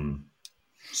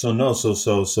 So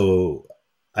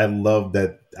I love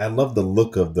that. I love the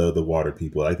look of the water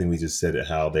people. I think we just said it,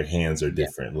 how their hands are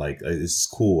different. Like, it's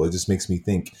cool. It just makes me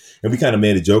think. And we kind of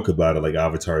made a joke about it, like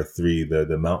Avatar 3,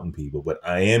 the mountain people. But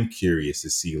I am curious to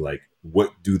see, like,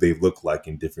 what do they look like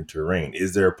in different terrain?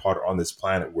 Is there a part on this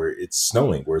planet where it's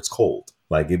snowing, where it's cold?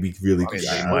 Like, it'd be really cool.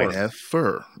 They might have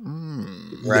fur.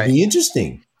 Right. It'd be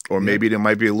interesting. Or maybe they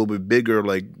might be a little bit bigger,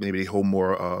 like maybe they hold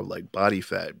more like body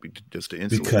fat just to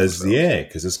insulate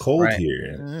because it's cold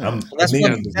here. Yeah. I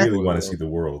really want to see the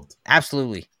world.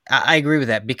 Absolutely. I agree with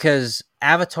that because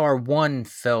Avatar 1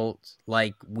 felt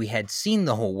like we had seen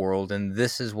the whole world and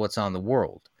this is what's on the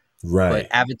world. Right.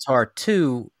 But Avatar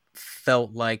 2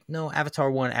 felt like, no, Avatar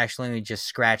 1 actually only just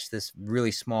scratched this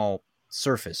really small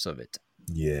surface of it.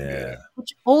 Yeah.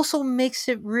 Which also makes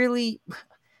it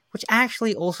which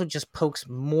actually also just pokes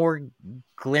more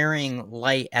glaring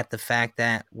light at the fact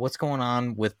that what's going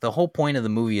on with the whole point of the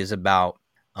movie is about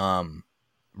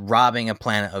robbing a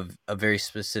planet of very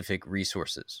specific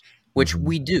resources, which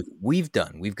we do. We've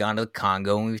done. We've gone to the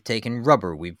Congo and we've taken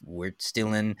rubber. We're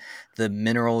stealing the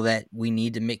mineral that we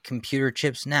need to make computer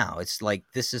chips now. It's like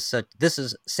this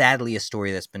is sadly a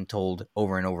story that's been told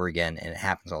over and over again, and it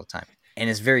happens all the time. And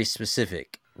it's very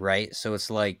specific, right? So it's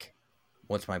like,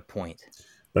 what's my point?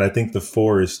 But I think the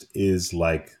forest is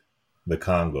like the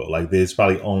Congo. Like there's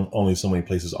probably only so many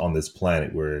places on this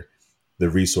planet where the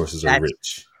resources are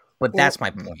rich. But that's my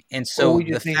point. And so we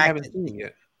just haven't seen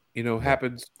it yet.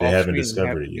 Happens. They haven't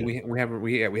discovered it yet.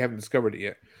 We haven't discovered it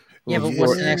yet. Yeah, but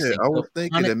what's the next thing? I was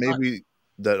thinking that maybe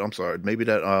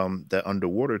that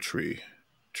underwater tree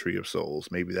of souls,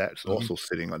 maybe that's also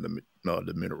sitting on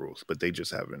the minerals, but they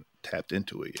just haven't tapped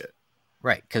into it yet.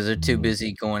 Right, because they're too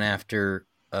busy going after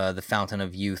the fountain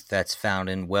of youth that's found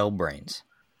in whale brains.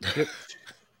 Yep.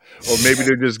 Or maybe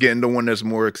they're just getting the one that's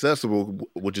more accessible,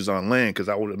 which is on land, because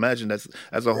I would imagine that's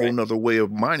a whole nother way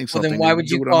of mining something. Well, then why would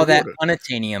you call that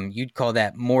unatanium? You'd call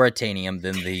that more atanium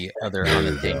than the other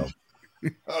unatanium.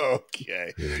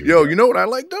 Okay. Yo, you know what I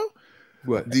like, though?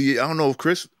 What? I don't know if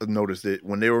Chris noticed it.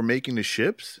 When they were making the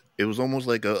ships, it was almost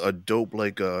like a dope,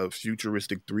 like a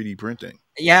futuristic 3D printing.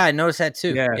 Yeah, I noticed that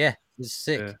too. Yeah. It was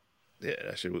sick. Yeah,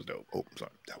 that shit was dope. Oh,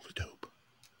 sorry. That was dope.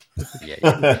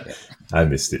 Yeah. I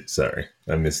missed it. Sorry,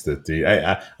 I missed the 3.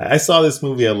 I saw this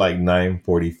movie at like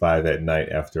 9:45 at night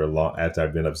after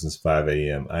I've been up since 5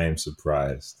 a.m. I am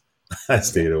surprised. I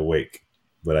stayed awake,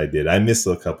 but I did. I missed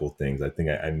a couple things. I think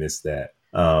I missed that.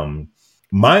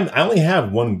 Mine. I only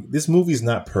have one. This movie's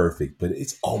not perfect, but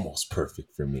it's almost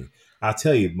perfect for me. I'll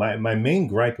tell you, my main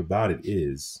gripe about it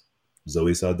is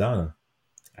Zoe Saldana.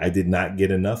 I did not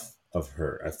get enough of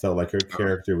her. I felt like her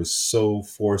character was so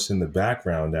forced in the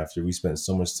background after we spent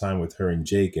so much time with her and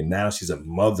Jake, and now she's a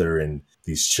mother and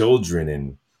these children,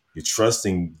 and you're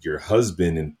trusting your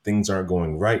husband and things aren't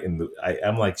going right. And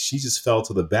I'm like, she just fell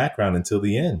to the background until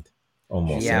the end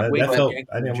almost. Yeah, I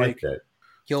didn't like that.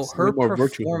 Yo, her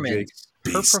performance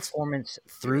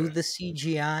through the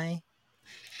CGI.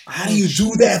 How do you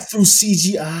do that through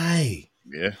CGI?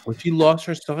 Yeah. when she lost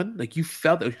her son, like you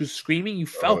felt that she was screaming. You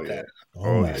felt yeah. that.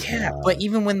 Oh my Yeah, god! but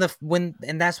even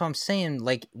and that's what I'm saying.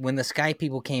 Like when the Sky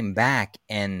People came back,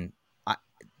 and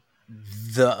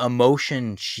the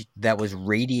emotion that was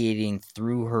radiating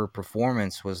through her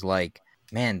performance was like,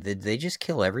 man, did they just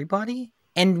kill everybody?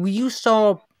 And you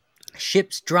saw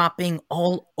ships dropping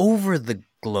all over the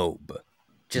globe.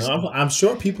 Just I'm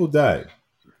sure people died.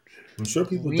 I'm sure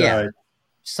people Yeah. died.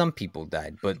 some people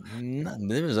died, but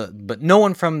no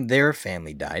one from their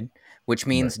family died, which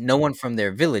means no one from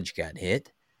their village got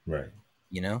hit. Right.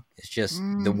 You know, it's just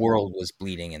the world was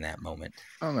bleeding in that moment.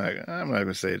 I'm not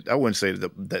gonna say. I wouldn't say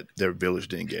that their village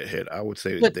didn't get hit. I would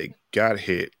say that But- they got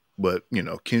hit, but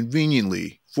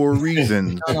conveniently for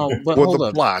reasons No, but for hold the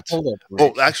up, plot. hold up. Oh,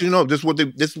 Rich. actually, no. This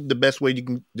is the best way you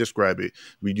can describe it.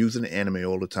 We use in anime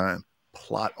all the time.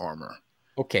 Plot armor.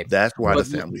 Okay, That's why the but-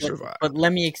 family but- survived. But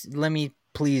let me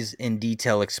please in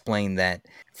detail explain that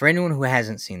for anyone who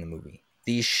hasn't seen the movie.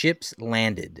 These ships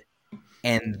landed,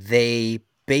 and they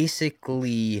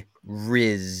basically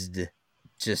rizzed,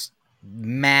 just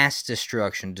mass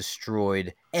destruction,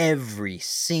 destroyed every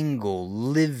single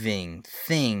living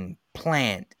thing,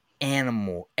 plant,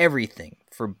 animal, everything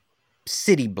for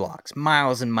city blocks,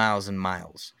 miles and miles and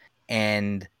miles.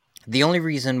 And the only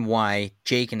reason why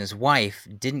Jake and his wife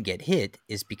didn't get hit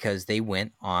is because they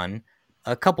went on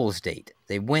a couple's date.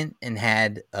 They went and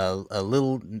had a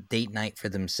little date night for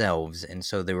themselves, and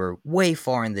so they were way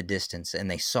far in the distance,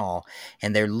 and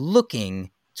they're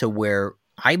looking to where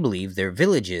I believe their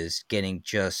village is getting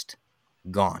just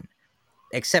gone.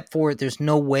 Except for there's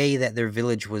no way that their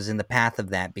village was in the path of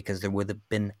that, because there would have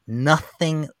been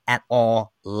nothing at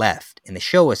all left. And they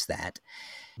show us that.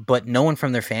 But no one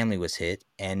from their family was hit,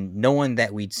 and no one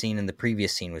that we'd seen in the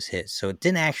previous scene was hit. So it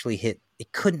didn't actually hit.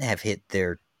 It couldn't have hit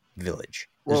their village.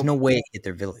 There's Well- no way it hit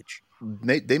their village.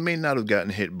 They may not have gotten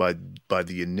hit by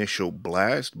the initial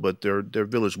blast, but their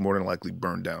village more than likely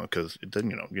burned down because it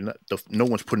doesn't. No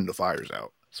one's putting the fires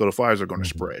out, so the fires are going to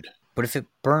spread. But if it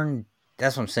burned,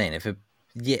 that's what I'm saying. If it,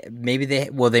 yeah, maybe they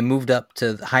moved up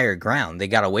to higher ground. They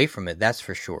got away from it, that's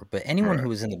for sure. But anyone Right. who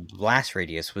was in the blast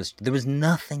radius there was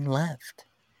nothing left.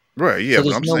 Right? Yeah, so but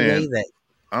there's no way that.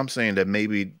 I'm saying that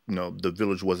maybe the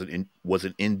village wasn't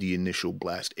in the initial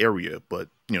blast area, but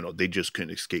they just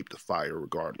couldn't escape the fire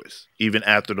regardless. Even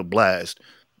after the blast,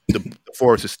 the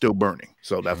forest is still burning,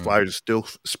 so that fire is still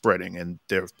spreading, and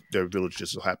their village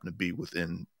just so happened to be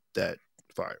within that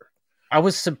fire. I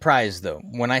was surprised though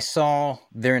when I saw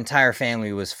their entire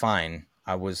family was fine.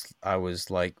 I was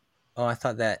like, oh, I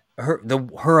thought that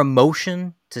her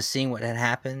emotion to seeing what had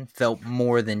happened felt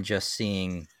more than just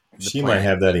seeing. She might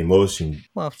have that emotion.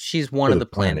 Well, she's one for of the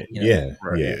planet. Yeah,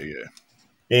 Right? yeah, Yeah.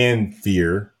 and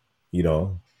fear.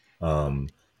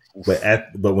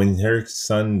 But when her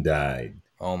son died,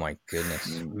 Oh my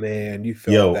goodness. Man, you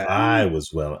felt that. I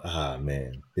was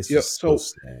man, this Yo, was so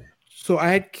so- sad. So I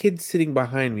had kids sitting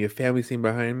behind me, a family sitting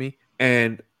behind me,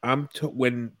 and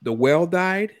when the whale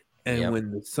died and Yep.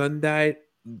 when the son died,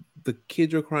 the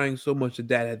kids were crying so much that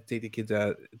dad had to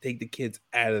take the kids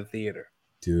out of the theater.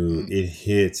 Dude, it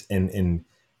hits and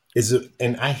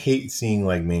I hate seeing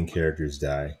like main characters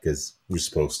die because we're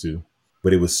supposed to,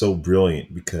 but it was so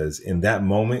brilliant because in that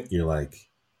moment you're like,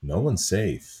 no one's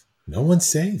safe. No one's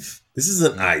safe. This is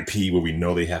an IP where we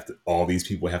know all these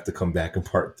people have to come back in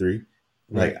part 3.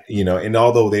 Like, and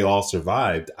although they all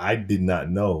survived, I did not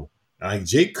know. Like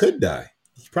Jake could die.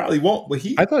 He probably won't, but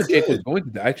I thought Jake was could. going to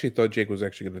die. I actually thought Jake was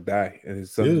actually going to die, and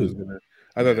his son was Dude. going to.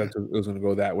 I thought that it was going to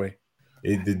go that way.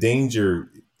 The danger,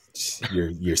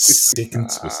 you're sick and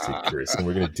twisted, Chris, and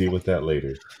we're gonna deal with that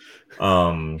later.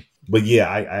 But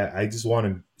yeah, I just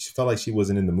wanted. She felt like she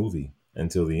wasn't in the movie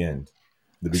until the end,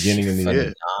 the beginning and the Yeah.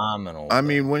 end. Phenomenal. I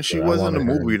mean, when she But I was in the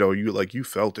wanted her- movie, though, you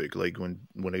felt it. Like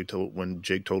when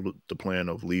Jake told the plan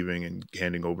of leaving and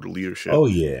handing over the leadership. Oh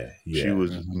yeah, yeah. She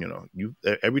was,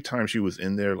 every time she was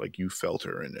in there, like you felt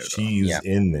her in there. Though. She's Yeah.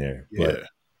 in there, but Yeah.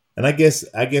 and I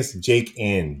guess Jake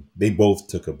and they both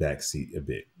took a back seat a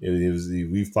bit. It was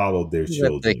we followed their Let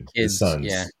children, the kids, sons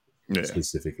yeah.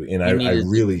 specifically, and He I needed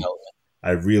really. development.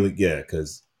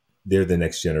 Because they're the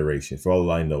next generation. For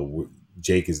all I know,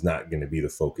 Jake is not going to be the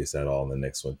focus at all in the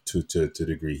next one. To the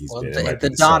degree he's Well, been. It might be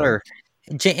the son. daughter,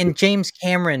 and James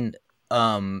Cameron.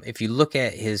 If you look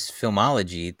at his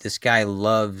filmology, this guy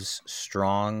loves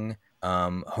strong,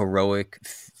 heroic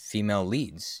female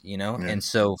leads. Yeah. And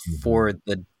so for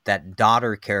that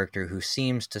daughter character who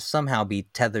seems to somehow be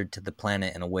tethered to the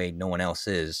planet in a way no one else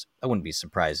is, I wouldn't be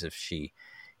surprised if she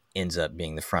ends up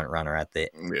being the front runner at the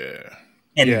Yeah.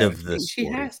 end Yeah, of the she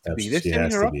story. has to be. She They're setting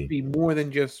has her to up be. to be more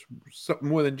than just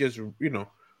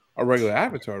a regular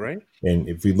Avatar, right? And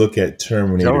if we look at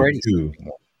Terminator already 2,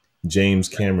 James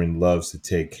Cameron loves to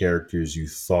take characters you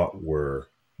thought were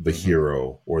the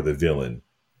hero or the villain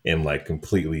and like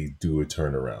completely do a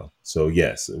turnaround. So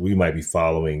yes, we might be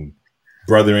following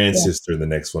brother and sister in the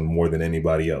next one more than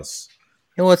anybody else.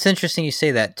 Well, it's interesting you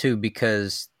say that too,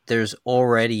 because there's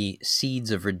already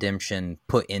seeds of redemption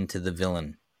put into the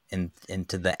villain and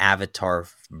into the Avatar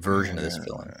version of this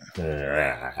villain.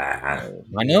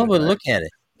 I know, but look at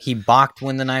it. He balked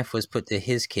when the knife was put to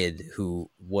his kid, who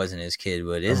wasn't his kid,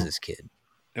 but is his kid.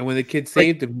 And when the kid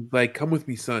saved him, he's like, "Come with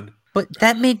me, son." But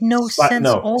that made no sense.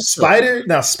 No, also.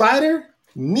 Spider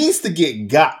needs to get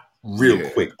got real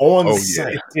quick on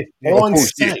site. On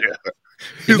site.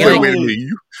 He's like, wait a minute,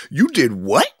 you did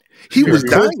what? He was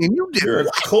dying and you did You're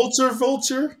what? a culture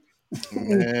vulture.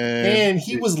 And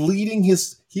he was leading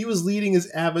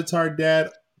his Avatar dad.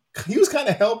 He was kind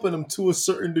of helping him to a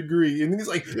certain degree. And he's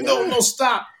like, no,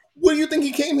 stop. What do you think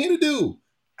he came here to do?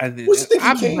 And What do you think he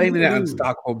I'm came blaming to that on do?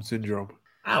 Stockholm syndrome.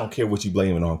 I don't care what you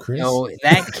blaming on, Chris. No,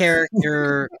 that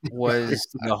character was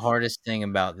the hardest thing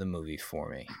about the movie for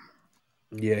me.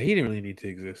 Yeah, he didn't really need to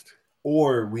exist.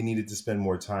 Or we needed to spend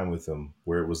more time with him,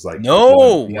 where it was like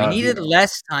No, we beyond needed hero.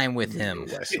 less time with him.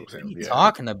 Less with him, What are you yeah.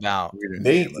 talking about? We didn't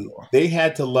need him at all. They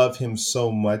had to love him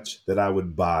so much that I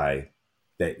would buy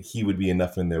that he would be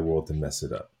enough in their world to mess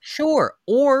it up. Sure,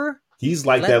 or He's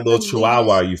like Let that little the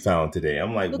chihuahua ladies- you found today.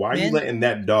 I'm like, Look, why are you man. letting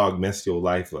that dog mess your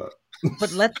life up?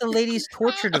 but let the lady's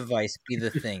torture device be the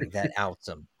thing that outs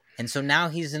him. And so now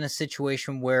he's in a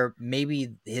situation where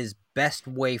maybe his best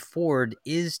way forward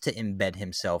is to embed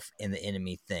himself in the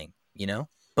enemy thing, you know?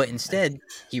 But instead,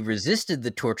 he resisted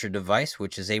the torture device,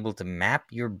 which is able to map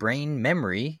your brain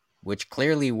memory, which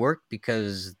clearly worked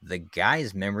because the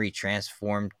guy's memory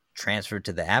transferred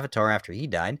to the Avatar after he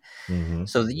died. Mm-hmm.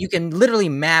 So that you can literally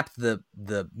map the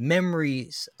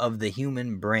memories of the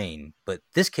human brain. But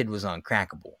this kid was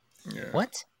uncrackable. Yeah.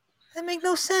 What? That make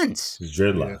no sense.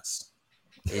 Dreadlocks.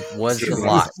 It was a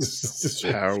lot.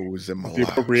 How was in my The life?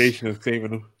 appropriation of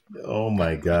saving him. Oh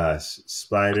my gosh,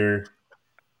 Spider.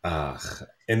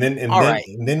 And All right.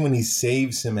 then when he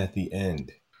saves him at the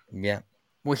end, Yeah.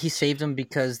 Well, he saved him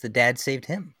because the dad saved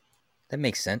him. That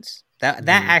makes sense. That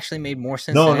actually made more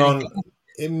sense. no, than no, anything. no,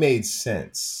 it made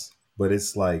sense. But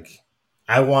it's like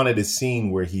I wanted a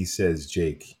scene where he says,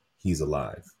 "Jake, he's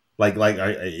alive."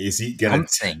 Is he gonna?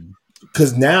 Something.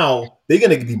 Because now they're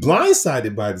gonna be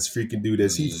blindsided by this freaking dude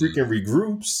as he freaking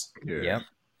regroups. Yep.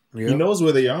 He knows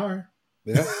where they are.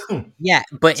 Yeah. Yeah,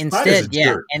 but Spider's instead, a yeah,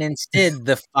 jerk. and instead,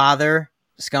 the father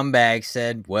scumbag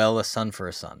said, "Well, a son for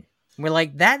a son." We're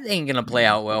like, that ain't gonna play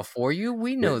out well for you.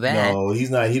 We know that. No, he's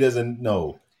not. He doesn't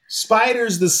know.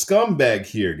 Spider's the scumbag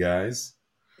here, guys.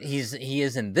 He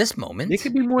is in this moment. It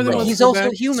could be more than No. one He's also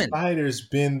scumbag. human. Spider's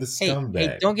been the Hey,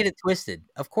 scumbag. don't get it twisted.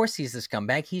 Of course, he's the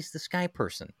scumbag. He's the sky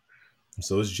person.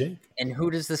 So is Jake. And who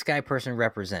does the sky person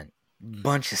represent?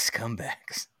 Bunch of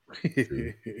scumbags.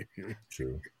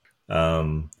 True.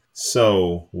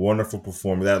 So wonderful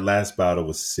performance. That last battle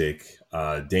was sick.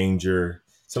 Danger.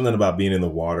 Something about being in the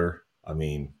water. I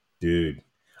mean, dude,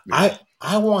 I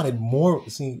wanted more.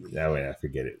 See, that way I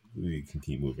forget it. We can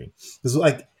keep moving. Because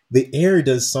like the air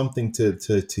does something to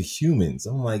humans.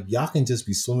 I'm like, y'all can just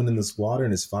be swimming in this water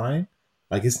and it's fine.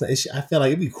 Like it's not. I feel like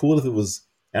it'd be cool if it was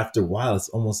after a while. It's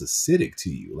almost acidic to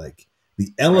you. Like the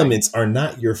elements are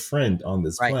not your friend on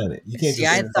this Right. planet. You can't See,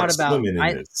 just I start thought about- swimming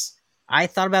in this. I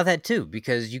thought about that too,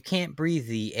 because you can't breathe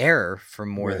the air for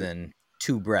more Right. than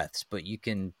 2 breaths, but you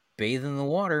can bathe in the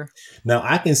water. Now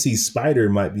I can see Spider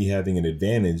might be having an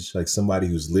advantage, like somebody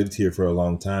who's lived here for a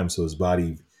long time, so his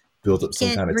body built up some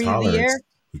can't kind of breathe the tolerance. air?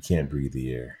 He can't breathe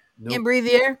the air. Nope. Can't breathe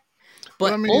the air.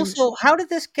 But I mean, also, how did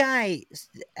this guy?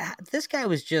 This guy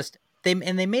was just they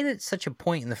made it such a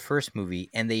point in the first movie,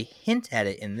 and they hint at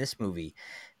it in this movie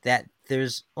that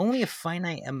there's only a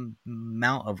finite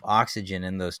amount of oxygen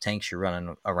in those tanks you're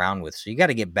running around with, so you got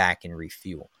to get back and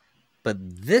refuel. But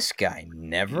this guy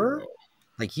never,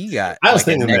 like he got. I was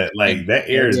like, a thinking that like that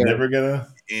air is Yeah. never gonna.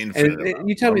 Infinite And amount.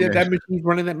 you tell me that Okay. that machine's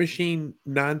running that machine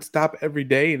nonstop every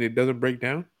day and it doesn't break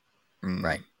down? Mm.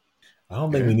 right. I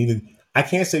don't think we needed. I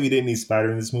can't say we didn't need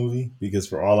Spider in this movie because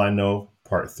for all I know,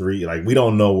 part 3, like we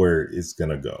don't know where it's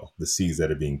gonna go, the seeds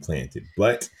that are being planted.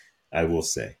 But I will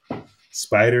say,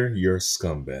 Spider, you're a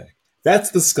scumbag.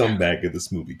 That's the scumbag of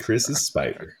this movie. Chris is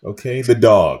Spider. Okay, the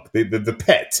dog, the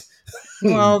pet.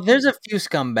 Well, there's a few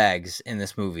scumbags in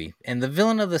this movie, and the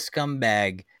villain of the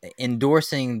scumbag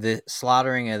endorsing the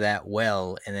slaughtering of that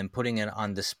well and then putting it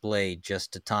on display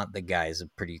just to taunt the guy is a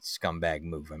pretty scumbag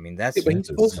move. I mean, that's Yeah, but he's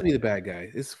supposed to be the bad guy.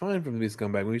 It's fine for him to be a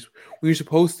scumbag. When you're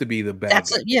supposed to be the bad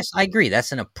guy. yes, I agree.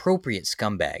 That's an appropriate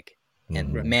scumbag.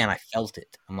 And Mhm. man, I felt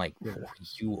it. I'm like,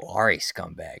 you are a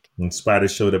scumbag. When Spider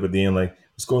showed up at the end, like,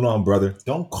 what's going on, brother?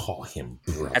 Don't call him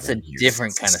brother. That's a you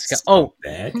different kind of Oh,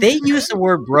 scumbag. they use the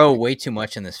word bro way too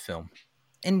much in this film.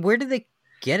 And where did they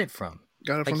get it from?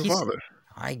 Got it from Like, the father.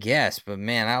 I guess, but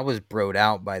man, I was broed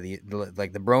out by the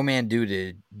broman dude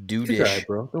It's dudish all right,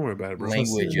 bro. Don't worry about it, bro.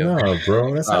 language. No,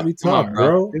 bro. That's how we Come on, talk,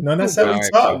 bro. bro. No, that's how we Alright,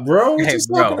 talk, bro. What Hey, you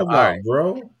bro, talking about, alright.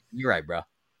 bro? You're right, bro.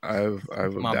 I've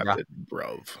Come on, adapted,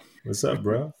 bruv. What's up,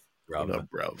 bro? What up,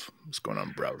 bruv? What's going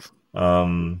on, bruv?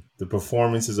 The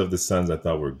performances of the sons I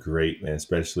thought were great, man.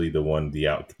 Especially the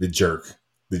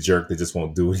jerk that just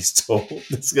won't do what he's told.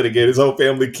 That's gonna get his whole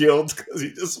family killed because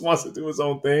he just wants to do his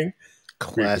own thing.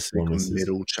 Classic performances.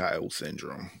 middle child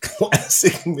syndrome.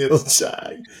 Classic middle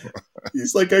child.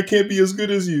 He's like, I can't be as good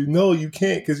as you. No, you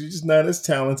can't because you're just not as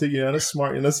talented. You're not as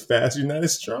smart. You're not as fast. You're not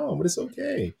as strong. But it's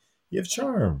okay. You have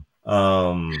charm.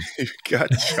 You got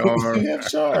charm. You have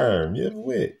charm. You have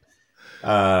wit.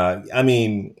 I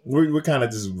mean, we're kind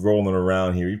of just rolling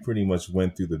around here. We pretty much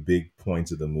went through the big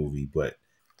points of the movie, but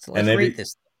So let's rate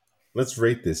this. let's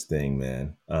rate this thing,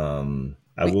 man.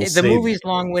 I will The say movie's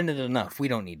long-winded enough. We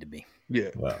don't need to be. Yeah.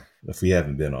 well, if we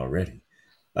haven't been already.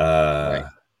 Right.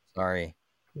 Sorry.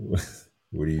 What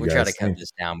do you We'll guys try to cut think?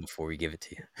 this down before we give it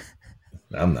to you.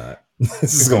 I'm not.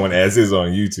 This is going as is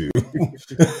on YouTube.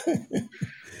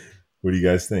 What do you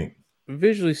guys think?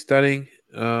 Visually stunning.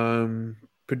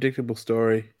 Predictable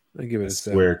story. I give it a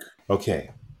 7. Swear.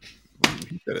 Okay.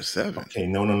 You got a 7. Okay.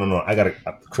 No. I gotta,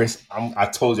 Chris. I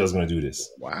told you I was gonna do this.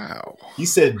 Wow. He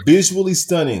said visually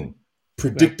stunning,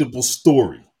 predictable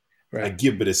story. I Right.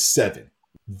 give it a 7.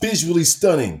 Visually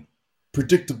stunning,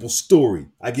 predictable story.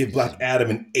 I give Black Adam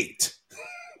an 8.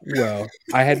 Well,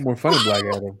 I had more fun in Black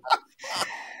Adam.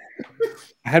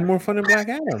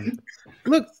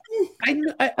 Look, I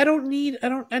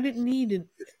didn't need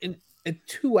in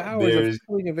 2 hours There's- of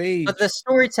coming of age. But the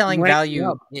storytelling Rank value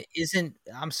up. isn't,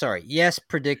 I'm sorry, yes,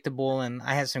 predictable, and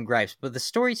I had some gripes, but the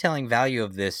storytelling value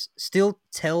of this still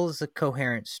tells a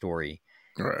coherent story.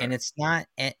 Right. And it's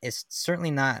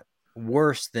certainly not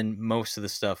worse than most of the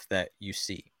stuff that you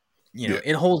see. You know, Yeah.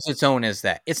 it holds its own as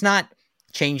that. It's not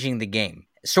changing the game.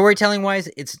 Storytelling wise,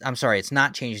 it's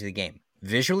not changing the game.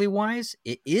 Visually wise,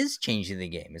 it is changing the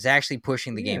game. It's actually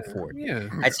pushing the game forward. Yeah,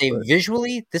 I'd say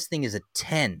visually, this thing is a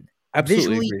 10. absolutely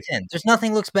Visually agree. 10. There's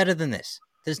nothing looks better than this.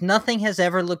 There's nothing has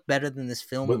ever looked better than this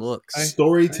film But looks.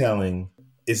 Storytelling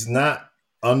is not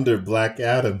under Black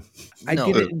Adam. I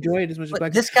No. didn't enjoy it as much as But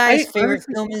Black. this guy's I- favorite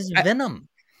honestly, film is I- Venom.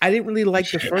 I didn't really like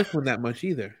the first one that much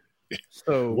either.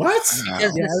 So What? He Wow.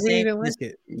 does Yeah, I the really same- didn't like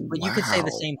it. But you could say the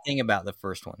Wow. same thing about the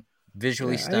first one.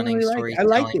 Visually Yeah, I didn't stunning, really like it. I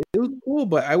storytelling. liked it. It was cool,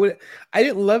 but I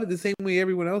didn't love it the same way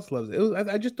everyone else loves it.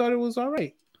 I just thought it was all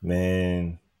right.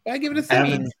 Man, I give it a I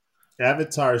 7. mean,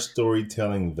 Avatar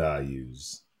storytelling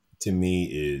values to me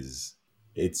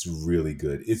it's really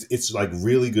good. It's like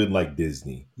really good like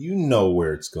Disney. You know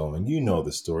where it's going. You know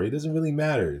the story. It doesn't really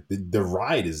matter. The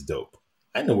ride is dope.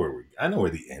 I know where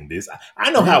the end is.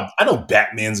 I know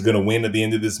Batman's gonna win at the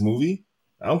end of this movie.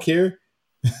 I don't care.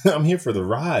 I'm here for the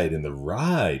ride, and the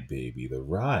ride, baby, the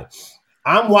ride.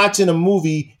 I'm watching a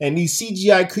movie and these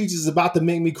CGI creatures about to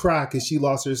make me cry because she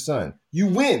lost her son. You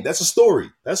win. That's a story.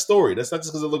 That's story. That's not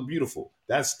just because it looked beautiful.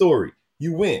 That's story.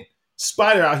 You win.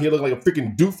 Spider out here looking like a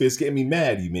freaking doofus getting me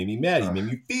mad. You made me mad. You made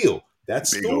me feel.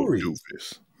 That's Big old story.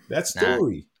 doofus. That's Nah.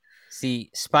 story. see,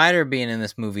 Spider being in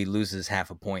this movie loses half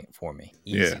a point for me.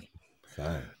 Easy. Yeah.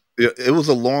 Fine. It was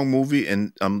a long movie,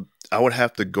 and I would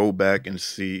have to go back and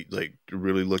see, like,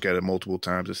 really look at it multiple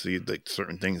times to see like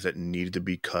certain things that needed to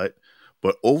be cut.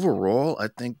 But overall, I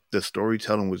think the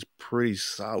storytelling was pretty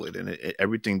solid, and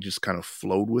everything just kind of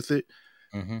flowed with it.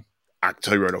 hmm I can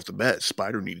tell you right off the bat,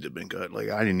 Spider needed to have been cut. Like,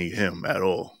 I didn't need him at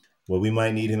all. Well, we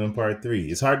might need him in part 3.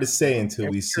 It's hard to say until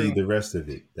we That's see true. the rest of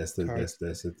it. That's the Hard.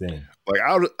 that's the thing. Like,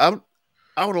 I would have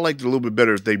liked it a little bit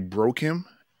better if they broke him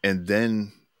and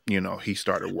then he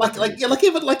started working. Like a little,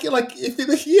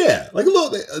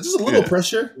 just a little Yeah.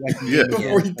 pressure Yeah.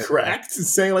 before he cracked and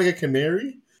sang like a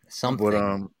canary.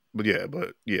 Something. But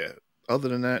yeah. Other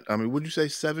than that, I mean, would you say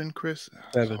 7, Chris?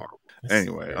 That's 7. horrible.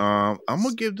 Anyway, I'm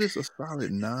gonna give this a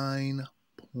solid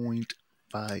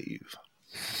 9.5,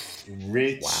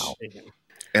 Rich. Wow.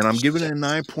 and I'm giving it a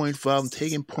 9.5. I'm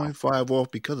taking 0.5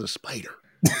 off because of Spider.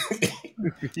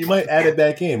 You might add it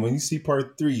back in. When you see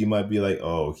part 3, you might be like,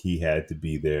 oh, he had to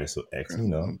be there. So X,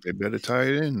 They better tie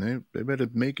it in. They better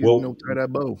make it, Well, tie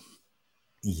that bow.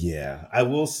 Yeah, I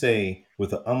will say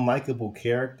with an unlikable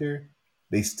character,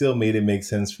 they still made it make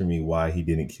sense for me why he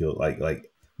didn't kill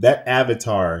like that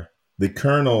Avatar, the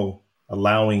Colonel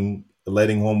letting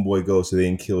Homeboy go so they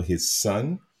didn't kill his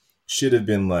son should have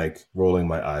been like rolling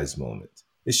my eyes moment.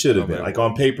 It should have been like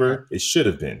on paper, it should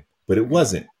have been, but it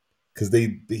wasn't because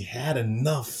they had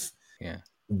enough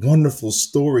wonderful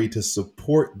story to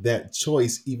support that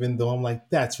choice. Even though I'm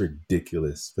like, that's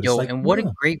ridiculous. But it's and what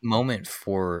a great moment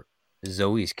for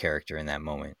Zoe's character in that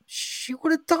moment. She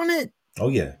would have done it. Oh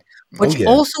yeah, which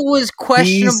also was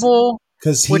questionable.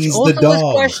 Because he's the dog.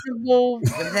 Was questionable.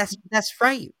 That's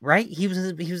right. He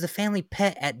was a family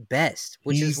pet at best,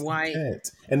 which is why.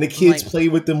 And the kids play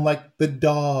with him like the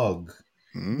dog.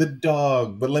 The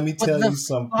dog. But let me tell you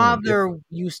something. Father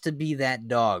used to be that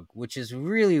dog, which is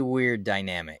really weird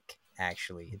dynamic.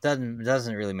 Actually, it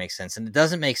doesn't really make sense, and it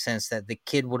doesn't make sense that the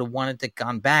kid would have wanted to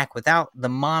gone back without the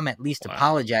mom at least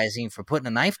apologizing for putting a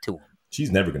knife to him.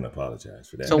 She's never going to apologize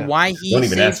for that. So why he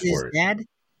saved his dad?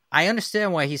 I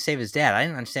understand why he saved his dad. I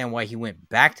didn't understand why he went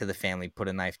back to the family, put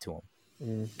a knife to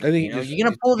him. I think you're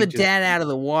going to pull the dad out of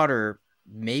the water.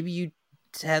 Maybe you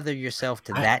tether yourself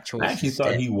to that choice. I actually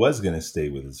thought he was going to stay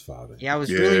with his father. Yeah, it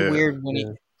was really weird when he.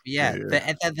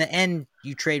 At the end,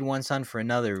 you trade one son for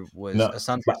another. A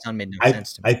son for son made no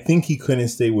sense to me. I think he couldn't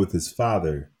stay with his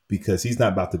father because he's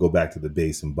not about to go back to the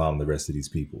base and bomb the rest of these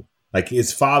people. Like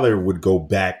his father would go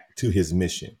back to his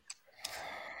mission,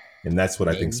 and that's what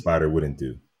I think Spider wouldn't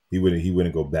do. He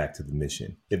wouldn't go back to the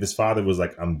mission. If his father was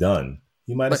like, "I'm done,"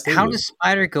 he might. But how does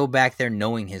Spider go back there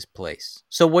knowing his place?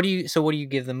 So what do you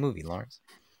give the movie, Lawrence?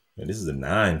 Man, this is a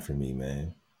 9 for me,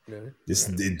 man.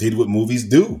 It did what movies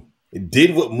do. It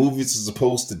did what movies are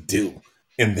supposed to do,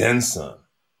 and then some.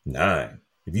 9.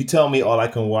 If you tell me all I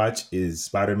can watch is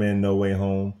Spider-Man: No Way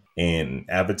Home and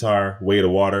Avatar: Way of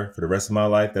Water for the rest of my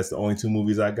life, that's the only 2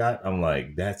 movies I got. I'm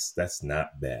like, that's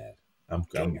not bad.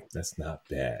 That's not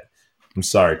bad. I'm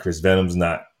sorry, Chris. Venom's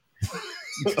not.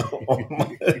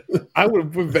 I would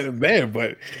have put Venom there,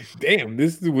 but damn,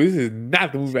 this is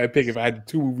not the movie I'd pick if I had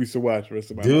 2 movies to watch the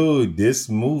rest of my life. Dude, this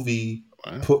movie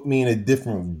put me in a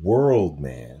different world,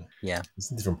 man. Yeah,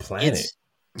 it's a different planet.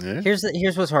 Here's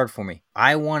what's hard for me.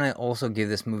 I want to also give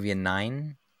this movie a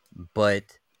 9, but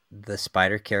the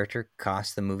Spider character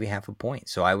cost the movie half a point.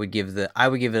 So I would give it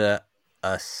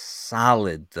a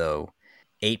solid though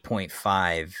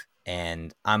 8.5,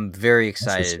 and I'm very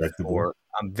excited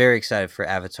for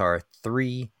Avatar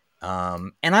 3.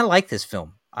 And I like this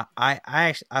film. I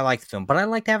actually like the film, but I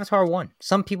liked Avatar 1.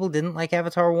 Some people didn't like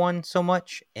Avatar 1 so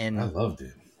much, and I loved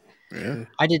it. Yeah,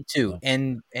 I did too.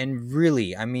 And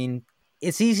really, I mean,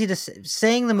 it's easy to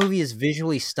saying the movie is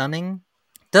visually stunning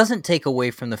doesn't take away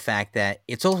from the fact that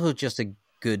it's also just a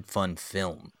good, fun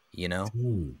film, you know?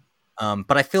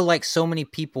 But I feel like so many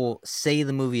people say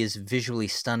the movie is visually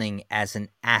stunning as an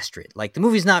asterisk. Like, the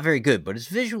movie's not very good, but it's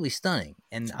visually stunning.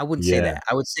 And I wouldn't say that.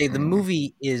 I would say the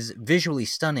movie is visually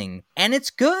stunning, and it's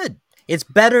good. It's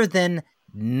better than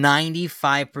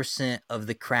 95% of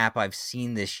the crap I've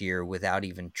seen this year without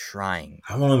even trying.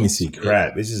 I don't even see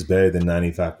crap. It's just better than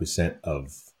 95%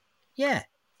 of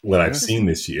what I've seen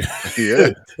this year.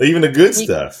 Yeah. Even the good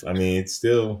stuff. I mean, it's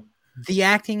still... The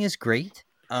acting is great,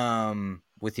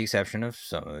 with the exception of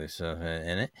some of the stuff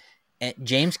in it. And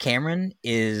James Cameron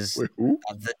is at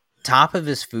the top of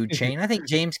his food chain. I think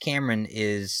James Cameron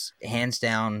is, hands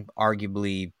down,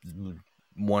 arguably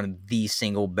one of the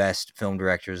single best film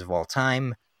directors of all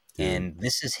time. Dude. And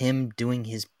this is him doing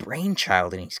his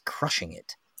brainchild, and he's crushing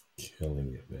it.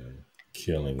 Killing it, man.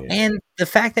 Killing it. And the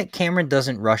fact that Cameron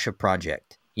doesn't rush a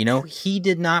project. You know, he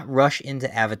did not rush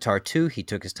into Avatar 2. He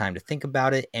took his time to think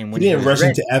about it. And when he didn't rush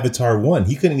into Avatar 1.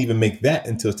 He couldn't even make that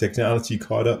until technology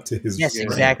caught up to his... Yes,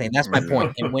 exactly. And that's my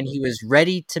point. And when he was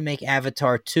ready to make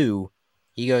Avatar 2,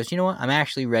 he goes, you know what? I'm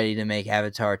actually ready to make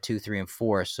Avatar 2, 3, and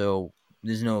 4. So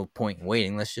there's no point in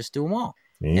waiting. Let's just do them all.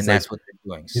 And that's what they're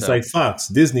doing. It's like, Fox,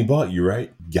 Disney bought you,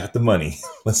 right? Got the money.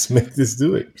 Let's make this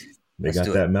do it. They got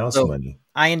that mouse money.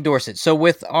 I endorse it. So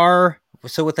with a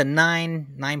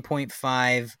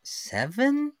 9.5,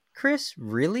 7, Chris?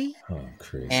 Really? Oh,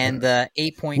 Chris. And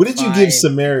 8.5. What did you give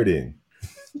Samaritan?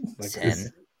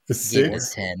 10. A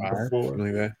 6? 10.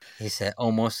 Like that. He said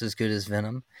almost as good as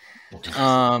Venom.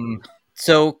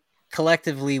 So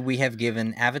collectively, we have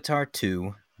given Avatar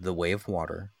 2, The Way of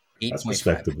Water, 8.5. That's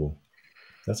respectable.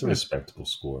 That's a respectable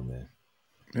score, man.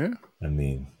 Yeah. I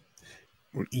mean,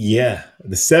 yeah,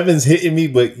 the 7's hitting me,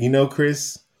 but you know,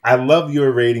 Chris, I love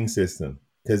your rating system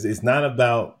because it's not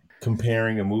about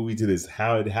comparing a movie to this.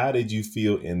 How did you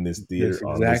feel in this theater That's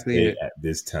on exactly this day it. at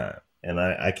this time? And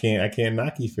I can't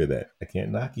knock you for that. I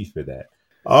can't knock you for that.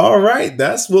 All right,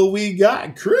 that's what we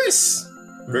got, Chris.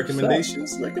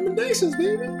 Recommendations,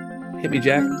 baby. Hit me,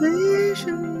 Jack.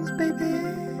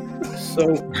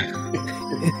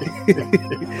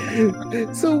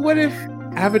 So what if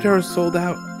Avatar is sold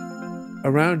out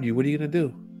around you? What are you gonna do?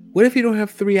 What if you don't have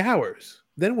 3 hours?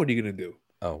 Then what are you gonna do?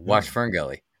 Oh, watch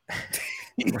Ferngully.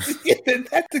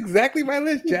 That's exactly my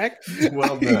list, Jack.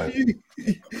 Well done.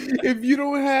 If you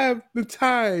don't have the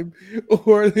time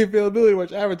or the availability to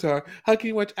watch Avatar, how can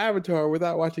you watch Avatar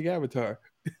without watching Avatar?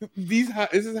 This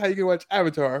is how you can watch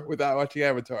Avatar without watching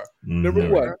Avatar. Number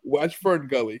Mhm. 1, watch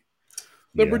Ferngully.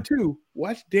 Number Yeah. 2,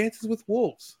 watch Dances with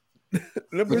Wolves.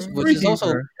 Number Which 3, is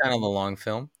also kind of a long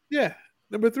film. yeah.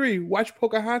 Number 3, watch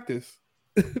Pocahontas.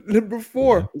 Number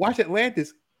 4, watch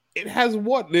Atlantis. It has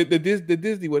water. The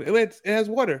Disney one. It has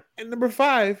water. And number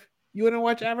 5, you want to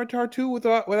watch Avatar 2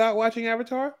 without watching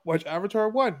Avatar? Watch Avatar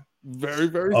 1. Very,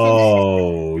 very simple.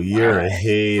 Oh, you're a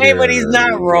hater. Hey, but he's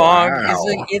not wrong.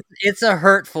 Wow. It's a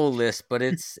hurtful list, but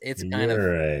it's kind of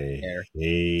You're a fair.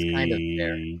 hater. kind of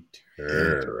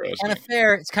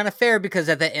fair. It's kind of fair because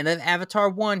at the end of Avatar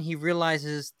 1, he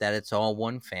realizes that it's all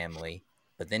one family,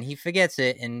 but then he forgets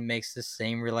it and makes the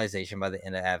same realization by the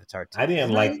end of Avatar 2. I didn't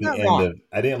He's like the not end wrong, of.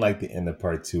 I didn't like the end of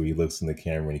part 2. He looks in the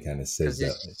camera and he kind of says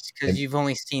that. because you've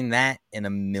only seen that in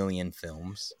a million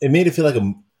films. It made it feel like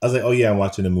I was like, oh yeah, I'm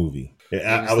watching a movie.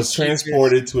 I was the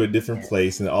transported to a different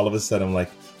place, and all of a sudden I'm like,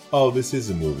 oh, this is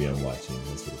a movie I'm watching.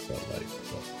 That's what it felt like.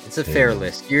 It's a fair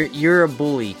list. You're a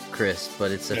bully, Chris, but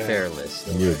it's a fair list.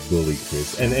 You're a bully,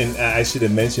 Chris. And I should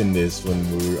have mentioned this when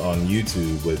we were on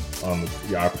YouTube with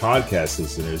our podcast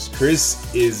listeners.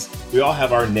 We all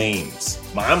have our names.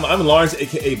 I'm Lawrence,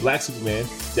 aka Black Superman,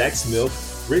 Jack Smilk,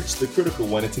 Rich the Critical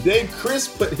One, and today Chris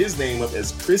put his name up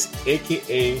as Chris,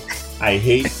 aka I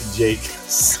Hate Jake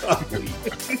Sully.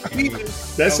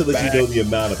 That's to let you know the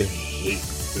amount of hate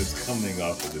that's coming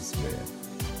off of this man.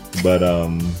 But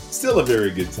still a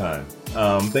very good time.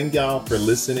 Thank y'all for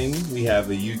listening. We have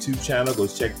a YouTube channel. Go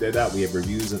check that out. We have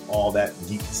reviews and all that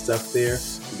geeky stuff there.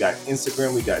 We got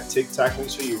Instagram. We got TikTok. Make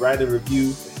sure you write a review.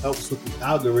 It helps with the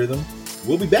algorithm.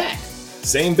 We'll be back.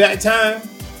 Same bad time.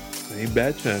 Same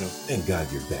bad channel. Thank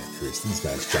God you're back, Chris. These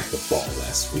guys dropped the ball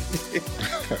last week.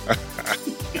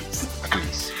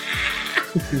 Peace.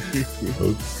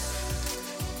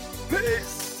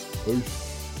 Peace.